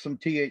ingest some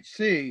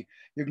THC,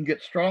 you can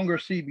get stronger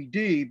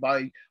CBD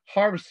by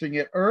harvesting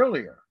it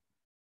earlier.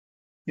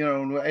 You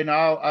know, and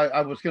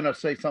I was going to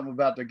say something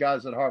about the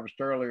guys that harvest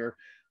earlier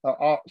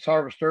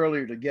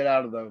to get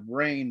out of the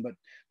rain, but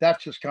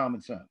that's just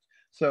common sense.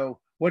 So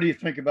what do you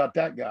think about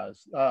that,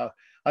 guys? I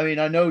mean,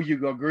 I know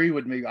you agree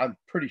with me. I'm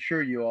pretty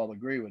sure you all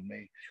agree with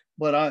me,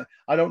 but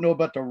I don't know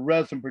about the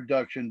resin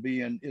production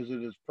being, is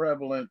it as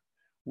prevalent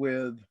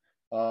with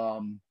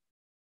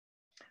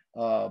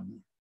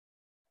um,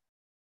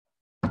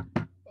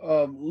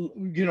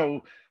 you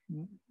know,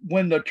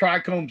 when the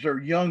trichomes are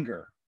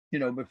younger, you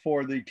know,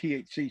 before the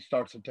THC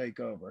starts to take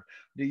over?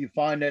 Do you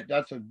find that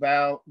that's a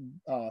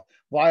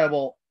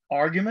viable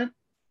argument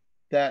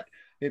that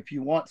if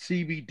you want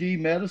CBD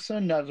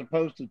medicine as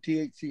opposed to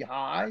THC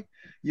high,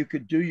 you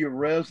could do your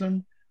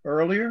resin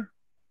earlier?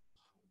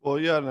 Well,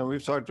 yeah, no,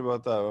 we've talked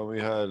about that when we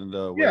had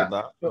Yeah, Wade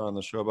Latner on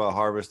the show about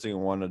harvesting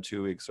 1 to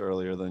 2 weeks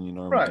earlier than you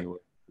normally right, would.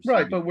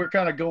 right. But we're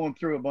kind of going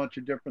through a bunch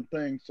of different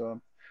things,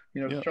 so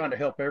you know, Yep. trying to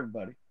help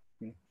everybody.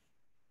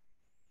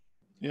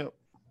 Yep.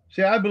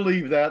 See, I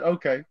believe that.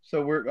 Okay,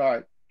 so we're all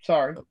right.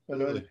 Sorry,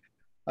 Absolutely.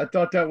 I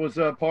thought that was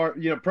a part,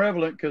 you know,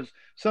 prevalent, because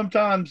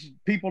sometimes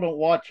people don't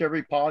watch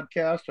every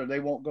podcast or they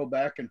won't go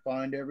back and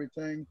find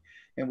everything.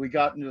 And we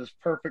got into this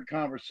perfect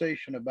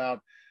conversation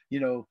about, you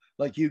know,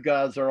 like you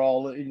guys are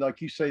all,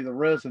 like you say, the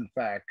resin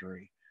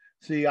factory.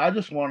 See, I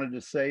just wanted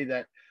to say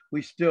that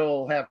we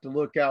still have to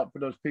look out for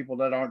those people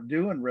that aren't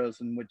doing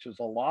resin, which is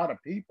a lot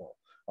of people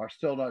are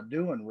still not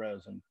doing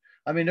resin.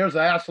 I mean, there's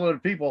an assload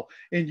of people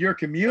in your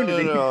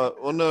community. No.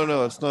 Well,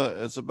 no, it's not.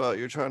 It's about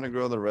you're trying to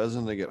grow the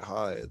resin to get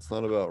high. It's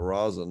not about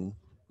rosin.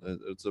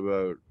 It's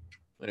about,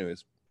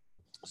 anyways.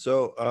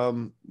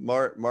 So,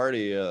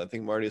 Marty, I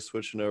think Marty's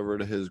switching over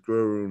to his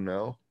grow room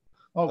now.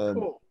 Oh,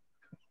 cool.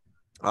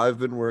 I've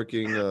been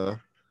working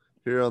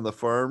here on the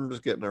farm,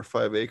 just getting our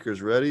 5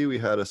 acres ready. We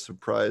had a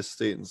surprise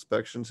state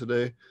inspection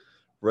today,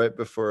 right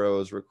before I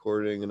was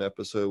recording an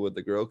episode with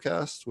the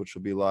Growcast, which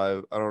will be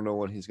live. I don't know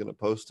when he's going to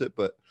post it,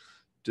 but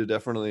to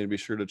definitely be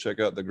sure to check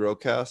out the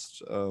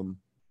Growcast.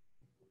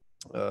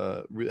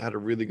 Had a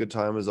really good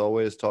time as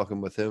always,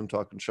 talking with him,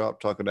 talking shop,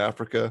 talking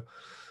Africa,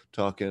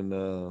 talking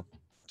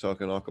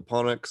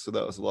aquaponics. So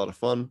that was a lot of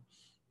fun.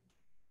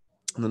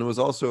 And then it was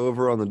also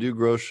over on the Do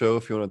Grow show.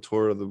 If you want a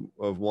tour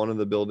of one of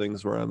the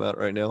buildings where I'm at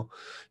right now,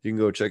 you can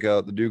go check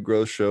out the Do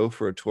Grow show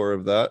for a tour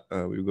of that.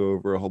 We go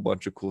over a whole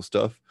bunch of cool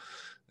stuff.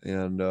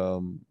 And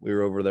we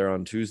were over there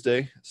on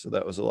Tuesday, so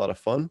that was a lot of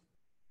fun.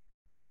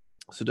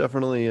 So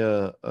definitely,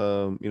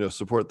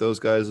 support those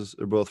guys.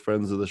 They're both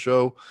friends of the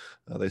show.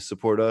 They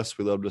support us.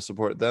 We love to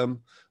support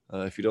them.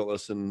 If you don't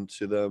listen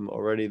to them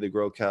already, the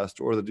Growcast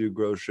or the Do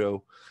Grow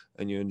show,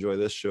 and you enjoy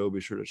this show,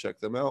 be sure to check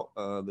them out.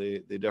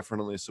 They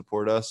definitely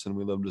support us, and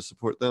we love to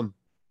support them.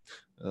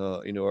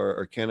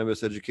 Our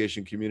cannabis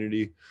education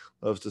community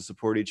loves to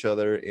support each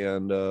other,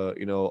 and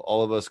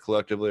all of us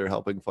collectively are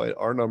helping fight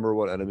our number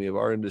one enemy of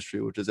our industry,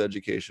 which is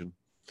education.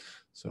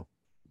 So,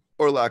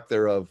 or lack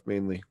thereof,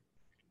 mainly.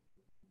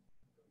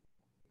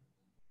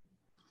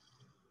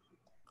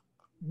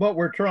 But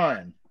we're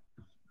trying.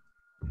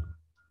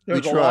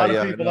 There's a lot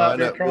of people out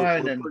there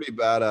trying. We're pretty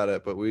bad at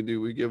it, but we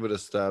give it a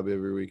stab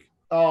every week.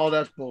 Oh,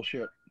 that's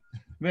bullshit.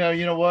 Man,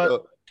 you know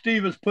what?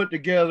 Steve has put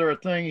together a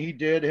thing he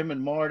did, him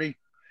and Marty,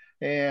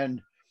 and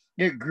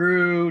it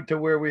grew to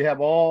where we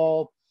have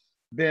all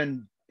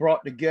been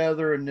brought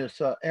together in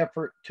this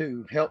effort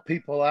to help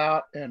people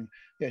out and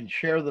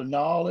share the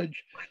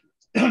knowledge.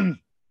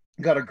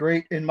 Got a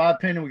great, in my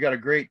opinion, we got a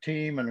great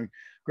team and a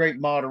great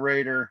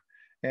moderator,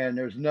 and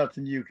there's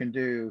nothing you can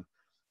do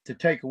to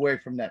take away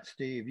from that,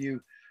 Steve. We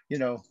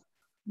don't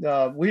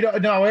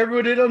know,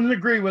 everybody doesn't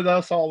agree with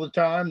us all the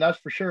time, that's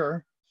for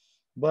sure,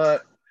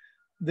 but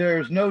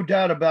there's no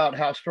doubt about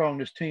how strong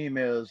this team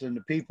is and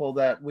the people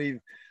that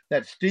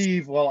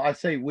Steve, well, I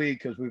say we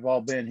because we've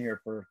all been here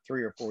for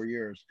 3 or 4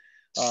 years.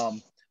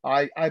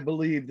 I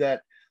believe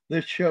that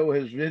this show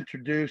has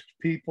introduced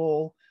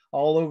people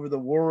all over the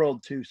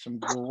world to some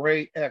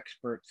great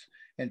experts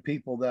and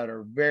people that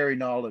are very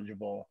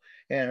knowledgeable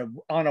and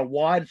on a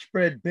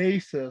widespread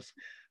basis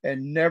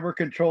and never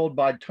controlled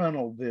by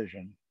tunnel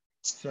vision.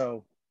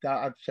 So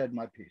I've said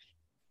my piece.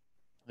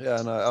 Yeah,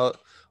 and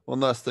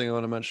one last thing I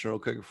want to mention real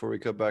quick before we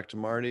cut back to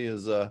Marty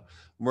is I'm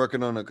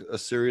working on a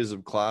series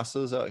of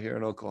classes out here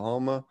in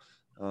Oklahoma.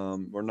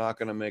 We're not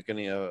going to make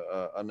any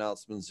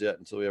announcements yet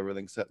until we have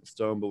everything set in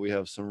stone, but we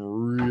have some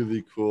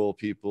really cool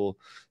people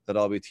that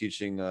I'll be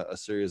teaching a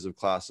series of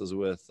classes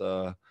with.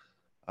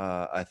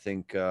 I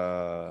think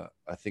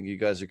you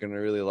guys are going to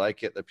really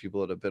like it. The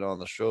people that have been on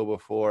the show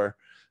before,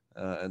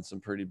 and some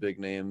pretty big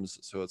names.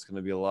 So it's going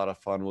to be a lot of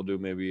fun. We'll do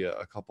maybe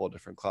a couple of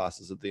different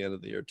classes at the end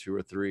of the year, 2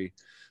 or 3,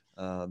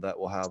 that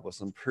we'll have with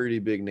some pretty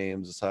big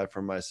names aside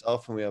from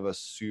myself. And we have a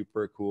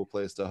super cool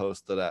place to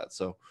host it at.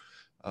 So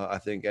I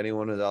think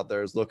anyone who's out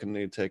there is looking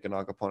to take an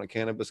aquaponic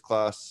cannabis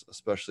class,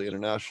 especially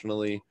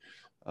internationally,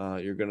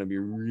 you're going to be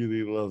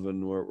really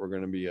loving what we're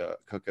going to be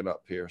cooking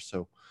up here.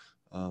 So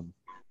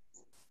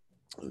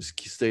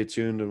stay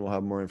tuned and we'll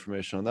have more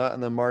information on that.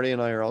 And then Marty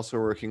and I are also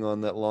working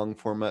on that long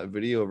format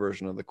video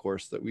version of the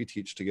course that we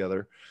teach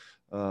together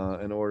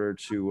in order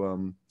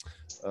to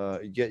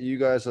get you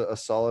guys a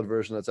solid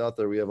version that's out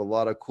there. We have a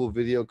lot of cool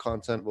video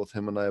content. Both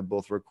him and I have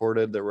both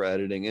recorded that we're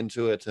editing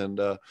into it, and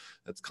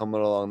it's coming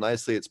along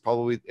nicely. It's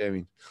probably,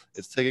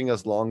 it's taking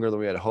us longer than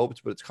we had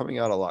hoped, but it's coming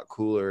out a lot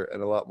cooler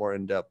and a lot more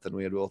in depth than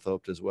we had both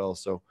hoped as well.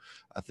 So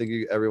I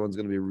think everyone's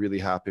going to be really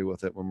happy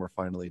with it when we're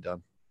finally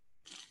done.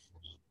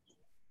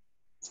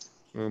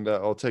 And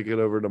I'll take it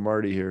over to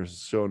Marty here,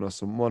 showing us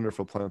some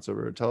wonderful plants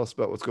over here. Tell us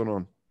about what's going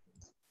on.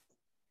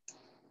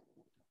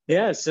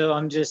 Yeah, so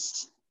I'm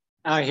just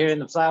out here in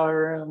the flower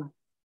room.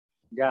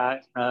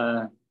 Got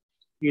a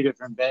few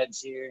different beds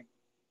here.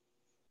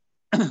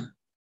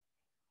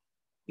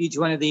 Each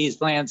one of these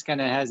plants kind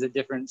of has a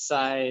different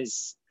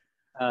size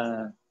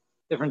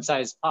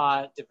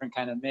pot, different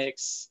kind of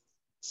mix.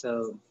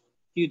 So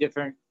a few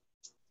different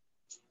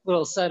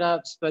little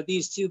setups, but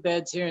these two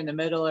beds here in the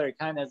middle are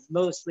kind of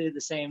mostly the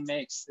same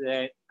mix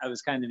that I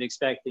was kind of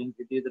expecting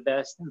to do the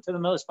best. And for the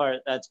most part,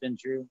 that's been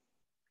true.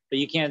 But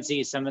you can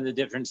see some of the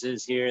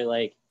differences here,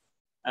 like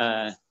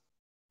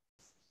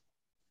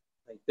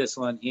this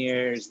one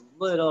here is a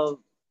little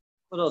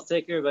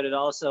thicker, but it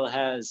also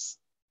has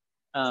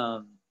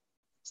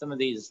some of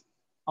these,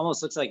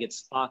 almost looks like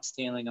it's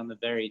foxtailing on the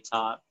very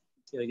top.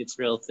 I feel like it's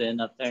real thin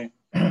up there.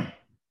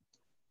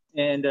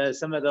 And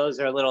some of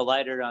those are a little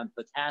lighter on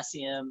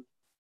potassium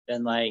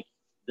than like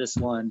this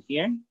one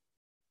here.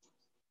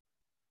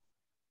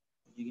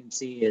 You can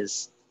see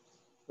is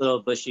a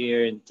little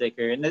bushier and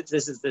thicker. And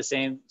this is the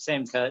same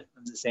cut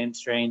from the same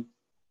strain.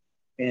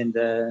 And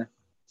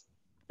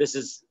this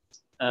is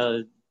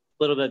a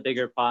little bit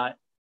bigger pot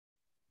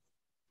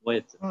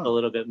with a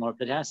little bit more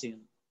potassium.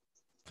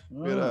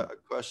 We had a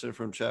question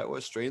from chat.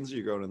 What strains are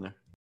you growing in there?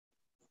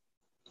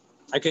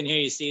 I couldn't hear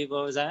you, Steve.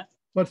 What was that?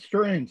 What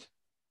strains?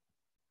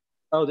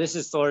 Oh, this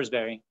is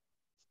Thorsberry.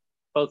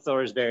 Both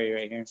Thorsberry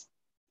right here.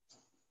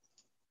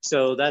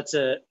 So that's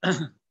a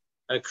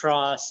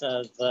cross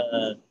of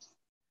what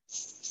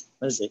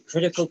is it?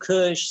 Critical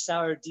Kush,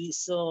 Sour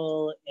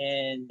Diesel,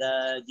 and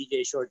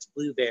DJ Short's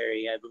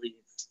Blueberry, I believe.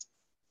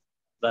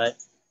 But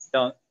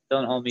don't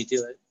hold me to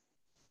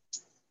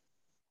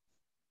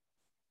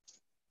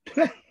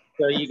it.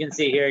 So you can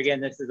see here again,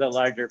 this is a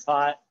larger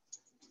pot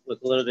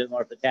with a little bit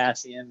more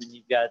potassium, and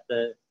you've got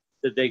the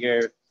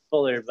bigger,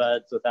 fuller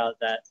buds without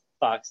that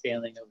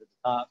foxtailing over the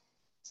top.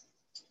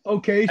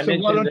 Okay, so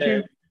why don't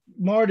you,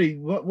 Marty,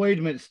 wait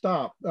a minute,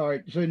 stop. All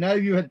right, so now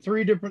you had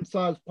 3 different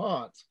size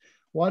pots.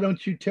 Why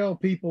don't you tell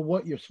people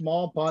what your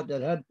small pot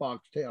that had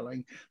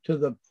foxtailing to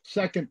the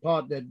second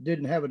pot that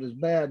didn't have it as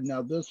bad?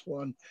 Now this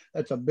one,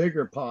 that's a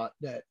bigger pot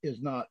that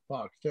is not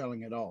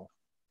foxtailing at all.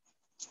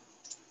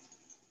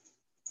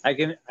 I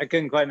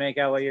couldn't quite make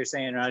out what you're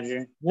saying,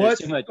 Roger. What?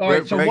 Too much. All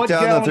right, so break what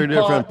down the 3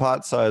 different pot?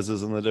 pot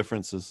sizes and the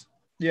differences.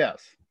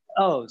 Yes.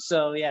 Oh,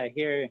 so yeah,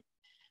 here,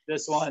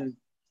 this one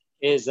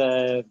is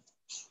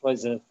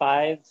was a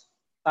 5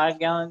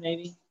 gallon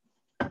maybe.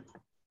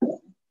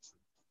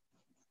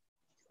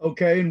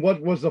 Okay, and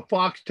what was the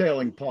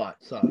foxtailing pot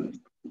size?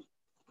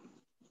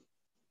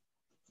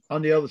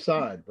 On the other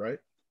side, right?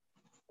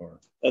 Or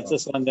that's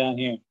this one down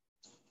here.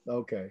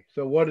 Okay,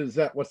 so what is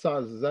that? What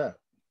size is that?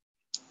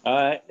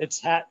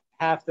 It's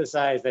half the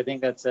size. I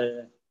think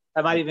that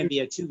might even be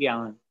a 2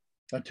 gallon.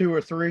 A 2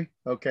 or 3?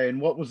 Okay, and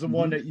what was the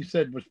one that you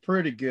said was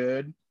pretty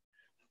good?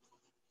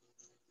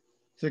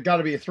 So it got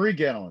to be a 3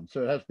 gallon.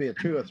 So it has to be a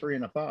 2, a 3,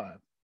 and a 5.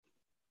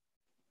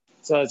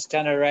 So it's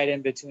kind of right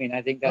in between.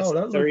 I think that's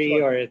that 3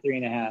 like... or a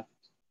 3.5.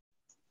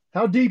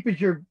 How deep is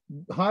your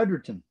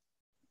hydroton?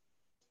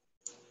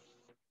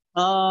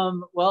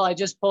 Well, I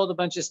just pulled a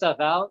bunch of stuff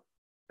out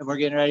and we're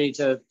getting ready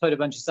to put a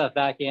bunch of stuff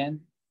back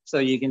in. So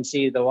you can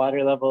see the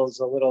water level is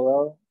a little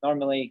low.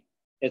 Normally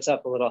it's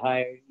up a little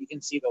higher. You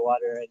can see the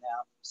water right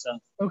now. So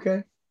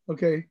okay.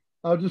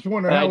 I was just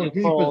wondering how deep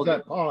is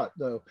that pot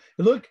though?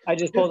 I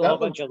just pulled a whole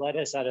bunch of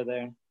lettuce out of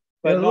there.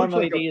 But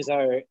normally like these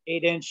are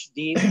 8-inch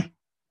deep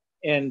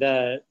and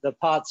the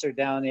pots are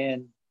down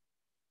in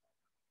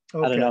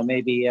I don't know,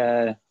 maybe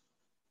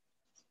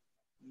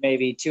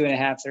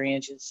 2.5, 3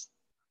 inches.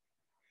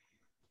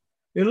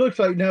 It looks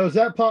like, now is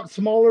that pot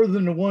smaller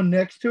than the one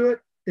next to it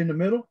in the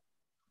middle?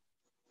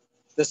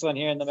 This one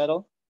here in the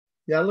middle?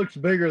 Yeah, it looks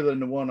bigger than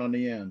the one on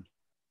the end.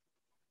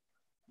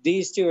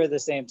 These two are the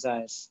same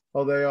size.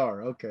 Oh, they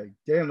are. Okay.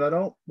 Damn,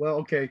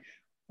 okay.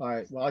 All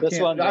right. Well,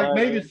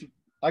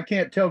 I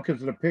can't tell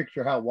because of the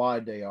picture how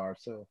wide they are.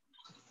 So,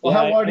 well,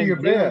 how wide are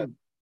your bed?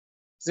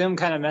 Zoom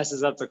kind of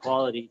messes up the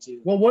quality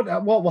too. Well,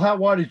 how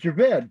wide is your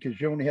bed? Because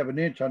you only have an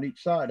inch on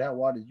each side. How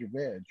wide is your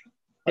bed?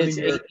 It's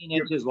 18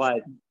 inches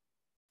wide.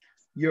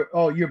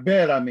 Your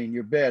bed. I mean,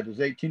 your bed is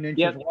 18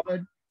 inches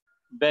wide.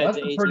 Bed's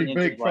That's a pretty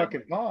big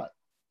fucking pot.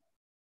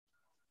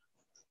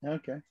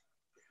 Okay,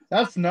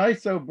 that's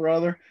nice, though,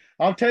 brother.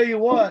 I'll tell you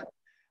what.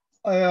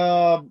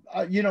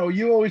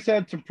 You always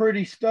had some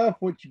pretty stuff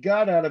what you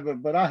got out of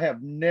it, but I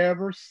have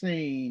never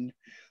seen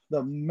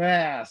the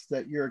mass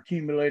that you're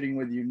accumulating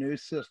with your new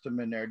system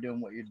in there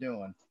doing what you're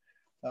doing.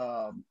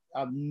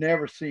 I've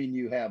never seen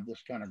you have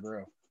this kind of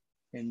growth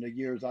in the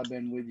years I've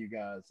been with you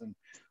guys. And,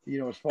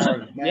 as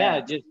far as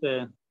mass, just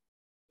to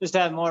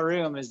have more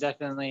room has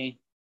definitely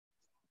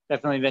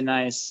been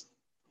nice.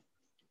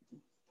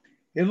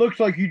 It looks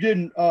like you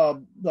didn't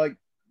it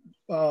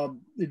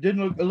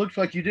looks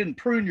like you didn't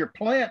prune your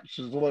plants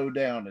as low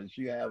down as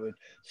you have it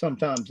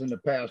sometimes in the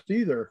past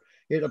either.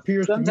 It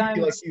appears to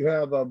me like you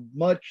have a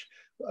much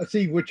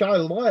see, which I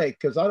like,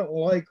 because I don't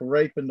like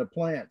raping the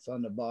plants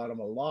on the bottom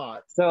a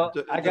lot. So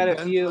It I got a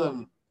depends few.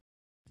 on-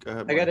 Go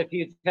ahead, I got Mike. a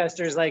few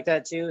testers like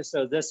that too.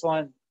 So this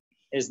one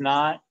is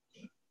not,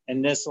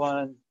 and this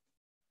one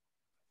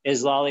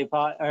is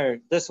lollipop, or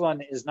this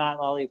one is not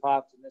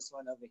lollipopped, and this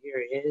one over here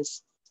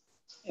is.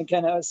 And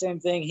kind of the same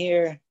thing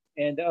here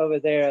and over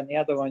there, and the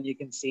other one you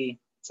can see.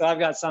 So I've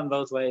got some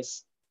both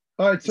ways.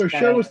 All right, so Just show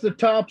kinda us the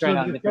tops trying of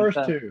out the different first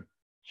stuff. two.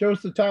 Show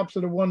us the tops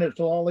of the one that's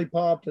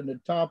lollipopped and the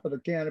top of the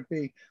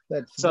canopy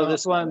that's So not.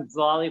 this one's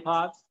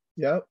lollipop.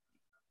 Yep.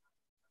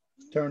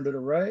 Turn to the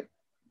right.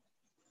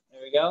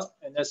 There we go.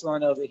 And this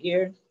one over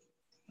here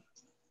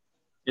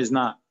is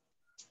not.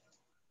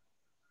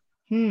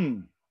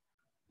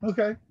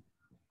 Okay.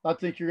 I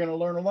think you're going to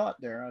learn a lot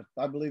there.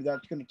 I believe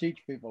that's going to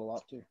teach people a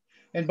lot too.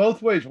 And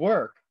both ways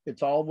work.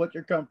 It's all what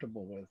you're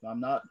comfortable with. I'm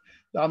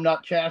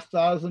not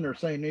chastising or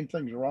saying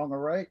anything's wrong or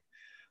right,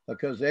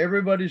 because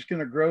everybody's going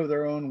to grow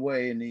their own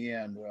way in the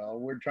end. Well,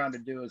 we're trying to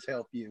do is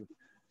help you.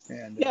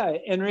 And Yeah,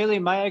 and really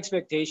my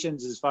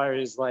expectations as far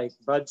as like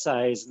bud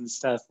size and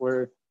stuff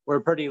were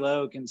pretty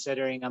low,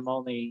 considering I'm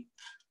only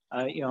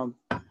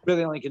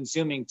really only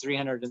consuming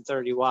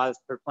 330 watts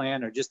per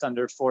plant, or just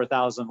under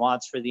 4,000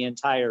 watts for the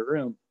entire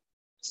room.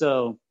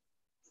 So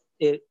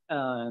it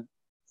I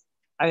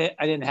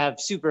didn't have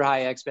super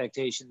high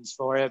expectations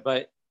for it,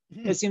 but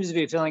it seems to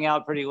be filling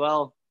out pretty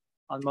well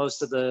on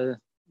most of the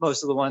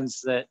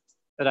ones that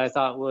I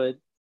thought would.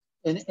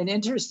 And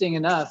interesting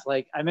enough,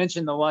 like I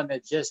mentioned, the one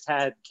that just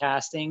had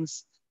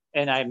castings,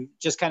 and I'm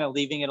just kind of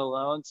leaving it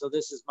alone. So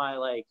this is my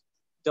like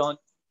don't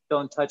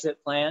touch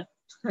it plant.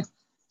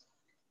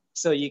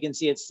 So you can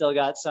see it's still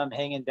got some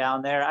hanging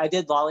down there. I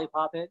did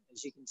lollipop it,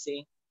 as you can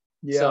see.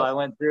 yeah. So I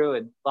went through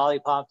and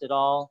lollipopped it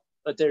all,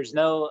 but there's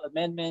no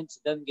amendments.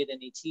 It doesn't get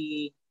any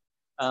tea,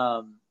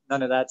 none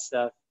of that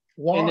stuff.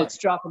 Why? And it's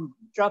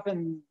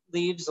dropping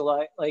leaves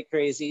like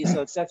crazy.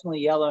 So it's definitely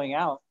yellowing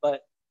out.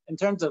 But in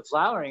terms of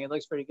flowering, it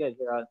looks pretty good.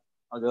 Here,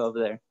 I'll go over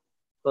there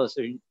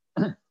closer.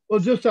 Well,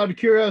 just out of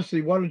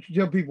curiosity, why don't you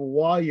tell people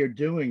why you're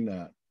doing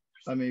that?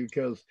 I mean,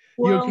 because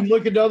Well, you can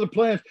look at the other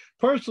plants.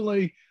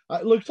 Personally,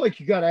 it looks like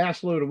you got an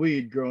ass load of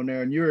weed growing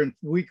there, and you're in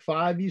week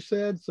 5, you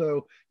said.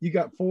 So you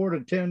got 4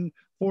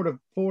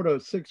 to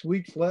 6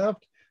 weeks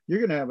left.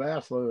 You're gonna have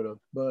ass load of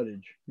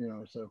buddage,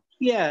 So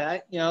yeah,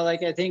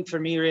 like I think for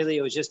me, really,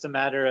 it was just a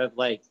matter of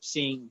like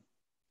seeing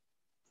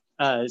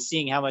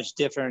how much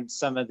difference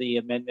some of the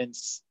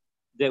amendments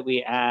that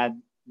we add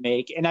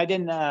make. And I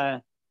didn't.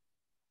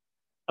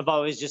 I've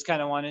always just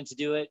kind of wanted to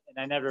do it, and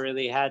I never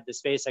really had the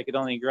space. I could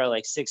only grow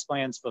like 6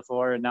 plants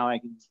before, and now I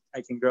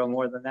can grow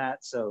more than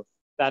that. So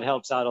that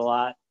helps out a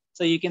lot.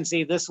 So you can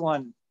see this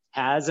one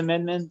has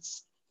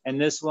amendments, and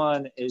this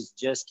one is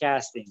just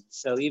casting.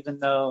 So even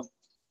though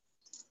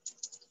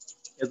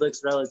it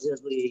looks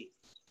relatively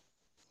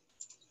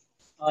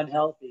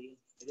unhealthy,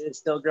 it is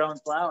still growing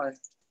flower.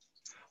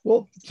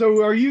 well,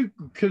 so are you?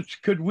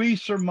 Could we And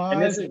surmise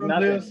this is from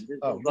nothing. this? This is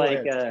Oh, go like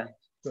ahead.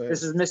 Go ahead.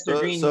 this is Mr.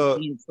 Green So-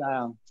 Bean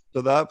style.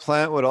 So that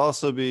plant would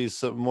also be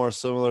more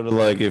similar to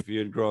like if you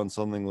had grown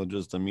something with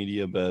just a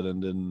media bed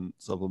and didn't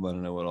supplement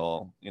it at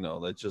all.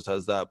 That just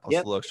has that plus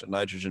Yep. a little extra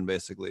nitrogen,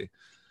 basically.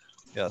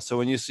 Yeah. So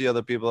when you see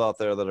other people out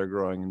there that are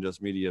growing in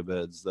just media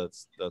beds,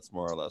 that's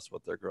more or less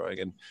what they're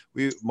growing. And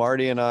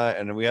Marty and I,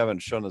 and we haven't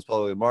shown this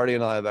publicly, Marty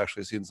and I have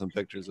actually seen some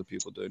pictures of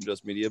people doing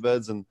just media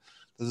beds, and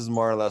this is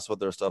more or less what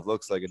their stuff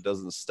looks like. It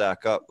doesn't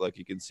stack up like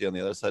you can see on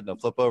the other side. Now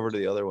flip over to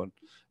the other one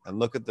and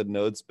look at the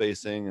node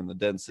spacing and the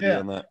density Yeah,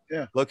 on that.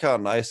 yeah. Look how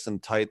nice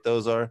and tight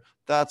those are.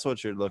 That's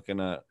what you're looking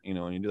at,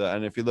 when you do that.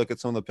 And if you look at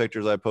some of the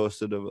pictures I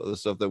posted of the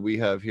stuff that we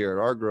have here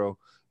at our grow,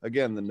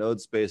 again, the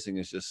node spacing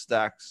is just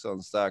stacks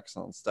on stacks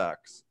on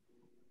stacks.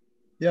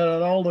 Yeah,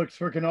 that all looks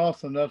freaking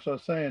awesome. That's what I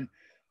was saying.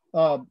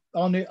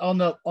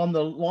 On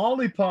the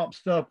lollipop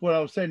stuff, what I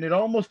was saying, it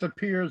almost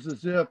appears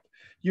as if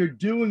you're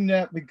doing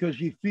that because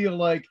you feel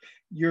like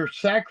you're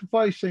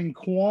sacrificing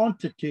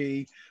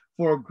quantity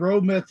for a grow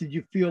method.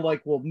 You feel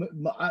like, well,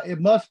 it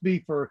must be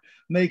for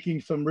making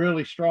some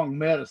really strong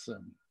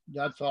medicine.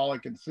 That's all I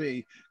can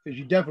see, because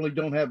you definitely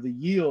don't have the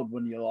yield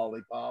when you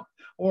lollipop.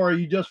 Or are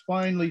you just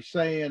finally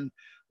saying,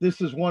 this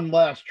is one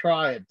last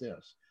try at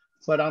this?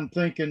 But I'm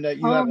thinking that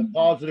you have a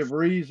positive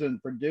reason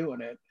for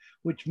doing it,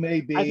 which may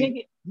I be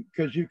think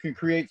because you can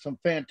create some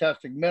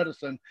fantastic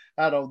medicine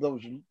out of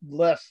those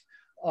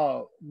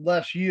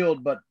less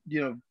yield, but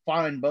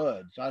fine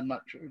buds. I'm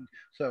not sure.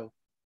 So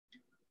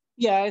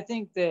yeah, I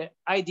think that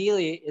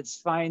ideally it's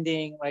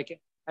finding like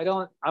I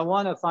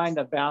want to find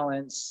a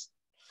balance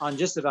on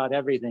just about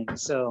everything.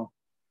 So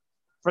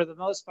for the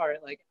most part,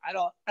 like I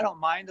don't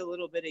mind a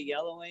little bit of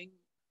yellowing,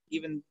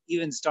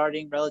 even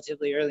starting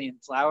relatively early in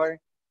flower,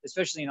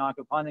 especially in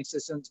aquaponic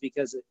systems,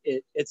 because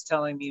it's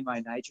telling me my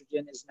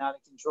nitrogen is not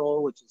in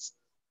control, which is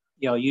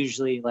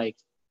usually like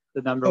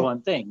the number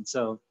one thing.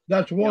 So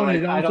that's one.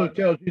 It I also don't-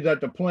 tells you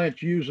that the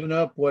plant's using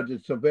up what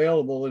is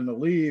available in the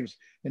leaves,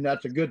 and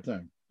that's a good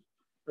thing.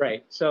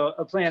 right. So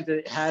a plant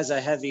that has a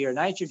heavier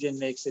nitrogen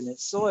mix in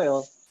its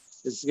soil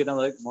is going to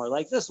look more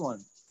like this one.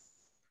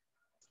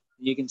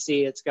 You can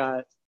see it's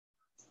got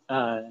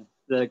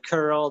the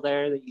curl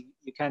there that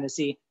you kind of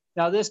see.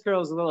 Now this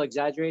curl is a little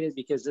exaggerated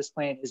because this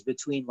plant is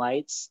between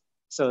lights,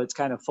 so it's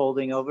kind of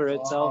folding over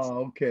itself.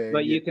 Oh, okay.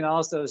 But yeah. you can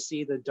also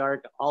see the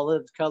dark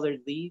olive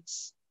colored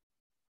leaves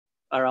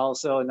are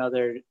also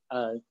another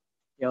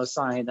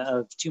sign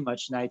of too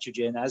much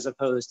nitrogen, as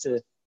opposed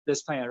to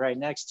this plant right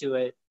next to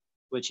it,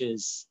 which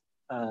is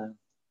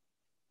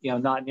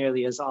not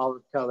nearly as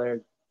olive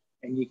colored,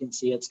 and you can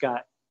see it's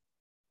got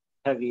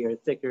heavier,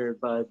 thicker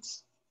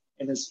buds,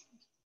 and it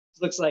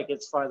looks like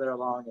it's farther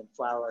along in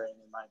flowering,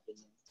 in my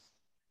opinion.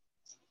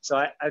 So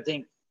I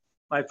think,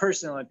 my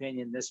personal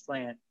opinion, this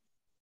plant,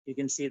 you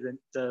can see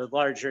the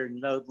larger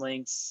node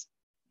lengths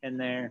in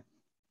there.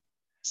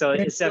 So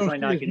And it's you don't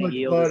definitely see not going to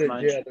yield as budded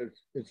much. yet.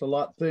 It's a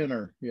lot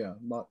thinner. Yeah,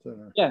 a lot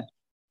thinner. Yeah.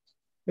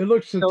 It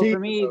looks So sativa, for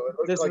me, though. It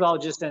looks this like is all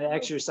just an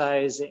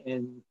exercise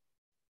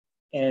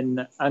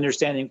in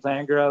understanding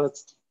plant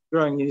growth,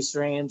 growing new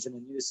strains in a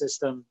new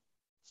system.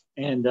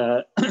 And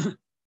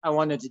I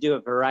wanted to do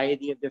a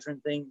variety of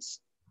different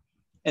things.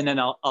 And then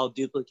I'll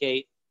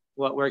duplicate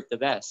what worked the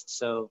best.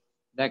 So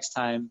next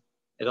time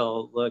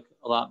it'll look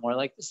a lot more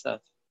like this stuff.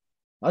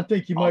 I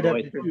think you all might the have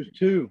way to through. choose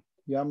two.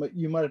 Yeah,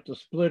 you might have to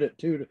split it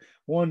 2 to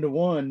 1 to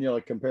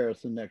 1,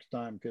 comparison next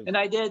time. And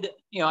I did,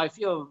 I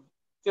feel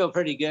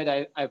pretty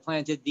good. I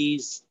planted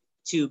these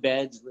 2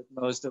 beds with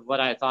most of what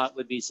I thought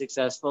would be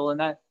successful,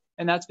 and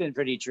that's been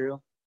pretty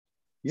true.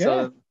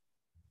 Yeah.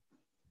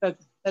 So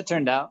that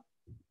turned out.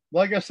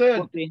 Like I said,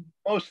 We'll see.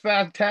 most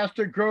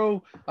fantastic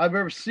grow I've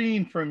ever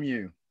seen from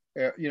you.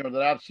 That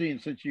I've seen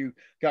since you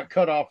got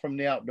cut off from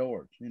the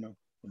outdoors. And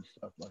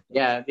stuff like that.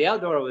 Yeah, the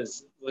outdoor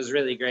was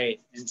really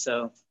great, and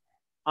so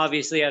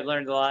obviously I've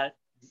learned a lot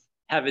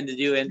having to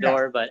do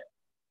indoor, but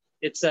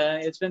it's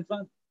been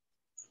fun,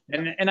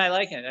 and I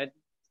like it.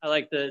 I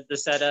like the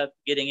setup,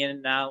 getting in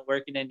and out,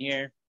 working in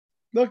here.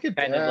 Look at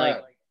kind that. of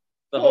like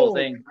the whole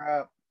Holy thing.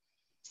 crap.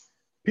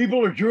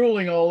 People are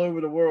drooling all over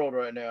the world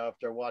right now if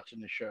they're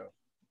watching the show.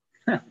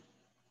 They're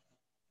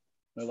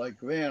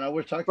like, man, I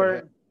wish I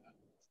could.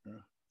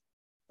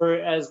 For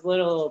as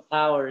little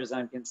power as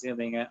I'm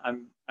consuming,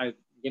 I'm going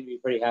to be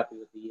pretty happy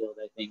with the yield,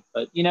 I think.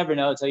 But you never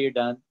know until you're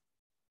done.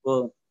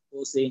 We'll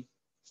see.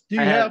 Do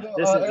you have an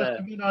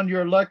estimate on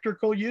your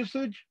electrical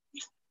usage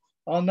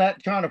on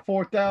that kind of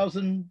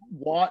 4,000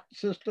 watt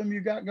system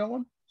you got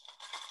going?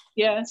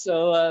 Yeah,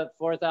 so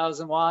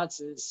 4,000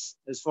 watts is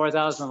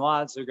 4,000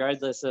 watts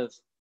regardless of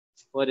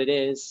what it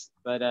is.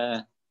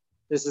 But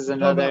this is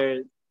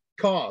another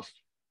cost.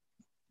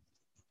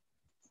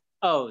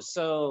 Oh,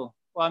 so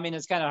well, I mean,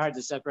 it's kind of hard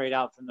to separate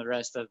out from the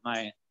rest of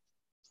I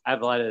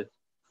have a lot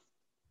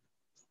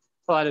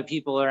of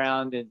people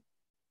around and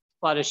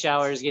a lot of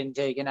showers getting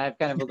taken. I have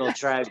kind of a little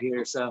tribe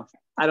here, so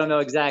I don't know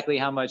exactly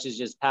how much is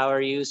just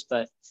power use,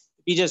 but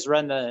if you just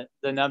run the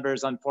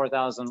numbers on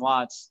 4,000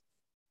 watts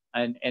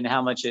and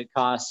how much it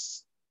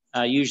costs,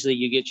 usually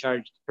you get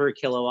charged per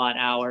kilowatt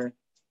hour.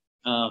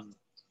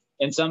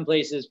 In some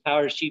places,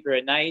 power is cheaper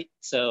at night,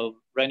 so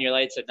run your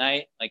lights at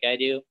night like I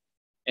do,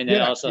 and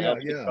it also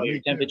helps control your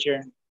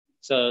temperature.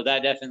 So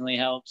that definitely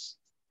helps.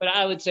 But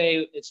I would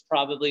say it's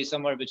probably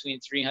somewhere between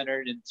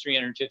 $300 and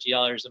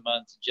 $350 a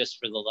month just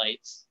for the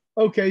lights.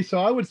 Okay, so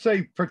I would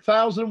say per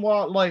 1,000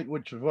 watt light,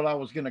 which is what I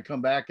was going to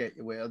come back at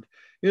you with,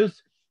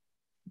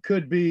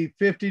 could be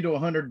 $50 to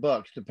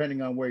 $100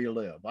 depending on where you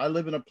live. I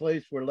live in a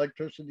place where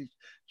electricity is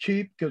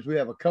cheap because we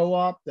have a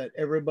co-op that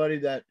everybody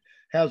that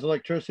has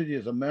electricity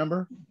is a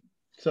member.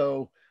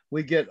 So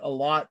we get a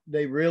lot.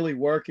 They really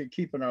work at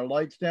keeping our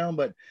lights down,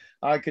 but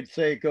I could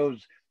say it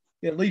goes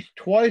at least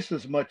twice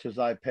as much as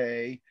I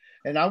pay.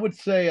 And I would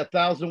say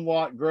 1,000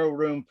 watt grow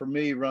room for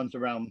me runs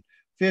around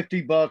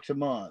 $50 a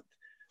month.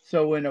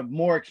 So in a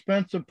more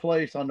expensive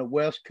place on the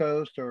West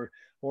Coast or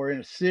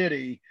in a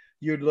city,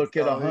 you'd look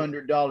at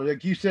 $100.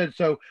 Like you said,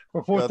 so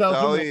for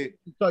 4,000,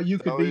 so you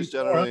could be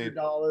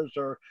 $400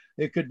 or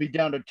it could be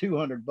down to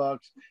 $200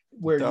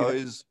 where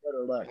you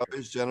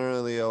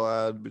generally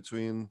allowed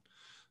between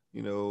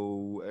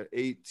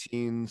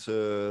 18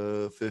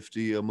 to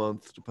 50 a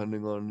month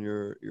depending on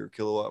your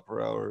kilowatt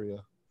per hour.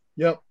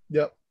 Yep.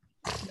 Yeah.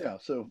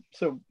 So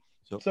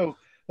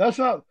that's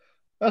not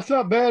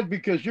bad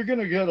because you're going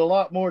to get a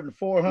lot more than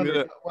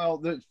 400. Well,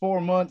 that's 4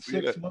 months,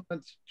 6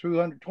 months,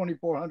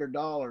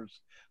 $2,400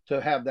 to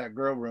have that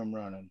grow room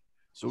running.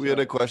 So we had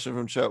a question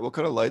from chat. What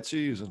kind of lights are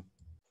you using?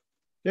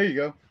 There you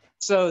go.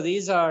 So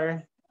these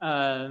are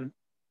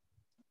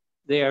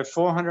they are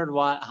 400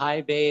 watt high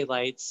bay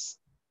lights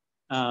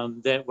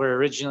that were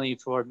originally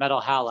for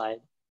metal halide,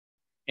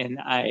 and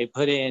I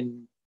put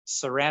in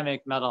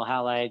ceramic metal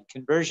halide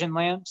conversion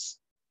lamps.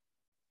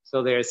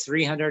 So they're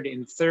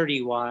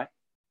 330 watt,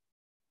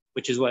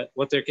 which is what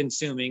they're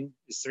consuming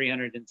is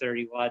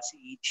 330 watts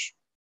each.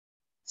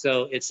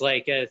 So it's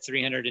like a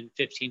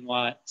 315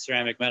 watt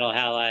ceramic metal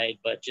halide,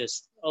 but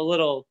just a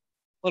little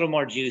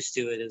more juice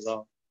to it is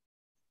all.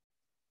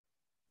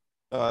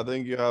 I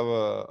think you have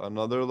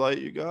another light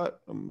you got,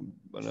 an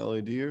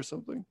LED or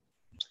something.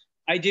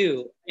 I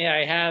do. Yeah,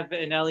 I have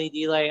an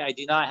LED light. I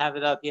do not have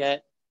it up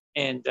yet.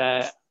 And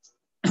I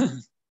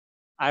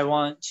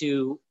want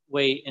to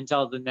wait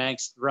until the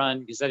next run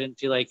because I didn't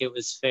feel like it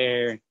was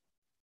fair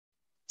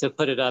to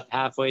put it up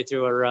halfway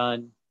through a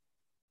run.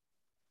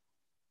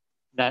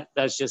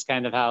 That's just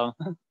kind of how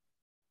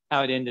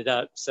it ended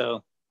up.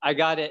 So I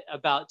got it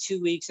about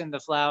 2 weeks in the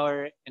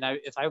flower, and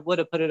if I would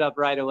have put it up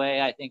right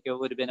away, I think it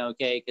would have been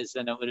okay because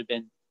then it would have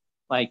been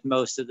like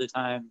most of the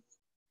time.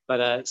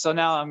 But so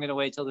now I'm gonna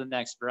wait till the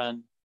next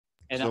run,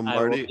 and So I will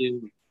Marty,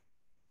 do.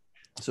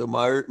 so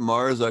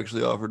Mars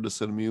actually offered to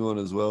send me one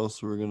as well,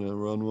 so we're gonna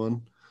run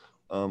one.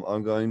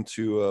 I'm going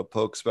to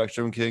poke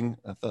Spectrum King.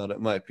 I thought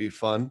it might be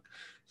fun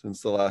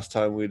since the last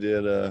time we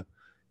did a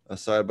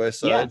side by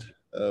side.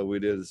 We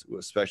did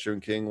Spectrum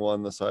King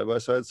won the side by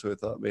side, so I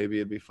thought maybe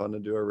it'd be fun to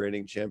do a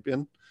reigning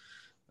champion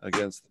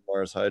against the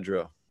Mars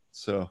Hydro.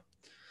 So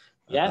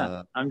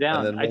Yeah, I'm and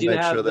down. then I we'll do make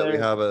have sure that we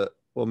their. have a.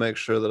 We'll make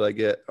sure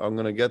that I'm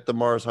gonna get the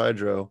Mars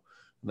Hydro,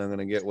 and I'm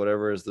gonna get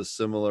whatever is the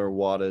similar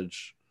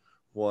wattage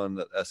one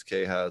that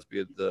SK has,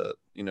 be it the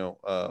in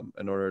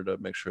order to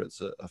make sure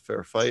it's a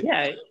fair fight.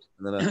 Yeah,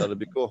 And then I thought it'd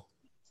be cool.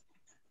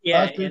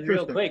 yeah, That's and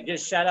real interesting. quick,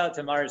 just shout out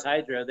to Mars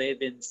Hydro. They've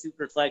been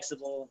super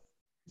flexible,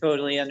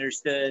 totally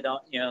understood.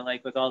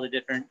 Like with all the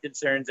different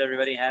concerns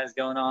everybody has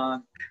going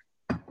on.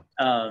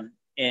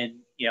 And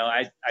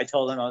I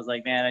told them, I was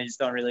like, man, I just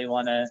don't really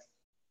want to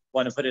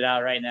put it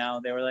out right now.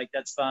 They were like,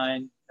 that's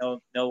fine,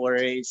 no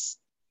worries.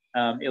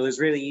 It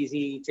was really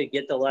easy to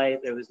get the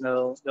light. There was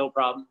no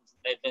problems.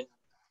 They've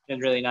been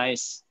really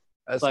nice,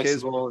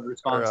 flexible,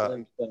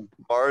 responsive. So.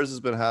 Mars has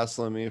been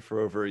hassling me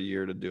for over a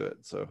year to do it,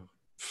 so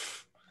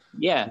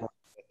yeah,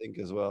 I think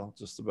as well,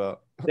 just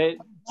about.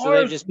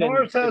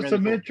 Mars has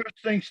some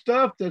interesting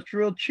stuff that's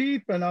real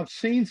cheap, and I've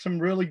seen some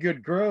really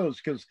good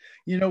grows because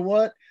you know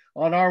what?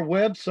 On our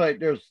website,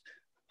 there's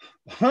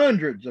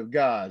hundreds of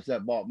guys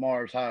that bought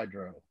Mars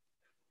Hydro,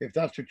 if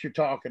that's what you're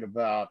talking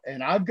about.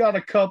 And I've got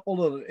a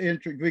couple of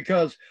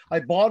because I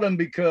bought them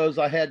because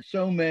I had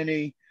so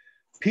many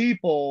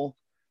people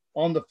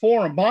on the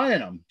forum buying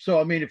them.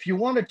 So, I mean, if you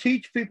want to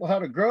teach people how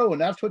to grow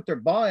and that's what they're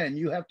buying,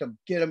 you have to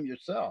get them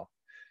yourself.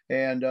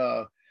 And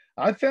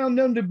I found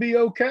them to be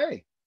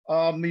okay.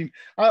 I mean,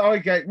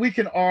 we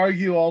can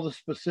argue all the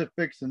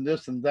specifics and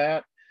this and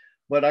that.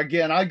 But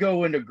again, I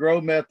go into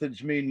grow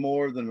methods mean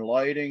more than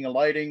lighting.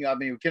 Lighting, I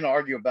mean, we can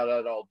argue about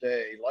that all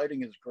day.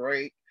 Lighting is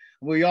great.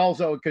 We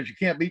also, because you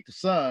can't beat the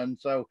sun.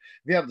 So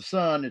if you have the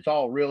sun, it's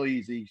all real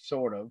easy,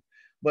 sort of.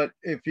 But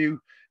if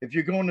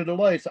you're going to the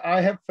lights,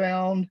 I have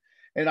found,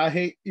 and I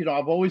hate,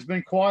 I've always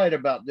been quiet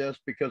about this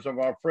because of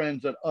our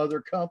friends at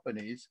other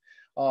companies.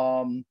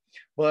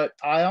 But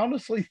I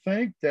honestly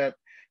think that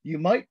you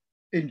might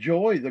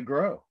enjoy the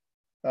grow.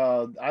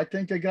 I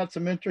think they got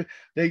some interest.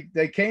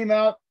 They came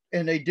out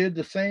and they did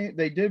the same.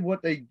 They did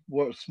what they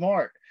were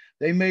smart.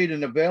 They made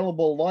an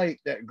available light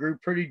that grew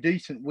pretty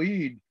decent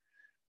weed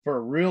for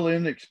a real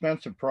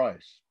inexpensive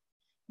price.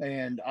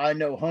 And I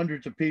know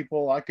hundreds of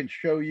people. I can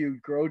show you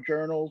grow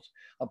journals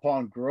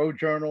upon grow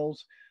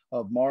journals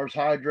of Mars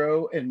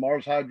Hydro and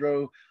Mars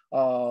Hydro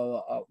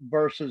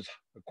versus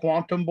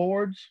quantum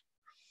boards.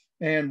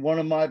 And one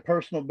of my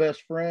personal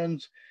best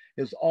friends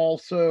is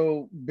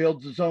also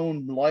builds his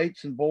own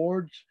lights and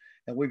boards.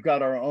 And we've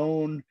got our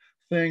own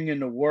thing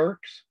in the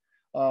works.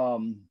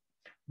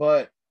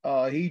 But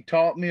he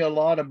taught me a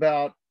lot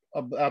about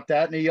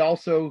that. And he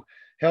also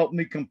helped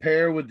me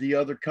compare with the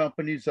other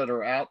companies that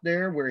are out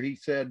there where he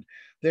said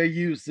they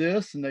use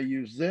this and they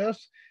use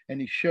this.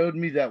 And he showed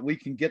me that we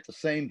can get the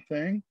same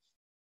thing.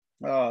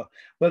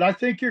 But I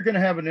think you're going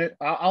to have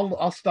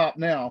I'll stop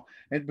now.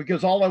 And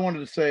because all I wanted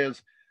to say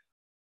is,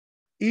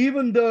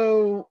 even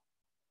though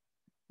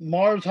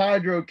Mars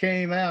Hydro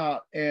came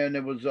out and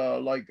it was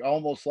like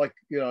almost like,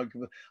 a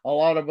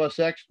lot of us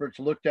experts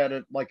looked at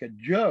it like a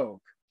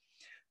joke,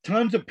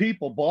 tons of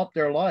people bought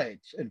their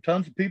lights and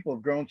tons of people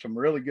have grown some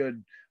really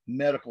good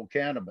medical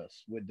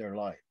cannabis with their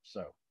lights.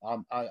 So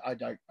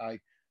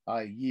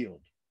I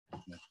yield.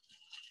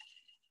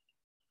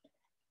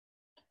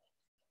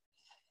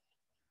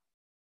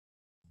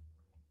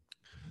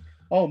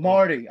 Oh,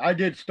 Marty, I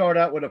did start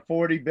out with a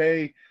 40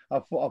 bay,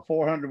 a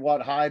 400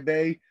 watt high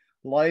bay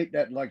light,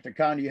 that like the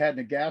kind you had in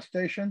a gas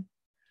station.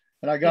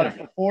 And I got it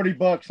for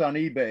 $40 on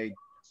eBay,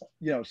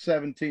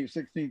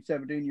 16,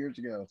 17 years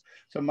ago.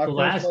 So my first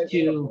light was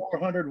a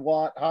 400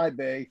 watt high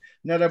bay.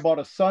 And then I bought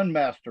a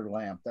Sunmaster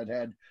lamp that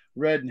had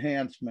red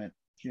enhancement,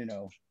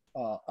 a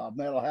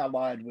metal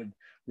halide with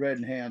red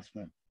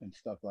enhancement and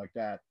stuff like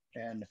that.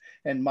 And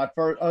my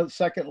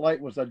second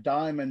light was a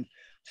diamond,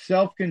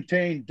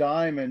 self-contained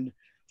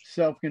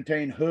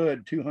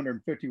hood,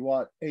 250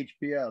 watt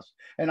HPS.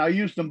 And I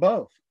used them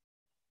both.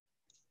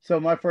 So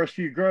my first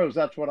few grows,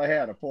 that's what I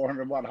had, a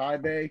 400 watt high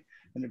bay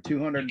and a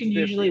 250. You can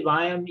usually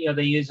buy them,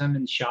 they use them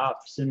in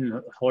shops and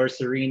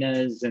horse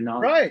arenas and all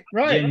right.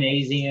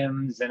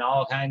 gymnasiums and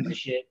all kinds of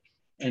shit.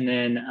 And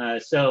then,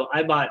 so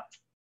I bought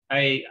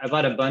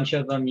a bunch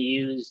of them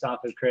used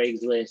off of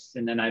Craigslist.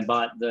 And then I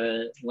bought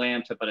the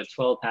lamps. I bought a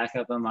 12 pack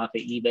of them off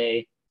of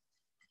eBay.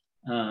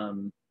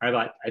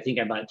 I think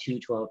I bought 2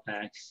 12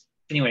 packs.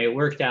 Anyway, it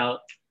worked out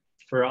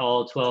for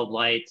all 12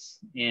 lights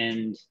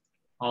and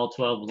all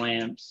 12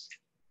 lamps.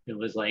 it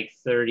was like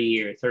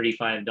 $30 or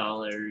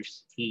 $35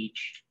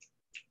 each.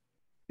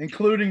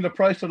 Including the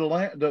price of the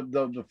lamp,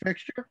 the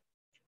fixture.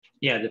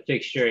 Yeah, the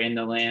fixture and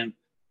the lamp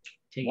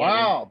together.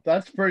 Wow,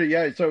 that's pretty.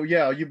 Yeah, so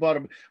yeah, you bought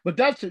them, but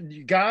that's,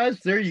 guys.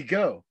 There you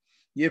go.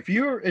 If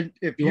you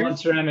want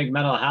ceramic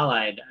metal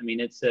halide, I mean,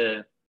 it's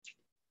a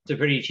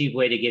pretty cheap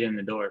way to get in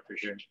the door for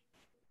sure.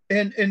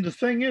 And the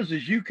thing is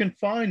you can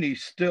find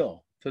these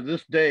still to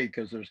this day,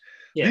 because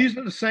these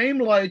are the same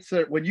lights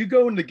that when you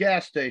go in the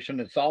gas station,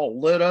 it's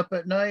all lit up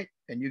at night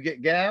and you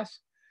get gas.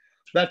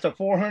 That's a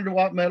 400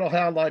 watt metal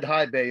halide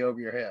high bay over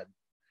your head.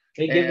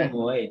 They give them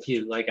away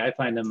too. Like I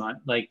find them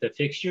on like the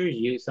fixtures.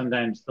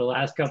 Sometimes the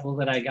last couple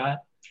that I got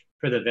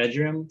for the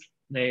bedroom,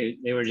 they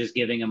were just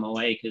giving them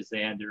away because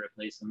they had to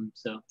replace them.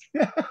 So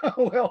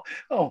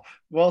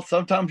well,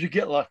 sometimes you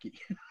get lucky.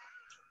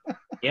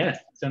 Yeah,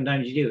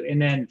 sometimes you do.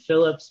 And then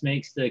Philips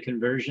makes the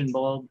conversion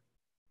bulb,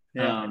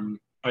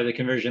 or the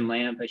conversion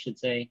lamp, I should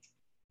say.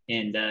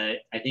 And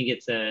I think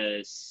it's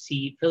a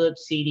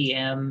Philips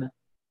CDM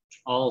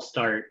All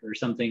Start or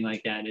something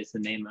like that is the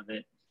name of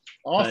it.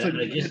 Awesome.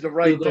 You did the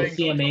right Google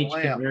thing.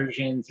 CMH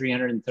conversion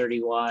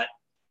 330 watt.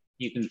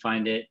 You can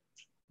find it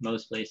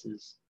most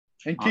places.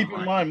 And keep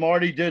in mind,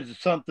 Marty did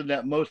something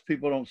that most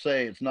people don't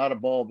say. It's not a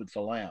bulb, it's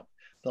a lamp.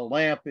 The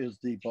lamp is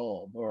the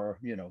bulb, or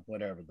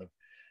whatever.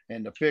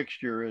 And the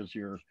fixture is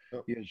your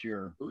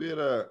We had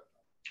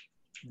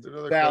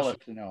another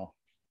ballot, question.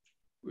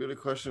 We had a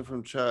question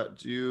from chat.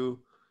 Do you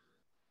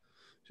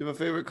have a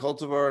favorite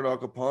cultivar in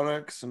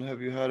aquaponics, and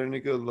have you had any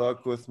good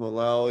luck with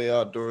Malawi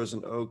Outdoors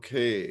and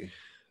OK?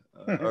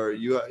 Or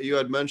you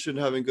had mentioned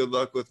having good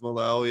luck with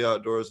Malawi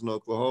Outdoors in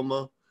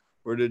Oklahoma.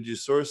 Where did you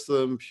source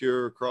them?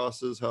 Pure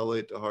crosses? How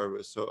late to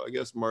harvest? So I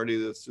guess Marty,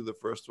 let's do the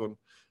first one.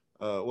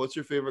 What's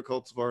your favorite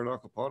cultivar in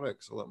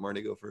aquaponics? I'll let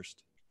Marty go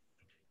first.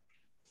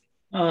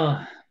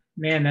 Oh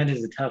man, that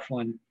is a tough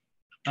one.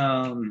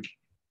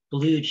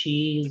 Blue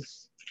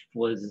Cheese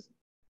was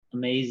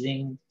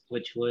amazing,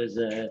 which was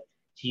a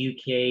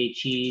UK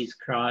cheese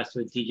crossed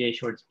with DJ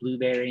Short's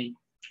blueberry.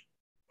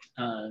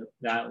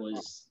 That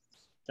was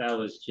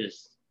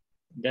just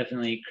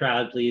definitely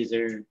crowd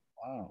pleaser.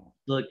 Wow.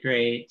 Looked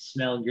great,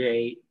 smelled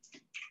great,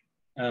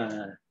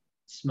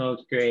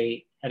 smoked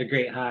great, had a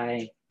great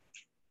high,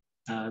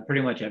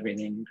 pretty much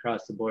everything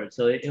across the board.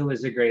 So it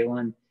was a great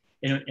one,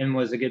 and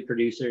was a good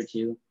producer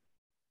too.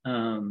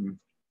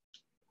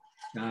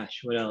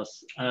 Gosh, what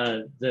else?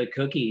 The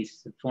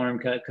cookies, the form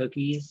cut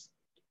cookies.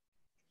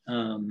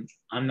 I'm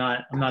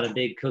not a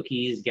big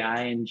cookies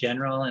guy in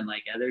general, and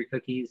like other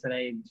cookies that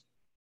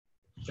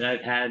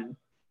I've had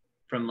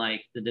from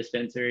like the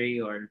dispensary,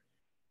 or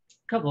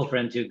a couple of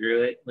friends who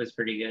grew it, was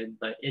pretty good,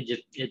 but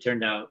it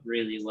turned out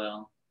really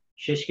well.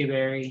 Shishka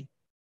berry,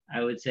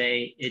 I would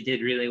say it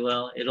did really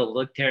well. It'll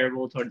look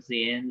terrible towards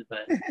the end,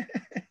 but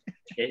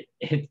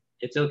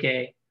it's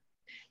okay.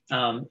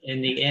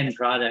 In the end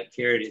product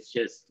here, it's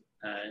just.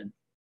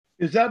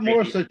 Is that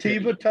more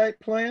sativa type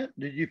plant?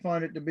 Did you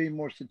find it to be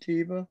more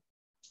sativa?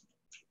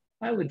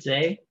 I would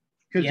say.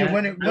 Because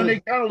when they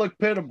kind of look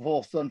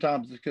pitiful,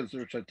 sometimes it's because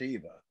they're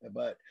sativa,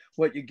 but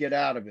what you get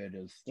out of it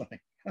is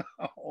like,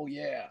 oh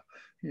yeah.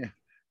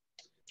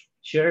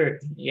 Sure,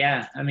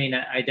 yeah. I mean,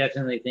 I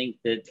definitely think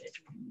that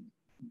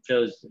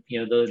those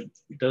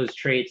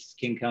traits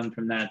can come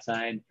from that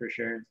side for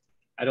sure.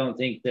 I don't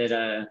think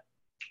that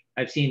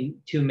I've seen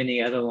too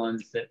many other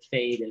ones that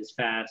fade as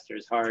fast or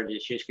as hard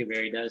as Shishka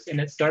berry does, and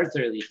it starts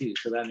early too,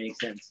 so that makes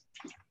sense.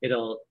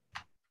 It'll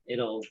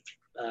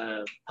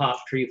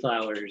pop tree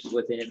flowers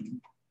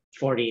within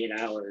 48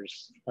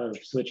 hours of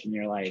switching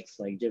your lights,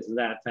 like just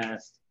that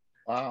fast.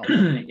 Wow.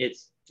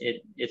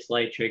 Its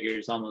light trigger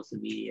is almost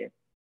immediate,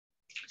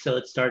 so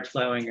it starts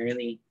flowering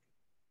early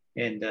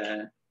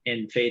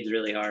and fades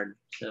really hard.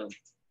 So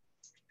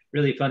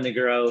really fun to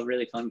grow,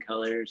 really fun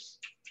colors.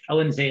 I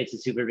wouldn't say it's a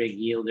super big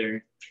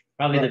yielder.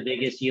 Probably the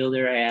biggest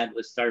yielder I had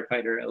was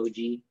Starfighter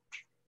OG.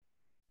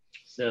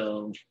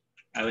 So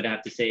I would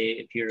have to say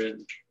if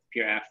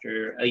you're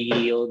after a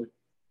yield,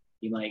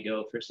 you might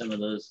go for some of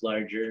those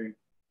larger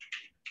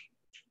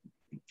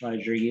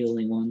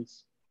yielding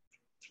ones.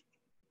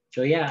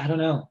 So yeah, I don't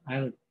know.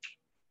 I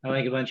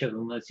like a bunch of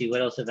them. Let's see,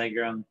 what else have I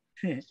grown?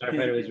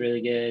 Starfighter was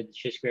really good.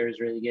 Shishka berry was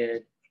really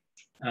good.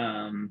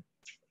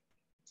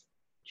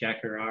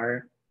 Jack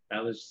Herer,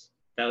 that was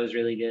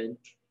really good.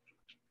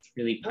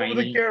 Really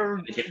piney,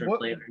 a different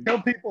flavor.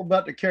 Tell people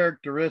about the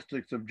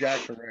characteristics of Jack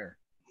Herer.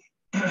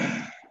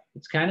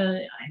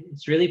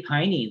 It's really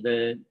piney.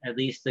 At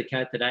least the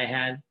cut that I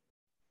had,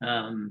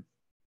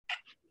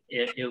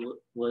 it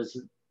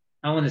was,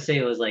 I want to say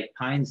it was like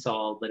pine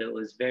sol, but it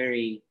was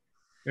very,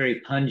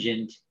 very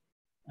pungent,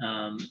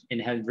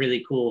 and had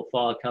really cool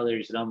fall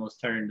colors. It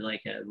almost turned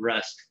like a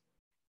rust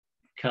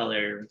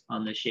color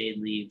on the shade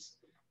leaves.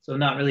 So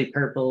not really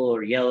purple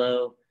or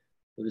yellow.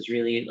 It was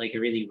really like a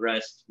really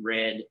rust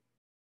red,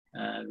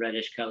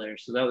 reddish color.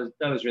 So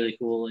that was really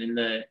cool. And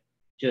it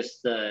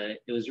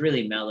was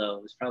really mellow.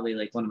 It was probably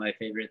like one of my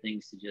favorite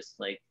things to just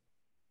like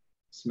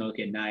smoke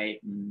at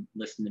night and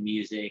listen to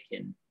music.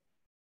 And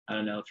I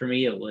don't know, for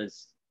me, it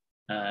was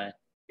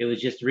it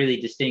was just really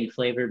distinct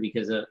flavor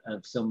because of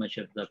so much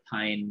of the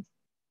pine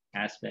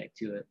aspect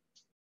to it.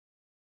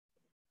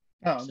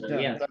 Oh, So,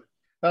 yeah. yeah.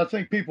 I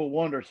think people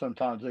wonder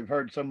sometimes, they've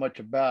heard so much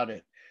about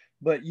it,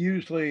 but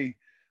usually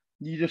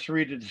you just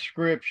read the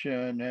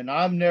description, and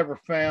I've never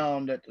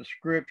found that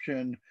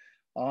description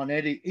on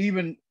any,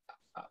 even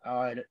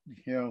I,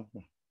 you know,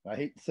 I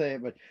hate to say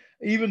it, but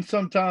even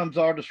sometimes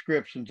our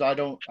descriptions, I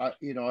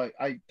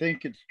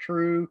think it's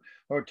true,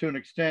 or to an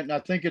extent, and I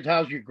think it's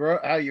how you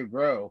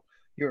grow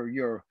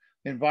your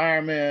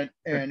environment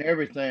and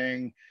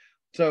everything.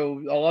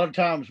 So a lot of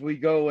times we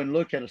go and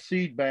look at a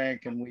seed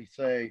bank and we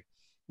say,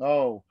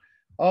 oh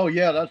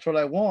yeah, that's what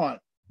I want.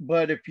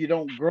 But if you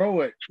don't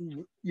grow it,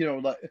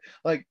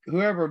 like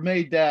whoever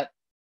made that,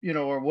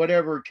 or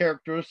whatever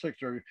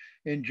characteristics are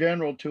in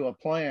general to a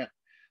plant,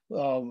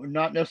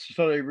 not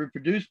necessarily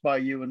reproduced by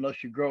you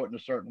unless you grow it in a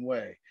certain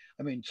way.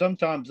 I mean,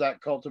 sometimes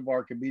that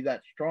cultivar can be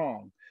that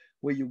strong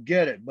where you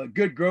get it, but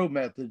good grow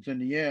methods in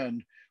the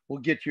end will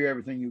get you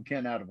everything you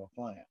can out of a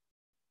plant.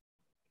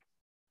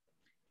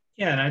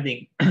 Yeah, and I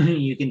think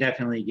you can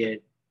definitely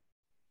get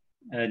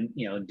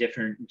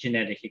different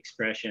genetic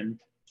expression.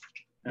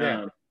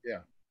 Yeah.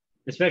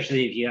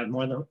 Especially if you have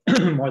more than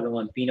more than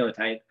one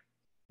phenotype.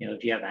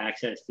 If you have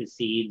access to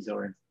seeds,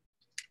 or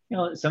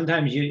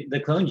sometimes the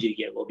clones you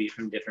get will be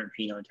from different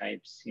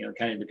phenotypes. It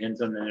kind of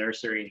depends on the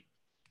nursery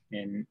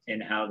and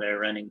how they're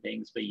running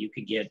things. But you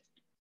could get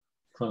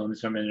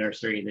clones from a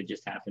nursery that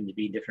just happen to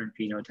be different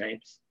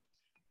phenotypes.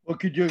 Well,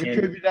 could you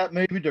attribute that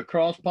maybe to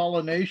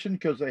cross-pollination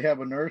because they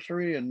have a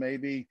nursery and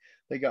maybe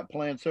they got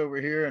plants over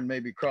here and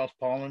maybe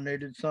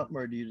cross-pollinated something,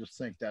 or do you just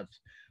think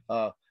that's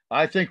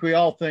I think we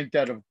all think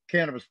that a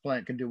cannabis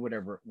plant can do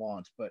whatever it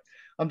wants, but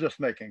I'm just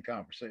making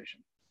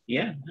conversation.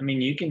 Yeah, I mean,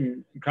 you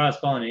can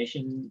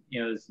cross-pollination,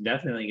 is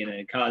definitely going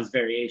to cause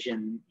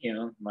variation,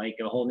 like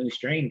a whole new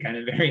strain kind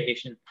of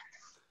variation.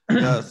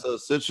 Yeah, so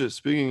citrus,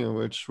 speaking of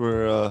which,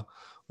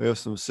 we have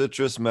some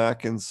citrus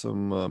mac and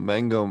some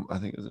mango, I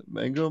think, is it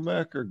mango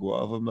mac or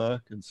guava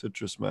mac and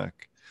citrus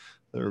mac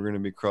that we're going to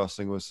be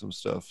crossing with some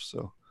stuff.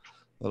 So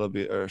that'll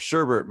be our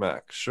sherbet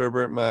mac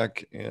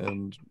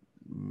and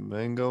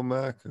mango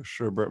mac, or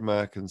sherbet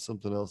mac and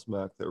something else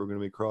mac that we're going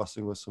to be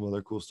crossing with some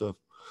other cool stuff,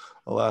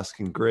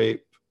 Alaskan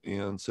grape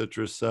and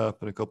citrus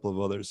sap and a couple of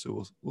others.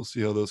 So we'll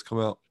see how those come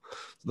out.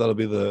 So that'll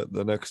be the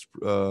next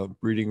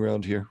breeding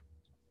round here.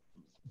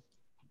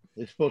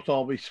 They're supposed to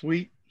all be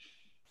sweet.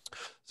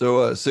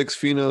 So 6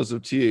 phenos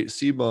of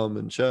THC bomb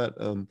in chat.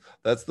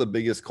 That's the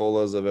biggest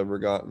colas I've ever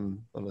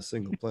gotten on a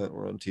single plant.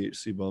 We're on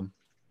THC bomb.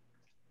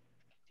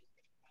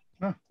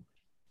 Huh.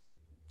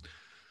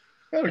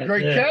 Got a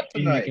great chat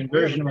tonight. The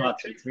conversion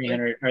watts are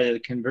 300, or the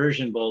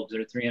conversion bulbs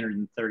are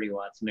 330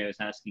 watts. Somebody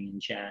was asking in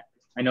chat.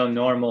 I know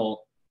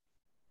normal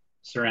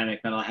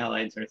ceramic metal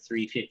halides are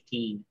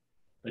 315,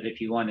 but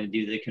if you want to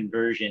do the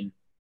conversion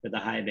for the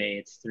high bay,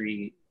 it's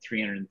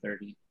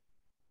 330.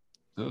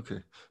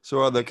 Okay, so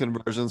are the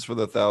conversions for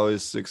the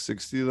Thales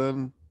 660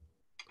 then?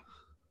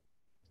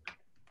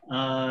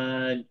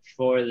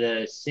 For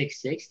the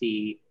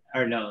 660,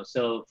 or no,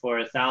 so for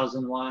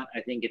 1,000 watt, I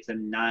think it's a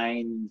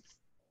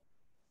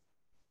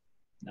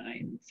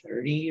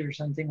 930 or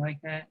something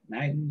like that,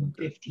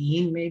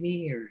 915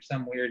 maybe, or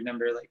some weird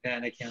number like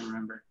that. I can't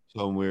remember.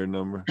 Some weird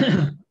number.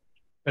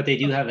 But they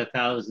do have a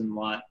 1,000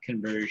 watt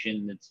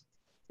conversion.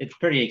 It's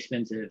pretty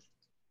expensive,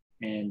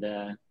 and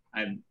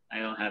I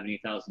don't have any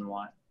 1,000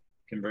 watt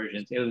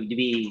conversions. It would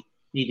need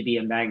to be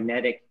a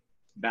magnetic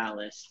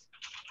ballast.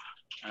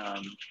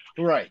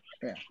 Right.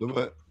 Yeah.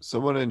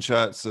 Someone in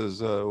chat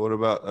says, what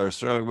about our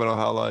ceramic metal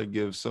halide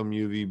gives some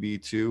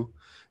UVB too?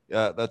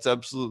 Yeah, that's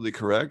absolutely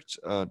correct.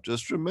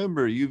 Just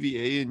remember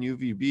UVA and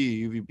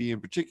UVB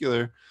in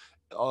particular,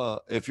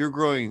 if you're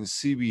growing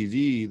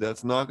CBD,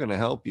 that's not going to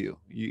help you.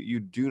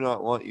 You do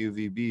not want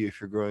UVB if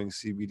you're growing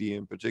CBD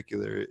in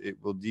particular. It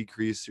will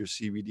decrease your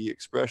CBD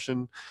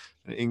expression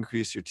and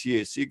increase your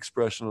THC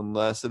expression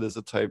unless it is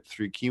a type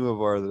 3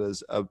 chemovar that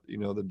is,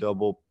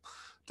 the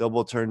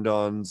double turned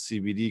on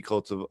CBD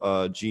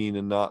gene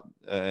and not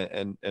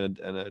and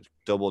a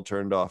double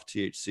turned off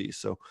THC.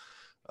 So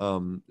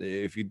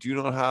if you do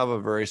not have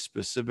a very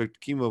specific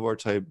chemovar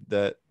type,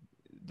 that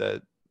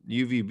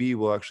UVB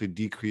will actually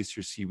decrease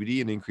your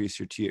CBD and increase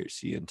your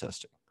THC in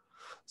testing.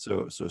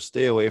 So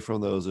stay away from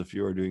those if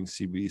you are doing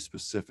CBD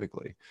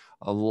specifically,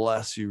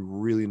 unless you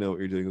really know what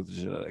you're doing with the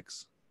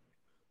genetics.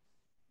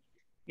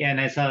 Yeah,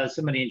 and I saw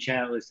somebody in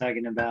chat was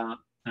talking about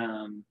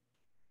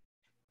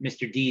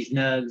Mr. D's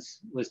Nugs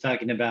was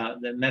talking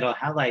about the metal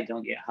halide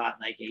don't get hot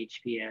like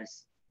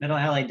HPS. Metal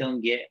halide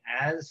don't get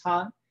as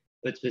hot,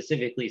 but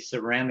specifically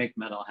ceramic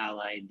metal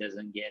halide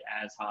doesn't get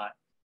as hot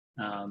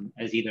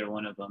as either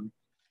one of them.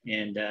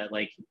 And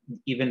like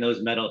even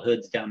those metal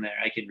hoods down there,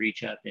 I could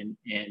reach up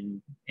and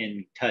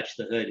touch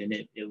the hood and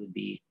it would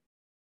be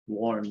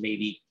warm,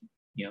 maybe,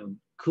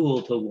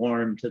 cool to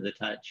warm to the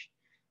touch.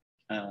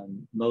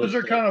 Those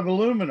are kind of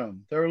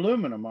aluminum. They're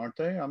aluminum, aren't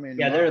they? I mean,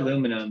 yeah, they're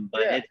aluminum,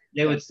 but yeah.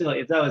 They would still,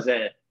 if that was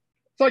it's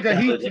like a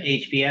heat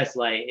HPS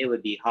light, it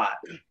would be hot.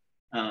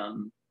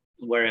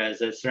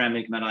 whereas a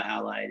ceramic metal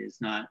halide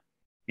is not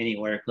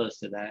anywhere close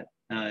to that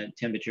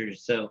temperature.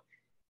 So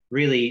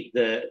really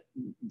the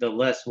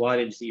less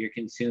wattage that you're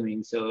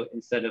consuming, so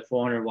instead of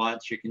 400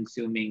 watts, you're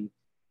consuming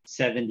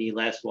 70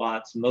 less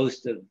watts.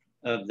 Most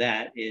of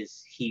that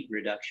is heat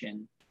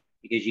reduction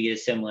because you get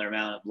a similar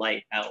amount of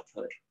light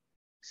output.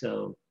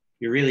 So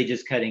you're really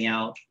just cutting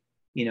out,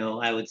 you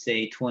know, I would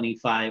say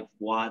 25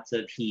 watts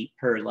of heat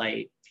per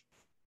light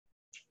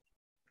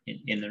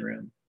in the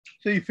room.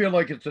 So you feel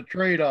like it's a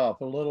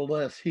trade-off, a little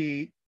less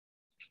heat,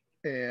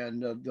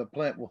 and the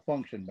plant will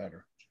function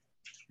better,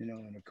 you know,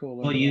 in a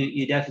cooler. Well,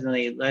 you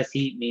definitely, less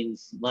heat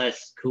means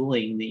less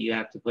cooling that you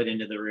have to put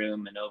into the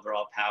room, and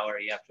overall power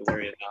you have to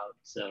worry about.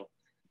 So,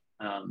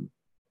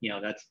 you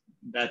know,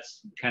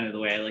 that's kind of the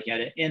way I look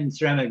at it. And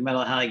ceramic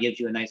metal halide gives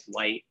you a nice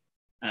white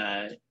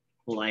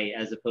light,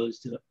 as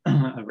opposed to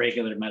a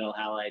regular metal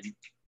halide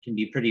can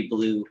be pretty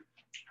blue,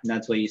 and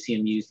that's why you see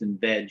them used in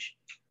veg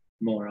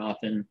more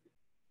often.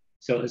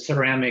 So a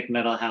ceramic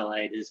metal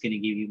halide is going to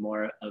give you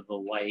more of a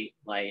white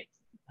light,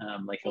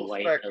 like a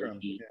white spectrum,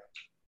 LED. yeah.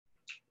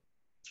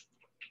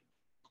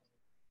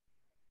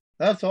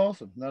 That's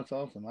awesome. That's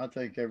awesome. I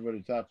think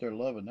everybody's out there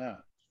loving that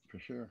for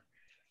sure.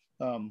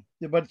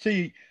 But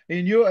see,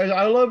 and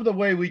I love the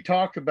way we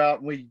talk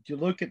about, we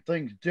look at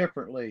things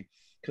differently,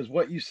 because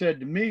what you said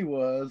to me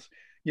was,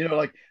 you know,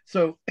 like,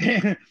 so,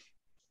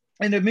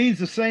 and it means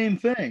the same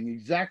thing,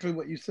 exactly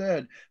what you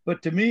said.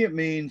 But to me, it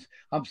means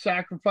I'm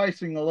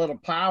sacrificing a little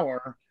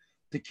power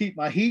to keep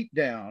my heat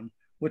down,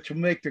 which will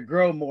make the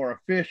grow more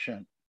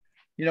efficient,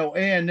 you know,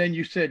 and then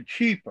you said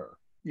cheaper,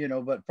 you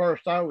know, but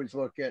first I always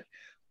look at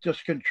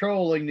just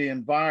controlling the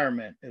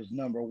environment is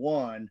number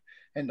one.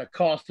 And the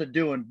cost of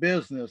doing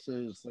business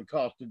is the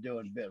cost of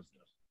doing business.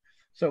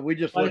 So we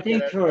just well, I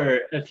think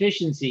for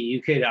efficiency,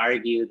 you could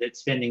argue that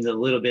spending a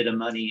little bit of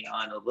money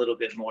on a little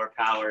bit more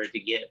power to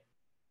get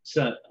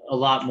a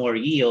lot more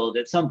yield,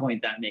 at some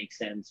point that makes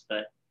sense,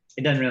 but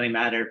it doesn't really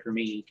matter for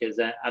me because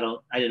I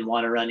didn't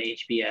want to run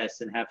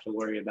HBS and have to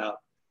worry about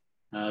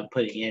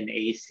putting in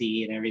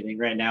AC and everything.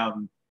 Right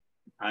now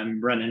I'm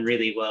running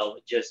really well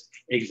with just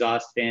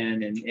exhaust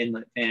fan and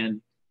inlet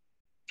fan,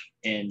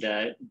 and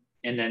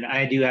then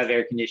I do have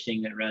air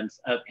conditioning that runs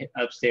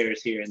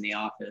upstairs here in the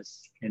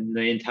office, and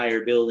the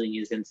entire building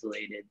is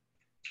insulated.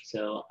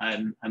 So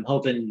I'm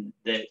hoping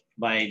that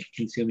by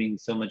consuming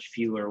so much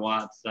fewer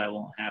watts, I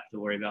won't have to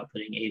worry about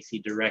putting AC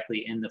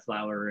directly in the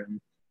flower room.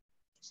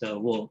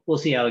 So we'll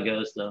see how it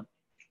goes though.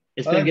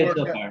 It's been good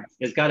so far.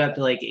 It's got up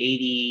to like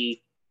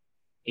 80,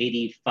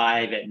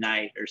 85 at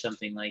night or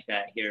something like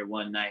that here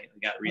one night. We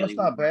got really. That's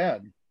not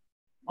bad.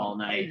 All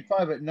night.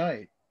 85 at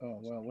night. Oh,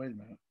 well, wait a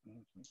minute.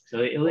 So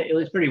it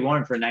was pretty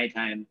warm for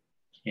nighttime,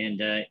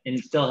 and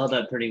it still held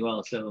up pretty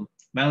well. So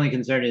my only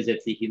concern is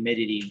if the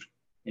humidity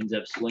ends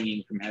up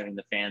swinging from having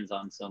the fans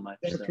on so much.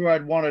 That's where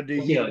I'd want to do.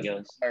 We'll see how it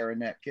goes. In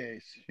that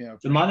case, you know,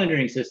 the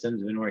monitoring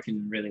system's been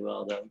working really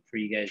well though. For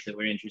you guys that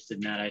were interested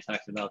in that, I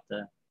talked about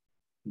the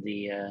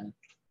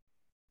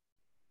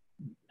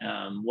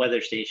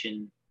weather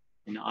station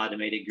and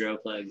automated grow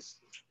plugs.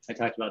 I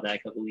talked about that a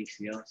couple weeks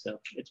ago. So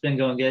it's been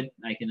going good.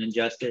 I can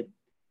adjust it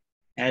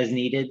as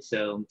needed.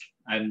 So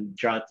I've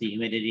dropped the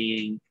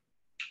humidity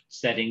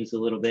settings a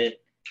little bit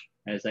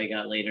as I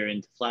got later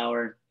into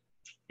flower.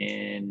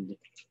 And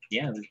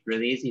yeah, it was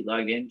really easy.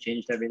 Logged in,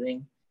 changed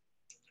everything,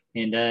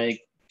 and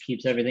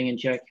keeps everything in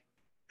check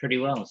pretty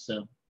well.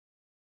 So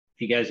if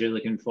you guys are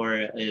looking for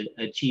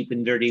a cheap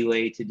and dirty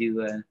way to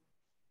do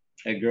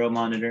a grow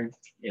monitor,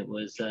 it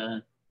was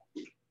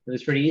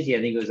pretty easy. I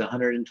think it was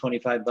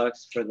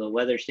 $125 for the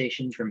weather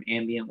station from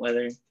Ambient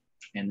Weather,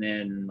 and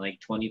then like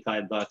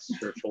 $25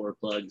 for 4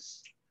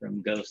 plugs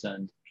from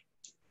GoSund.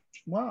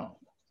 Wow.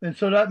 And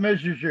so that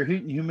measures your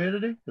heat and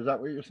humidity? Is that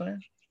what you're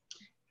saying?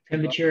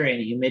 Temperature and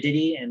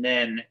humidity, and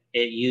then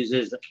it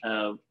uses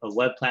a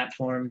web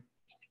platform.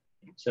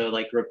 So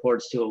like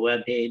reports to a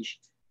web page,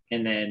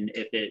 and then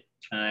if it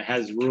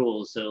has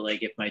rules, so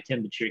like if my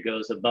temperature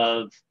goes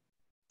above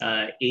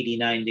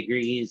 89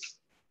 degrees,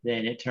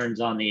 then it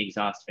turns on the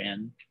exhaust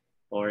fan.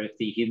 Or if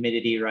the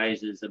humidity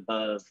rises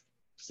above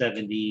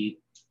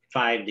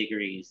 75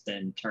 degrees,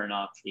 then turn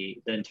on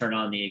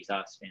the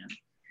exhaust fan.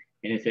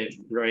 And if it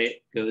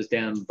goes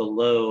down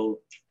below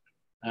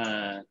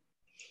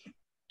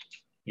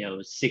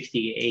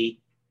 68%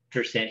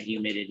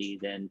 humidity,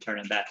 then turn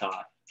it back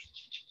off.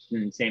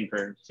 And same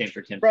for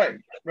temperature. Right.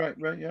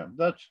 Yeah,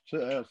 that's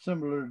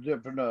similar to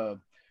different.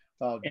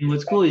 And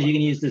what's cool is you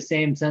can use the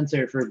same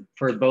sensor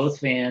for both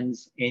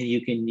fans, and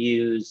you can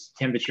use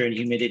temperature and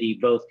humidity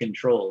both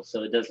controls.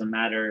 So it doesn't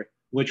matter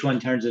which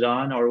one turns it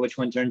on or which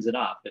one turns it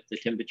off. If the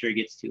temperature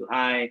gets too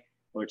high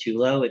or too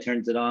low, it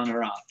turns it on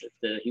or off. If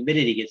the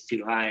humidity gets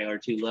too high or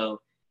too low, it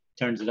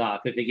turns it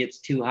off. If it gets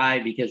too high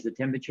because the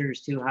temperature is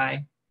too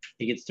high,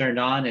 it gets turned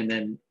on, and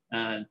then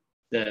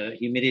the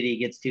humidity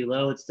gets too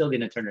low, it's still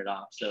going to turn it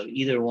off. So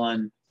either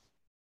one,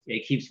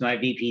 it keeps my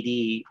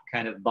VPD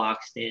kind of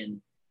boxed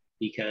in,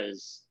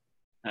 because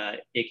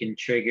it can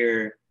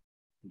trigger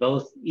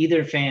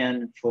either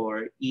fan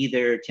for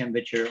either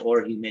temperature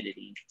or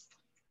humidity.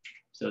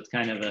 So it's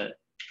kind of a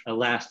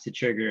last to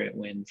trigger it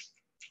wins.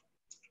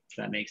 If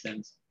that makes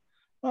sense.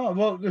 Oh,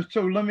 well,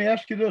 so let me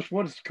ask you this.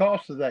 What is the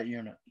cost of that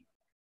unit?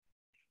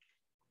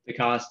 The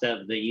cost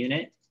of the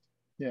unit?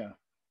 Yeah.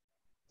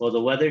 Well,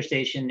 the weather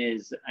station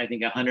is, I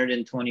think,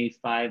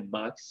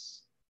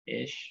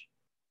 $125-ish.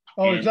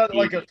 Oh, And is that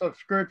like a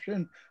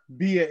subscription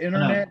via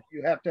internet?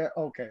 You have to,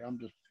 okay, I'm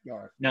just, all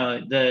right.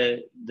 No,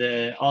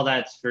 all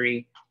that's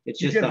free.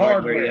 It's You just get the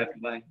hardware hardware. you have to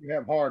buy. You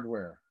have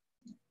hardware.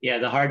 Yeah,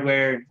 the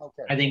hardware,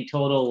 Okay. I think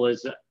total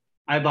was,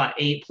 I bought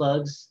 8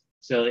 plugs.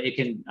 So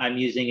I'm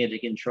using it to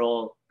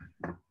control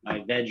my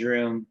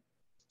bedroom,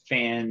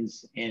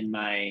 fans, and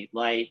my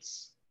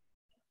lights,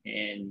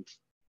 and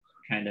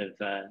kind of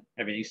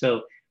everything.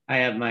 So I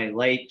have my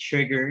light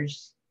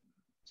triggers.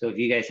 So if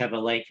you guys have a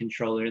light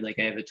controller, like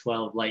I have a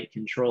 12 light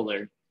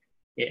controller,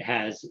 it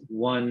has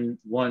one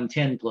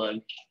 10 plug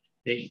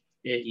that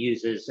it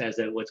uses as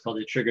what's called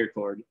a trigger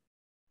cord.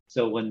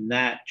 So when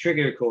that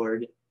trigger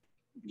cord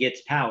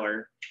gets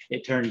power,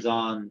 it turns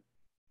on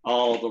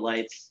all the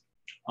lights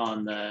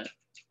on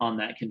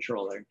that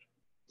controller.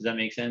 Does that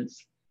make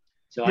sense?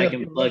 So I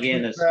can plug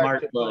in a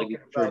smart plug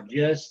for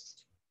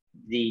just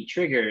the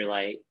trigger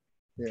light,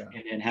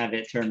 and then have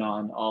it turn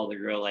on all the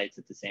grow lights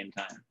at the same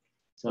time.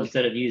 So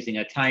instead of using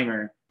a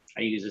timer,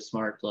 I use a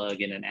smart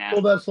plug and an app.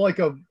 Well, that's like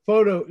a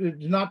photo.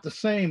 It's not the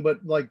same,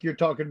 but like you're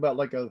talking about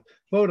like a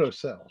photo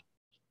cell.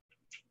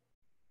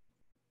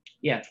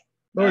 Yeah.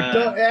 Or it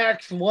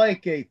acts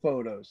like a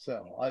photo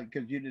cell,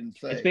 because you didn't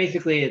say.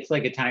 It's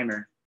like a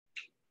timer.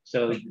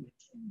 So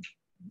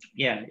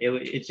yeah,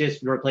 it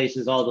just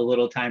replaces all the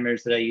little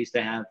timers that I used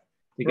to have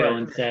to go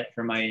and set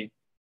for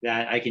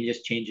that I can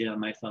just change it on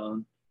my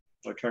phone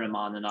or turn them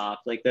on and off.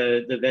 Like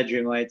the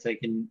bedroom lights, I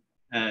can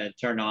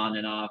turn on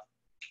and off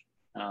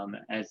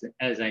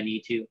as I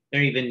need to.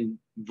 They're even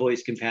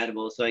voice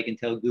compatible, so I can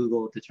tell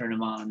Google to turn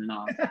them on and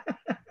off.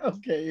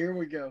 Okay, here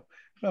we go.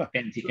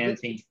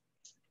 Fancy.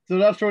 So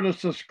that's where the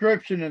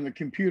subscription and the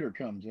computer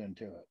comes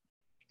into it.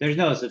 There's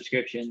no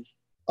subscription.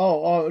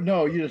 Oh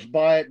no, you just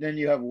buy it, and then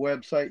you have a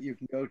website you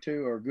can go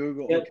to, or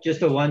Google. Yep,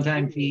 just a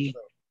one-time fee.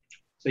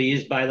 So you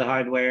just buy the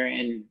hardware,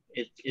 and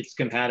it's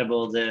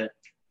compatible. The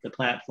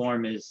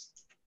platform is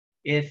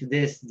if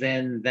this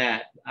then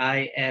that,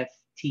 ifttt.com.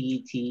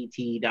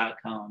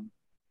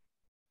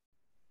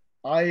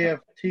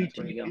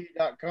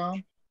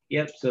 ifttt.com.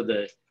 Yep. So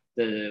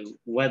the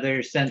weather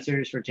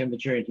sensors for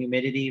temperature and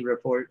humidity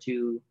report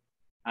to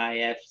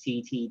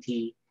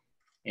ifttt,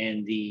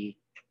 and the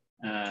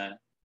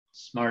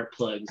smart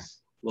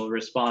plugs will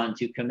respond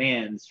to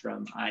commands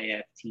from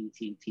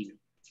ifttt.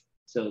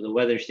 So the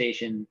weather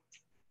station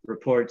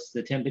reports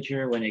the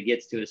temperature. When it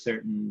gets to a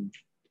certain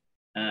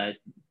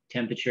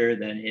temperature,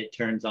 then it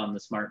turns on the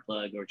smart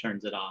plug or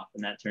turns it off,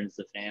 and that turns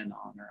the fan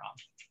on or off.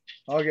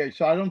 Okay,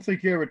 so I don't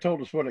think you ever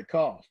told us what it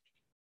cost.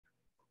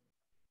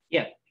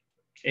 Yeah,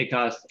 it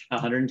costs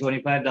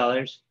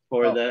 $125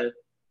 for the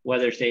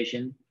weather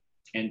station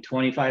and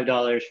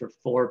 $25 for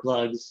 4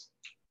 plugs.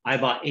 I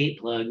bought 8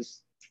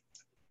 plugs,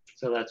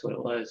 so that's what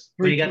it was.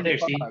 What do you got there,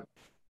 Steve?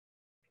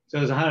 So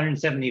it was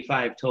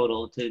 $175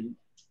 total to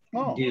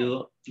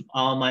do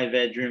all my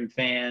bedroom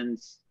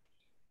fans,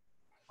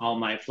 all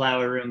my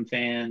flower room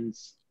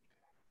fans,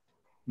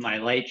 my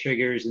light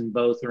triggers in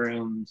both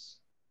rooms,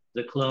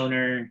 the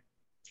cloner,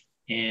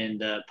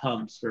 and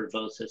pumps for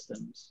both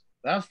systems.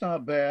 That's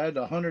not bad.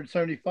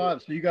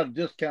 175. So you got a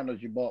discount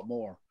as you bought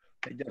more.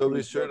 So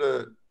be sure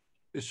to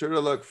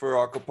look for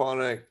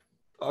aquaponic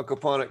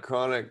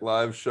chronic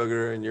live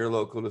sugar in your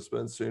local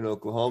dispensary in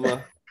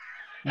Oklahoma.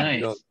 Nice.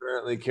 You don't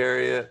currently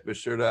carry it, be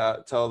sure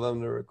to tell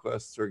them to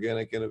request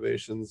Organic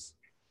Innovations.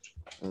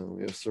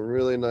 We have some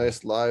really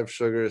nice live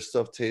sugar.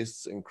 Stuff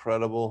tastes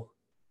incredible.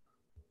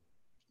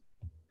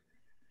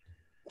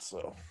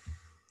 So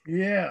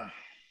yeah,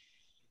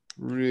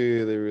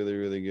 really, really,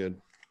 really good.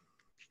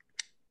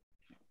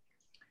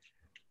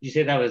 You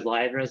say that was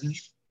live resin?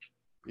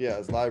 Yeah,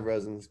 it's live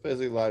resin. It's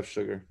basically live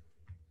sugar.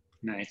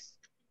 Nice.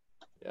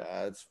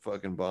 Yeah, it's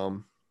fucking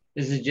bomb.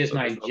 This is just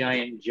my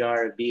giant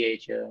jar of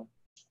BHO.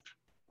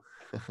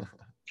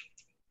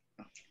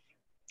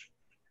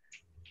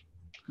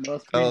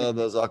 I love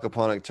those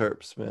aquaponic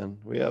terps, man.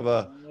 We have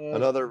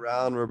another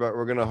round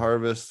we're gonna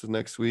harvest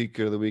next week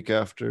or the week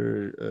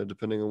after,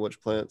 depending on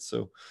which plants.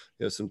 So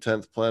we have some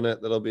 10th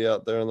Planet that'll be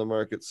out there on the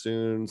market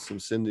soon. Some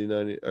Cindy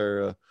 90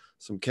 or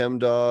some Chem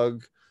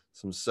Dog,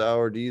 some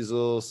Sour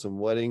Diesel, some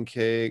Wedding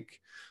Cake,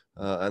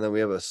 and then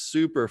we have a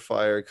super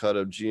fire cut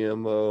of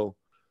GMO.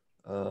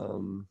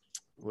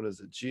 What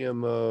is it?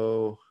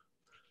 GMO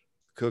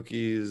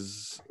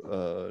cookies,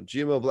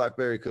 GMO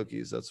blackberry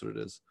cookies. That's what it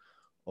is.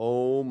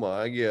 Oh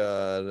my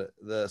God,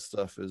 that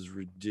stuff is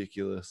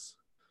ridiculous.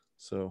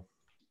 So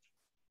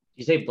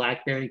you say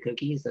blackberry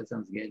cookies? That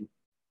sounds good.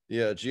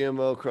 Yeah,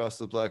 GMO across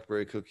the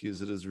blackberry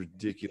cookies. It is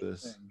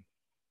ridiculous.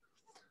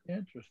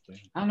 Interesting.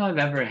 I don't know if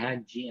I've ever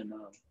had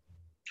GMO.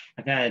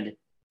 I've had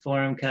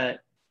Forum cut.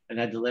 I've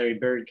had the Larry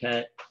Bird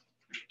cut.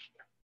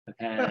 I've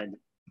had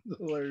the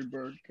Larry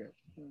Bird cut.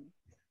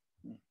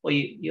 Well,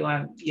 you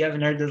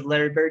haven't heard of the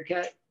Larry Bird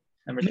cut?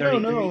 Number No,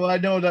 33. no, I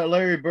know that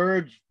Larry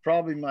Bird's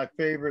probably my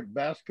favorite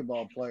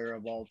basketball player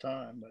of all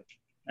time, but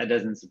That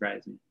doesn't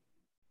surprise me.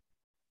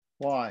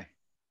 why?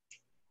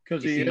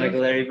 Because You he seem like a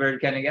is. Larry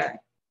Bird kind of guy.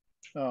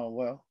 Oh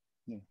well,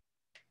 yeah.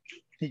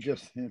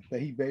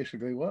 He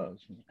basically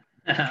was.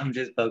 I'm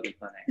just poking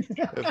fun at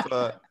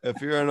you.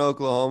 If you're in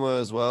Oklahoma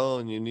as well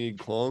and you need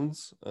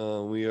clones,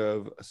 we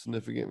have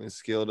significantly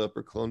scaled up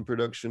our clone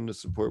production to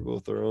support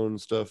both our own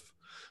stuff.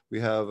 We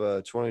have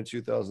a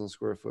 22,000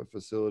 square foot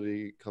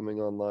facility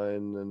coming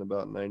online in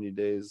about 90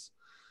 days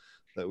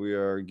that we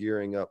are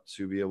gearing up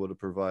to be able to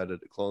provide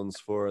clones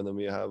for. And then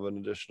we have an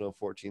additional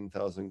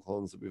 14,000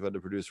 clones that we've had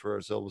to produce for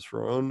ourselves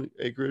for our own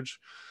acreage.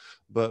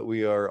 But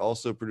we are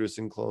also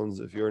producing clones.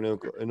 If you're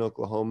in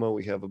Oklahoma,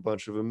 we have a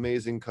bunch of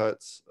amazing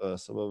cuts.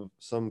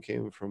 Some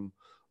came from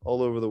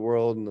all over the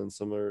world, and then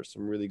some are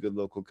some really good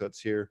local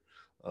cuts here,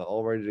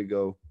 all ready to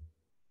go.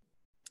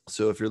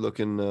 So if you're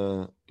looking,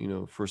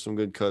 for some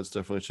good cuts,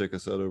 definitely check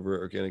us out over at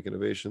Organic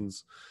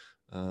Innovations.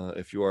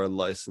 If you are a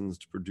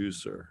licensed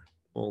producer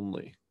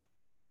only.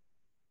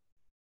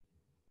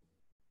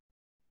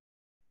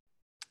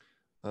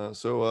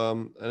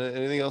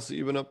 Anything else that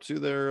you've been up to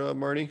there,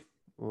 Marty?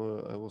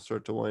 I will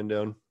start to wind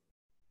down.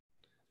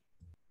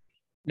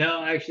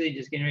 No, actually,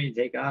 just getting ready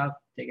to take off,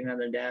 take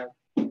another dab.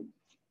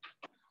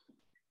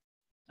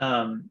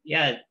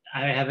 Yeah,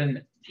 I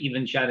haven't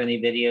even shot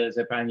any videos.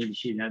 I probably need to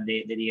shoot an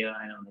update video.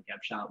 I don't think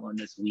I've shot one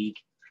this week.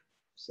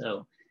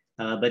 So,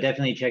 but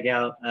definitely check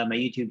out my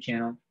YouTube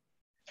channel,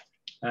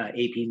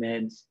 AP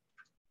Meds,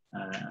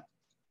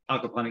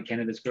 Aquaponic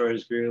Cannabis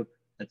Growers Group.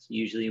 That's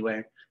usually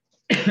where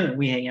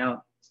we hang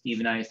out. Steve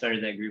and I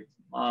started that group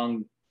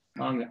long,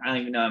 I don't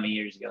even know how many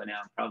years ago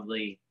now,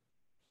 probably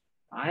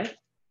 5,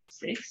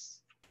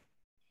 6,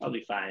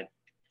 probably 5.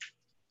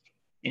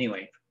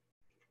 Anyway,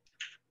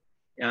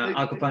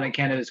 Aquaponic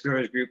Cannabis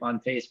Growers Group on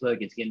Facebook.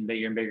 It's getting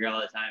bigger and bigger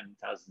all the time.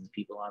 Thousands of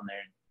people on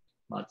there.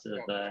 Lots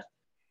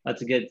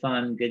of good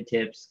fun, good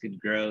tips, good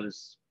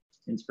grows,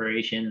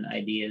 inspiration,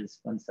 ideas,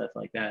 fun stuff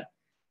like that.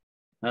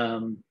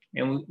 And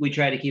we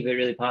try to keep it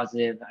really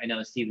positive. I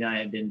know Steve and I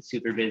have been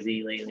super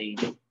busy lately.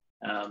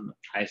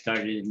 I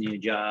started a new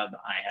job.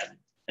 I have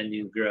a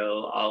new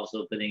grow,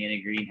 also putting in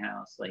a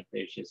greenhouse. Like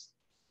there's just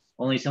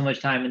only so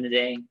much time in the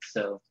day.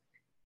 So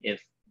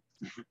if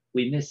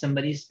we miss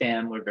somebody's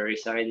spam, we're very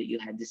sorry that you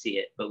had to see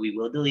it, but we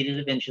will delete it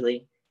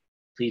eventually.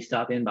 Please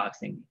stop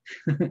inboxing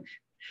me.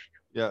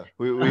 Yeah,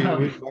 we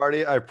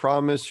Marty, I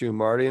promise you,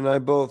 Marty and I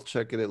both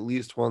check it at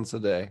least once a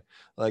day.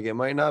 Like it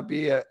might not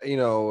be,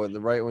 the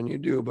right one you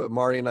do, but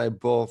Marty and I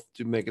both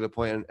do make it a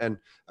point. And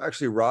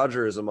actually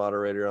Roger is a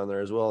moderator on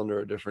there as well under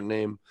a different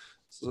name.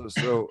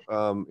 So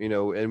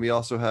and we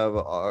also have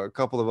a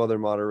couple of other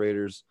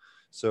moderators.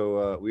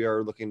 So we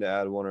are looking to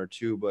add 1 or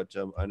 2, but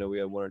I know we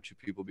had 1 or 2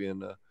 people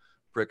being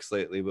pricks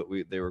lately, but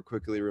they were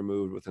quickly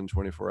removed within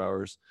 24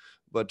 hours.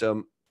 But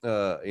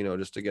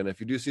just again, if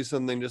you do see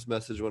something, just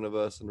message one of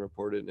us and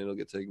report it, and it'll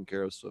get taken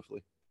care of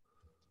swiftly.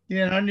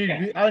 Yeah,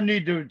 and I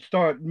need to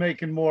start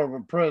making more of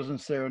a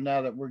presence there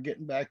now that we're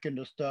getting back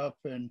into stuff,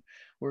 and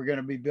we're going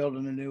to be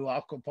building a new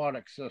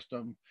aquaponic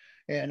system.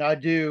 And I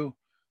do,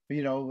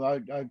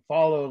 I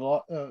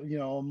follow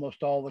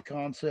almost all the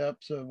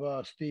concepts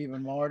of Steve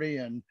and Marty,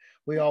 and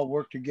we all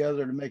work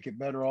together to make it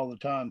better all the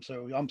time.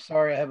 So I'm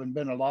sorry I haven't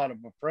been a lot of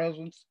a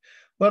presence,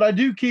 but I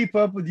do keep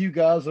up with you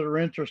guys that are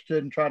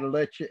interested and try to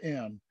let you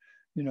in,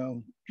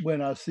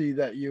 when I see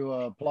that you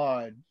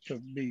applied to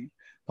be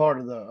part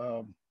of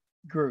the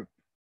group.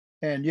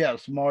 And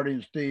yes, Marty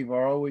and Steve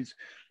are always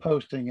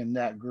posting in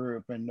that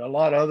group, and a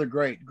lot of other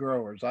great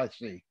growers I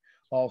see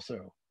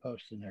also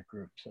posting that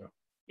group. So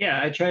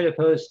yeah, I try to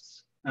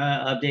post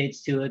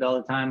updates to it all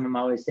the time. I'm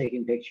always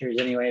taking pictures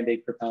anyway, a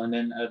big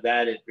proponent of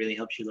that. It really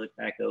helps you look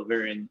back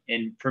over, and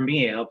for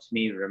me, it helps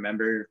me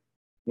remember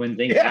when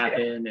things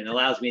happen, and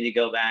allows me to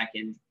go back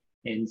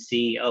and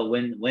see, oh,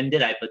 when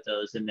did I put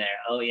those in there?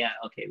 Oh yeah,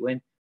 okay.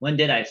 When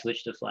did I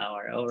switch to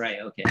flower? Oh right,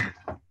 okay.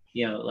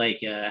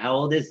 How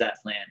old is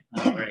that plant?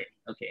 Oh right,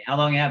 okay. How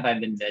long have I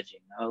been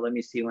vegging? Oh, let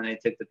me see when I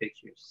took the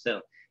pictures. So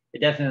it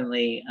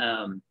definitely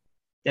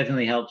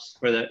helps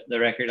for the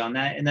record on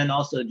that, and then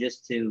also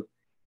just to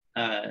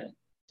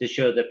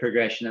show the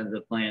progression of the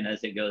plant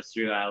as it goes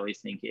through. I always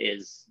think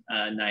is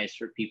nice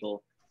for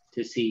people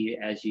to see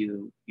as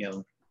you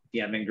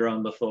haven't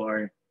grown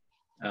before.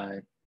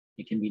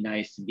 It can be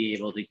nice to be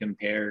able to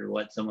compare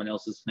what someone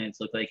else's plants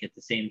look like at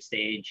the same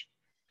stage.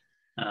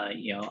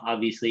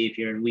 Obviously, if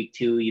you're in week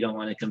 2, you don't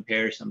want to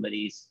compare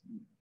somebody's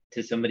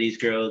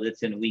grow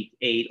that's in week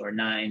 8 or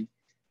 9.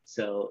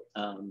 So,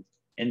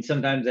 and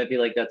sometimes I feel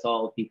like that's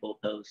all people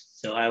post.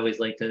 So I always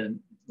like to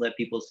let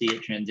people see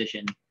it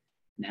transition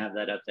and have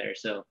that up there.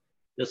 So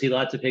you'll see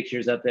lots of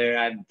pictures up there.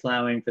 I'm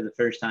flowering for the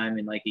first time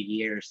in like a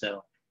year or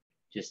so.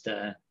 Just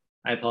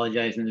I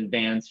apologize in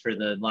advance for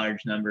the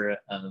large number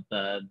of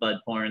bud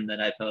porn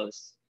that I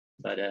post,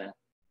 but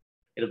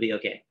it'll be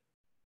okay.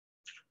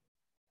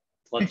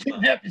 You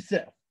can help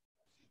yourself.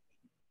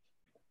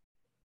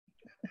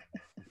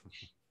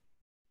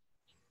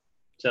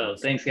 So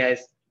thanks,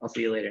 guys. I'll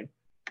see you later.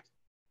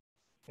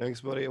 Thanks,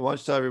 buddy. Why don't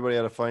you tell everybody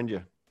how to find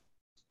you?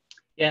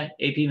 Yeah,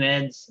 AP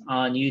Meds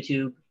on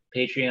YouTube,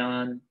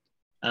 Patreon,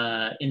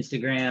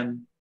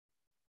 Instagram,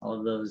 all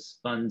of those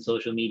fun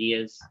social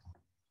medias.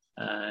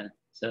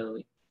 So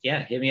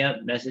yeah, hit me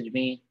up, message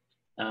me.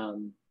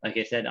 Like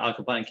I said,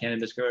 Aquaponic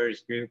Cannabis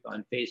Growers Group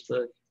on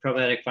Facebook,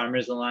 Probiotic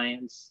Farmers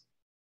Alliance.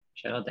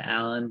 Shout out to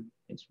Alan.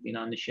 Thanks for being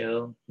on the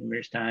show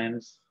numerous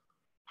times.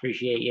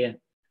 Appreciate you.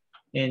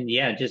 And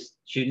yeah, just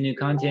shooting new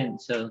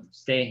content. So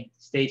stay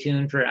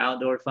tuned for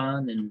outdoor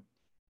fun and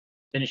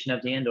finishing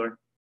up the indoor.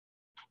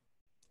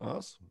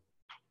 Awesome.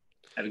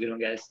 Have a good one,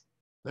 guys.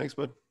 Thanks,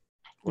 bud.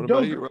 What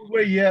Don't about you? go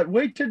away yet.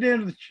 Wait till the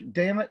end of the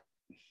damn it.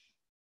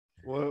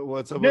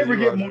 What's up? Never with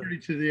you, get Roger? Marty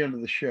to the end of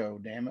the show,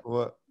 damn it.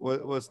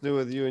 What's new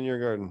with you and your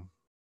garden?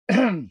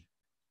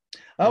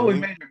 Oh, we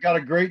Anything? got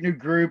a great new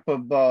group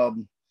of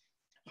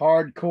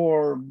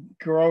hardcore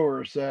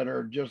growers that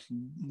are just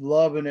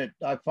loving it.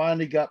 I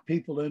finally got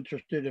people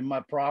interested in my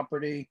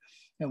property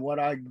and what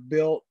I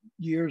built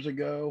years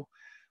ago.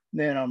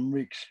 Then I'm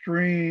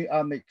ecstatic,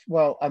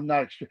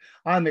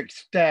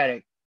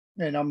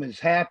 and I'm as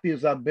happy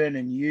as I've been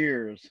in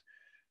years,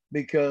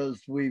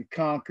 because we've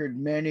conquered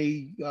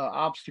many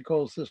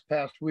obstacles this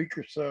past week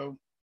or so.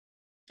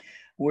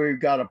 We've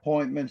got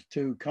appointments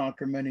to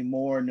conquer many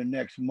more in the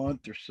next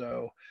month or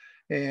so.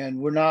 And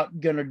we're not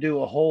going to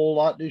do a whole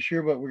lot this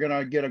year, but we're going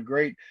to get a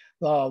great,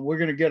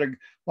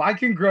 I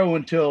can grow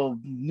until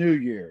New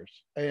Year's,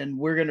 and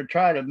we're going to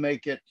try to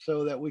make it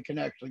so that we can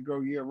actually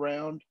grow year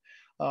round.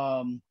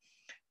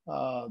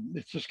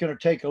 It's just going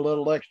to take a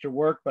little extra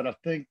work, but I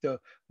think the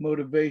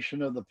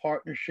motivation of the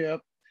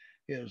partnership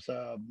is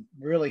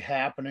really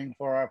happening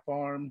for our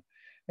farm.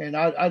 And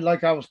I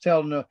like I was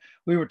telling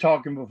we were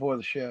talking before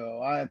the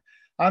show,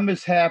 I'm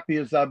as happy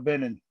as I've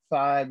been in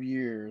 5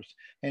 years,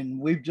 and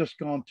we've just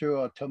gone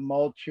through a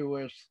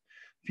tumultuous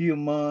few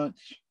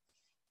months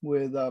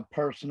with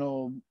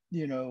personal,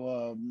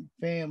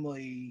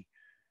 family,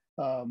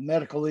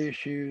 medical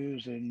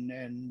issues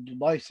and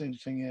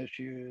licensing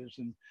issues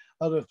and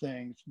other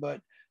things,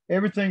 but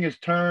everything has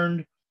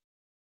turned.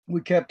 We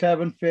kept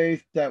having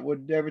faith that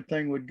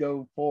everything would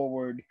go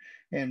forward,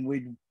 and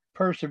we'd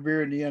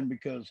persevere in the end,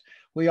 because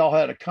we all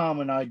had a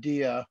common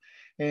idea.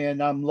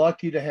 And I'm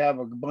lucky to have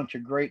a bunch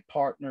of great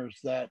partners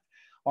that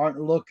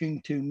aren't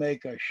looking to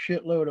make a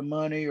shitload of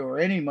money or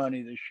any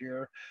money this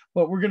year,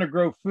 but we're going to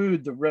grow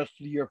food the rest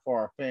of the year for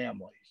our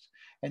families.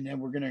 And then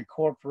we're going to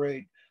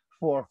incorporate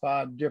 4 or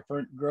 5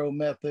 different grow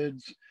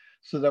methods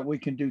so that we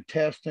can do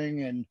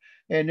testing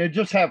and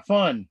just have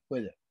fun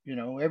with it.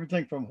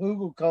 Everything from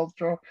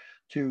hugelkultur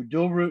to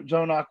dual root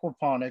zone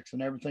aquaponics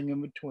and everything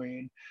in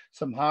between,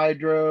 some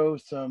hydro,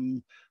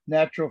 some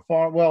natural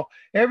farm. Well,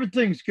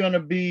 everything's going to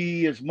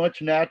be as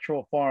much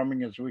natural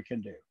farming as we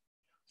can do.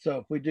 So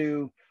if we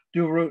do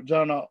dual root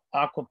zone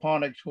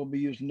aquaponics, we'll be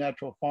using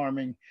natural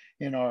farming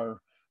in our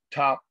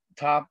top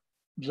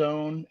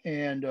zone,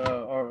 and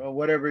or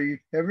whatever. Have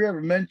you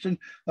ever mentioned,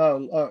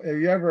 have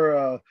you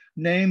ever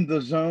named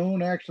the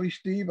zone, actually,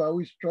 Steve? I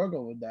always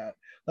struggle with that.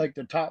 Like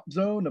the top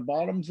zone, the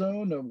bottom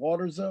zone, the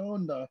water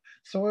zone, the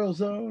soil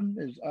zone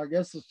is, I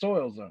guess, the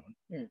soil zone.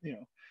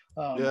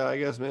 Yeah, I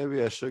guess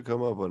maybe I should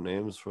come up with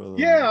names for them.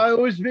 Yeah,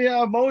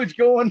 I'm always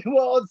going,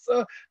 well, it's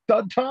the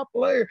top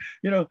layer,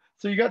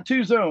 so you got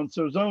 2 zones.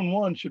 So zone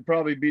 1 should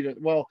probably be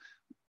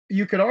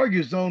you could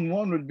argue zone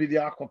 1 would be the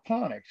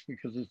aquaponics,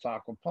 because it's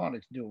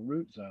aquaponics dual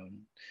root zone.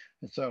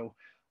 And so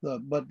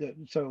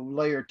so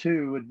layer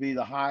 2 would be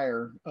the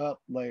higher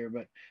up layer.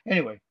 But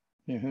anyway,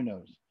 who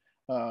knows?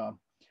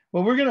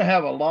 Well, we're going to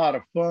have a lot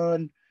of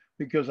fun,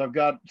 because I've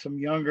got some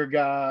younger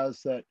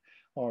guys that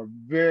are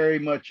very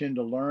much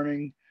into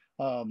learning,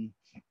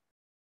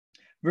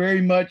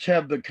 very much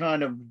have the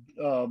kind of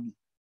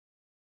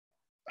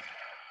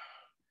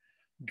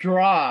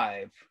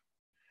drive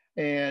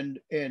and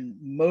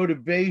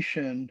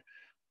motivation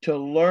to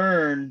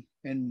learn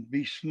and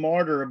be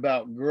smarter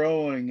about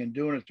growing and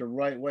doing it the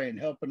right way and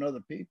helping other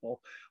people,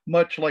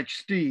 much like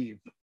Steve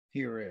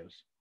here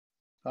is.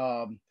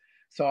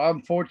 So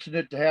I'm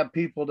fortunate to have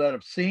people that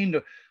have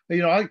seen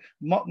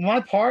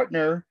my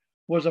partner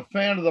was a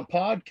fan of the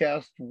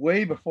podcast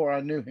way before I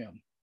knew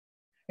him.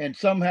 And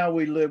somehow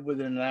we live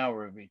within an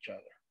hour of each other.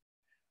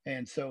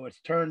 And so it's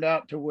turned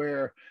out to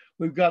where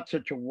we've got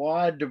such a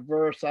wide,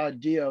 diverse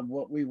idea of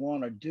what we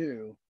want to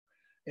do.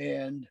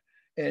 And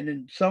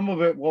in some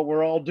of it, what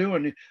we're all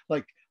doing,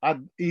 like I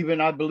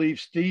believe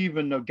Steve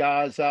and the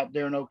guys out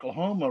there in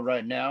Oklahoma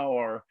right now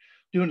are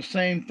doing the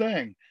same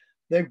thing.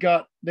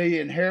 They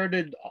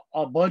inherited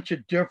a bunch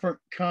of different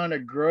kind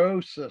of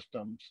grow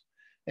systems,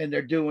 and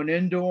they're doing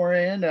indoor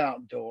and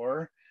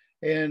outdoor,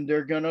 and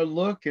they're going to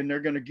look and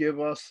they're going to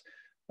give us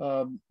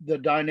the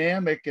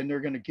dynamic, and they're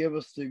going to give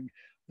us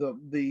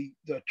the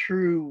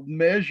true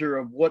measure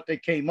of what they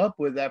came up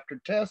with after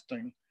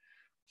testing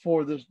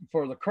for the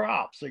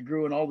crops they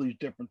grew in all these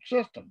different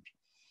systems.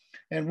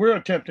 And we're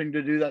attempting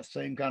to do that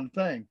same kind of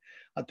thing.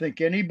 I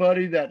think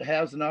anybody that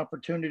has an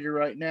opportunity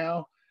right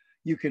now,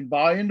 you can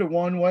buy into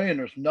one way, and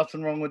there's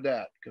nothing wrong with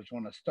that. Because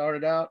when I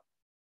started out,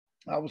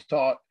 I was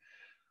taught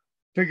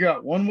figure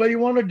out one way you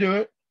want to do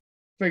it,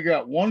 figure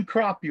out one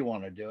crop you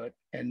want to do it,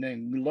 and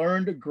then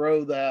learn to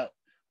grow that,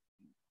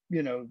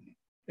 you know,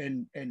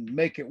 and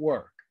make it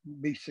work,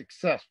 be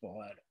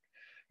successful at it.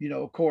 You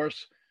know, of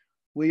course,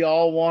 we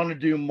all want to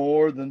do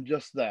more than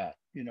just that,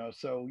 you know,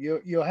 so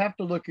you'll have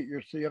to look at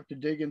so you have to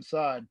dig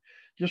inside.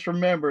 Just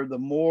remember, the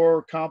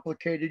more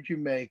complicated you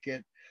make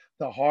it,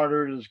 the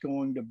harder it is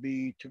going to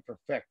be to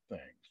perfect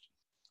things.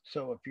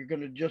 So if you're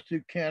going to just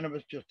do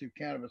cannabis, just do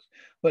cannabis.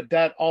 But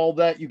all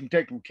that you can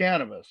take from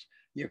cannabis,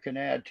 you can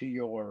add to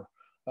your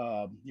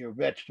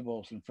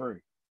vegetables and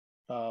fruit.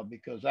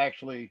 Because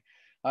actually,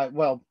 I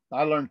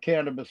learned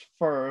cannabis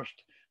first,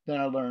 then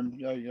I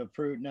learned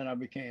fruit, and then I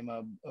became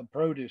a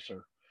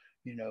producer,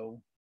 you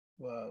know,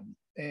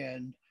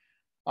 and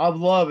I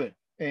love it.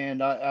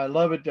 And I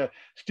love it.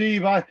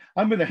 Steve, I'm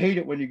going to hate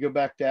it when you go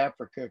back to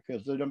Africa,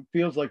 because it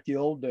feels like the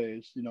old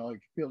days, you know,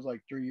 it feels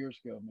like 3 years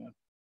ago, man,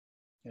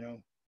 you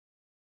know.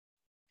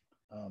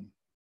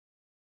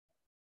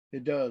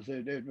 It does.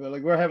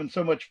 Like, we're having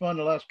so much fun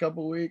the last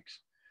couple of weeks.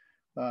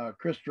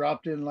 Chris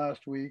dropped in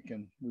last week,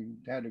 and we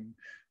had an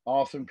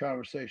awesome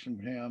conversation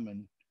with him.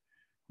 And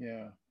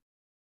yeah.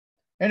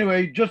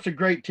 Anyway, just a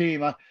great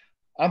team.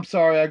 I'm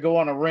sorry I go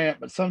on a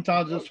rant, but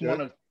sometimes I just want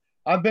to.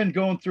 I've been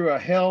going through a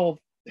hell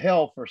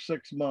for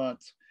 6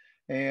 months,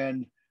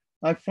 and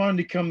I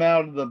finally come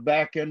out of the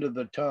back end of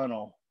the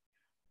tunnel,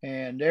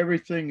 and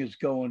everything is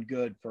going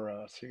good for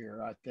us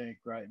here, I think,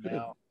 right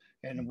now.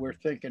 And we're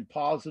thinking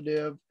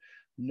positive.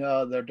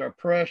 No, the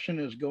depression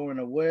is going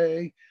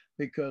away,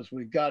 because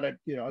we've got it.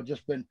 You know,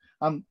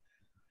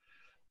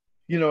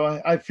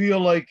 I feel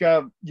like,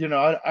 you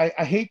know,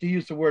 I hate to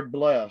use the word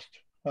blessed,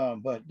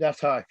 but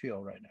that's how I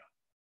feel right now.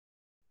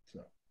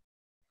 So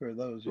for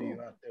those of you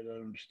out there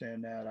that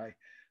understand that, I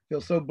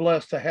feel so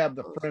blessed to have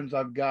the friends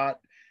I've got,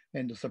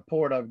 and the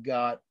support I've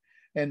got,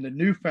 and the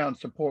newfound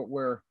support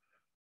where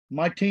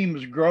my team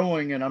is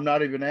growing, and I'm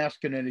not even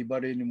asking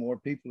anybody anymore.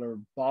 People are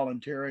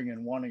volunteering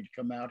and wanting to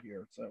come out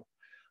here. So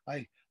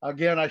I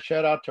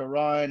shout out to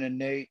Ryan and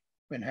Nate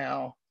and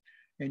Hal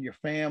and your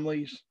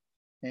families,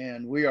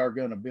 and we are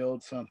going to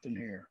build something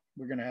here.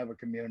 We're going to have a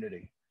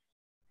community.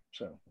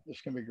 So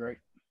it's going to be great.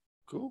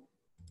 Cool.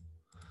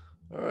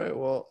 All right.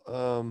 Well,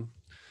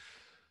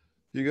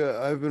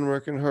 I've been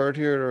working hard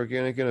here at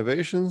Organic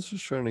Innovations,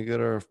 just trying to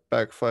get our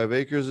back 5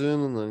 acres in,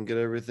 and then get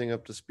everything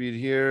up to speed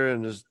here,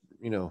 and just,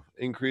 you know,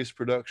 increase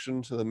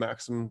production to the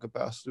maximum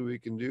capacity we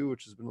can do,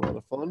 which has been a lot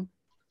of fun.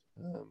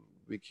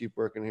 We keep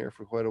working here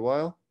for quite a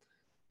while,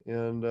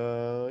 and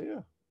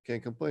yeah,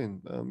 can't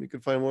complain. You can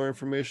find more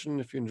information.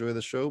 If you enjoy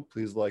the show,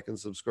 please like and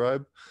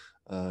subscribe.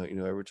 You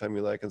know, every time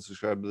you like and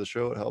subscribe to the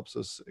show, it helps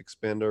us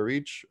expand our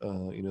reach.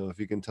 You know, if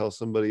you can tell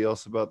somebody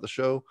else about the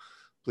show,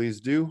 please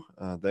do.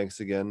 Thanks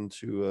again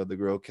to the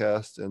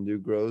Growcast and New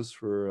Grows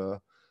for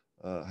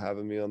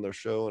having me on their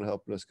show and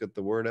helping us get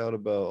the word out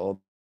about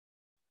all.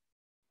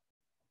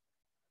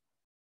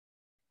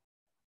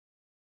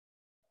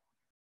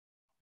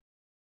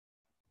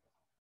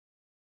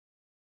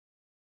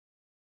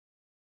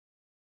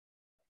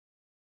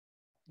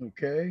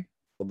 Okay.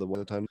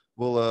 The time.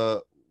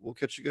 We'll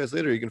catch you guys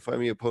later. You can find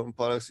me at Potent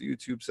Products at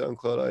YouTube,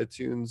 SoundCloud,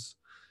 iTunes,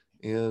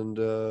 and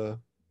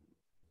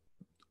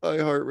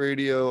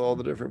iHeartRadio, all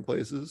the different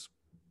places.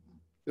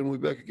 And we'll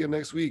be back again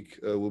next week.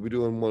 We'll be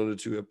doing 1 to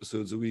 2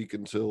 episodes a week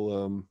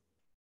until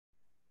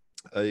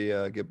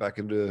I get back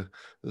into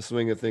the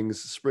swing of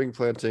things. Spring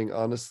planting,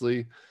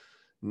 honestly,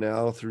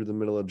 now through the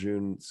middle of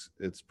June,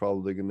 it's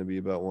probably going to be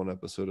about 1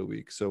 episode a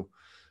week. So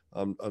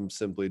I'm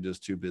simply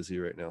just too busy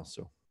right now.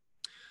 So,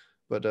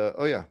 but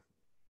oh yeah.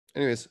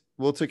 Anyways,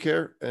 we'll take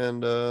care,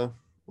 and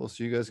we'll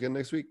see you guys again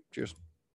next week. Cheers.